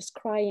just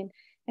crying.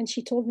 And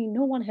she told me,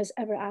 no one has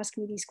ever asked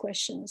me these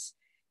questions.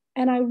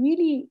 And I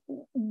really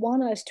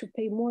want us to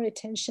pay more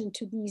attention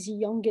to these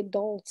young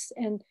adults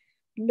and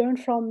learn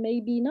from,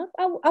 maybe not,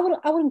 I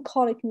wouldn't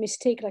call it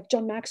mistake, like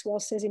John Maxwell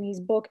says in his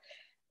book,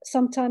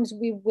 sometimes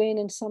we win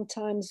and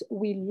sometimes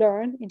we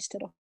learn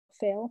instead of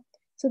fail.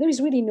 So there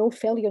is really no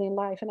failure in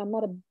life. And I'm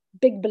not a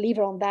big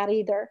believer on that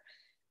either.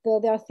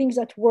 There are things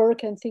that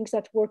work and things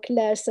that work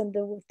less, and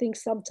the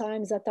things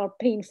sometimes that are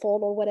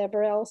painful or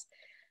whatever else.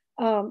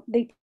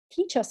 They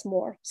teach us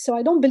more. So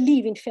I don't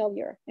believe in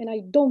failure, and I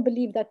don't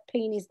believe that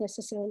pain is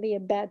necessarily a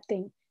bad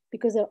thing,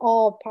 because they're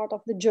all part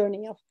of the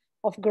journey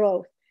of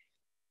growth.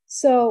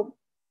 So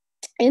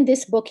in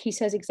this book, he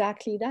says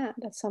exactly that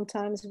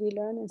sometimes we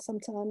learn and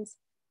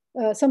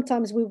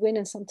sometimes we win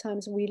and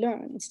sometimes we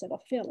learn instead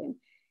of failing.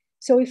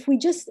 So if we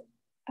just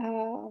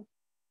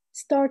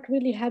start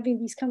really having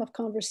these kind of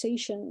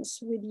conversations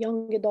with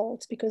young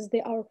adults, because they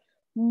are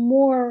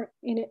more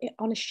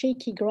on a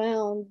shaky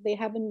ground, they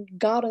haven't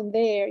gotten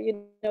there,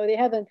 they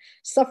haven't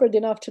suffered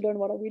enough to learn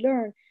what we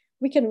learn,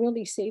 we can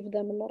really save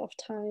them a lot of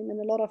time and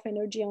a lot of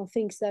energy on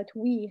things that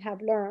we have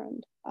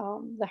learned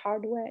the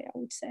hard way, I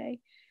would say.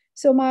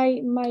 So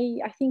I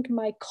think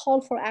my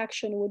call for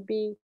action would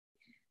be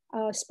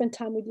spend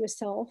time with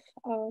yourself,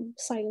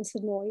 silence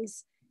the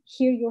noise,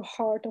 hear your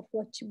heart of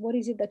what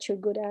is it that you're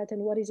good at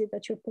and what is it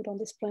that you're put on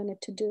this planet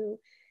to do.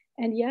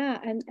 And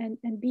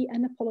and be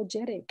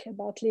unapologetic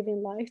about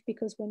living life,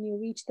 because when you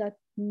reach that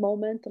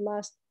moment, the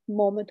last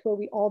moment where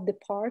we all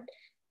depart,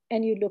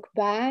 and you look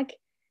back,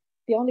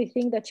 the only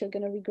thing that you're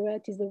going to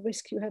regret is the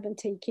risk you haven't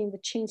taken, the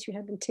chance you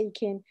haven't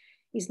taken,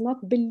 is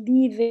not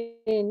believing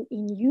in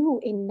you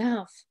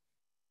enough.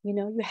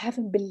 You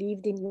haven't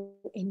believed in you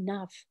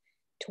enough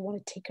to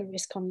want to take a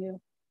risk on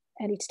you,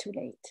 and it's too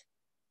late.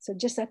 So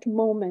just that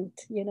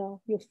moment, you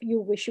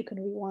wish you could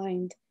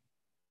rewind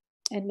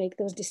and make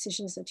those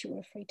decisions that you were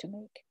afraid to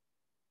make.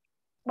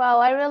 Wow,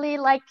 I really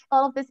like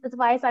all of this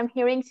advice I'm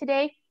hearing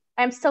today.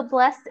 I'm so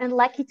blessed and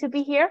lucky to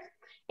be here.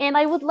 And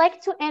I would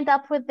like to end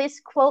up with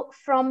this quote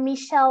from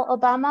Michelle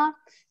Obama.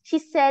 She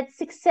said,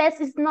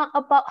 "Success is not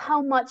about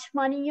how much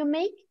money you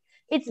make.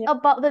 It's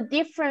about the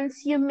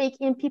difference you make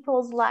in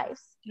people's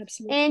lives."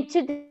 Absolutely. And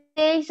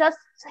today, just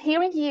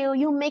hearing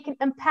you make an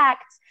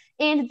impact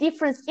and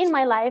difference in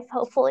my life,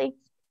 hopefully.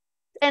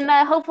 And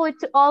hopefully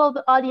to all of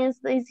the audience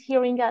that is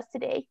hearing us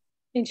today.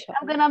 Inshallah.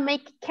 I'm gonna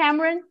make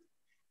Cameron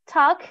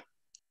talk.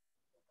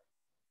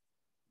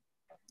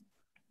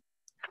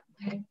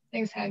 Okay.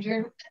 Thanks,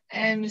 Hajar.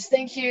 And just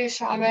thank you,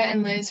 Shaba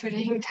and Liz, for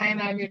taking time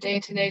out of your day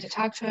today to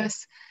talk to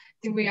us. I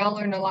think we all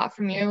learned a lot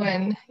from you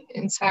and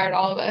inspired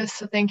all of us.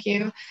 So thank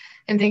you.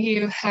 And thank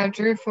you,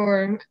 Hajar,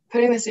 for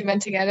putting this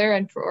event together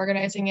and for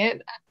organizing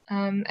it.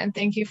 And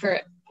thank you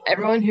for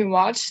everyone who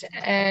watched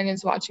and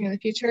is watching in the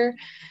future.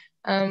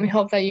 We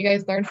hope that you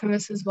guys learned from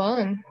this as well,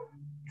 and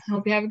I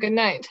hope you have a good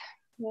night.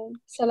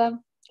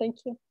 Salam. Thank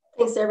you.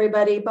 Thanks,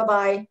 everybody.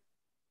 Bye-bye.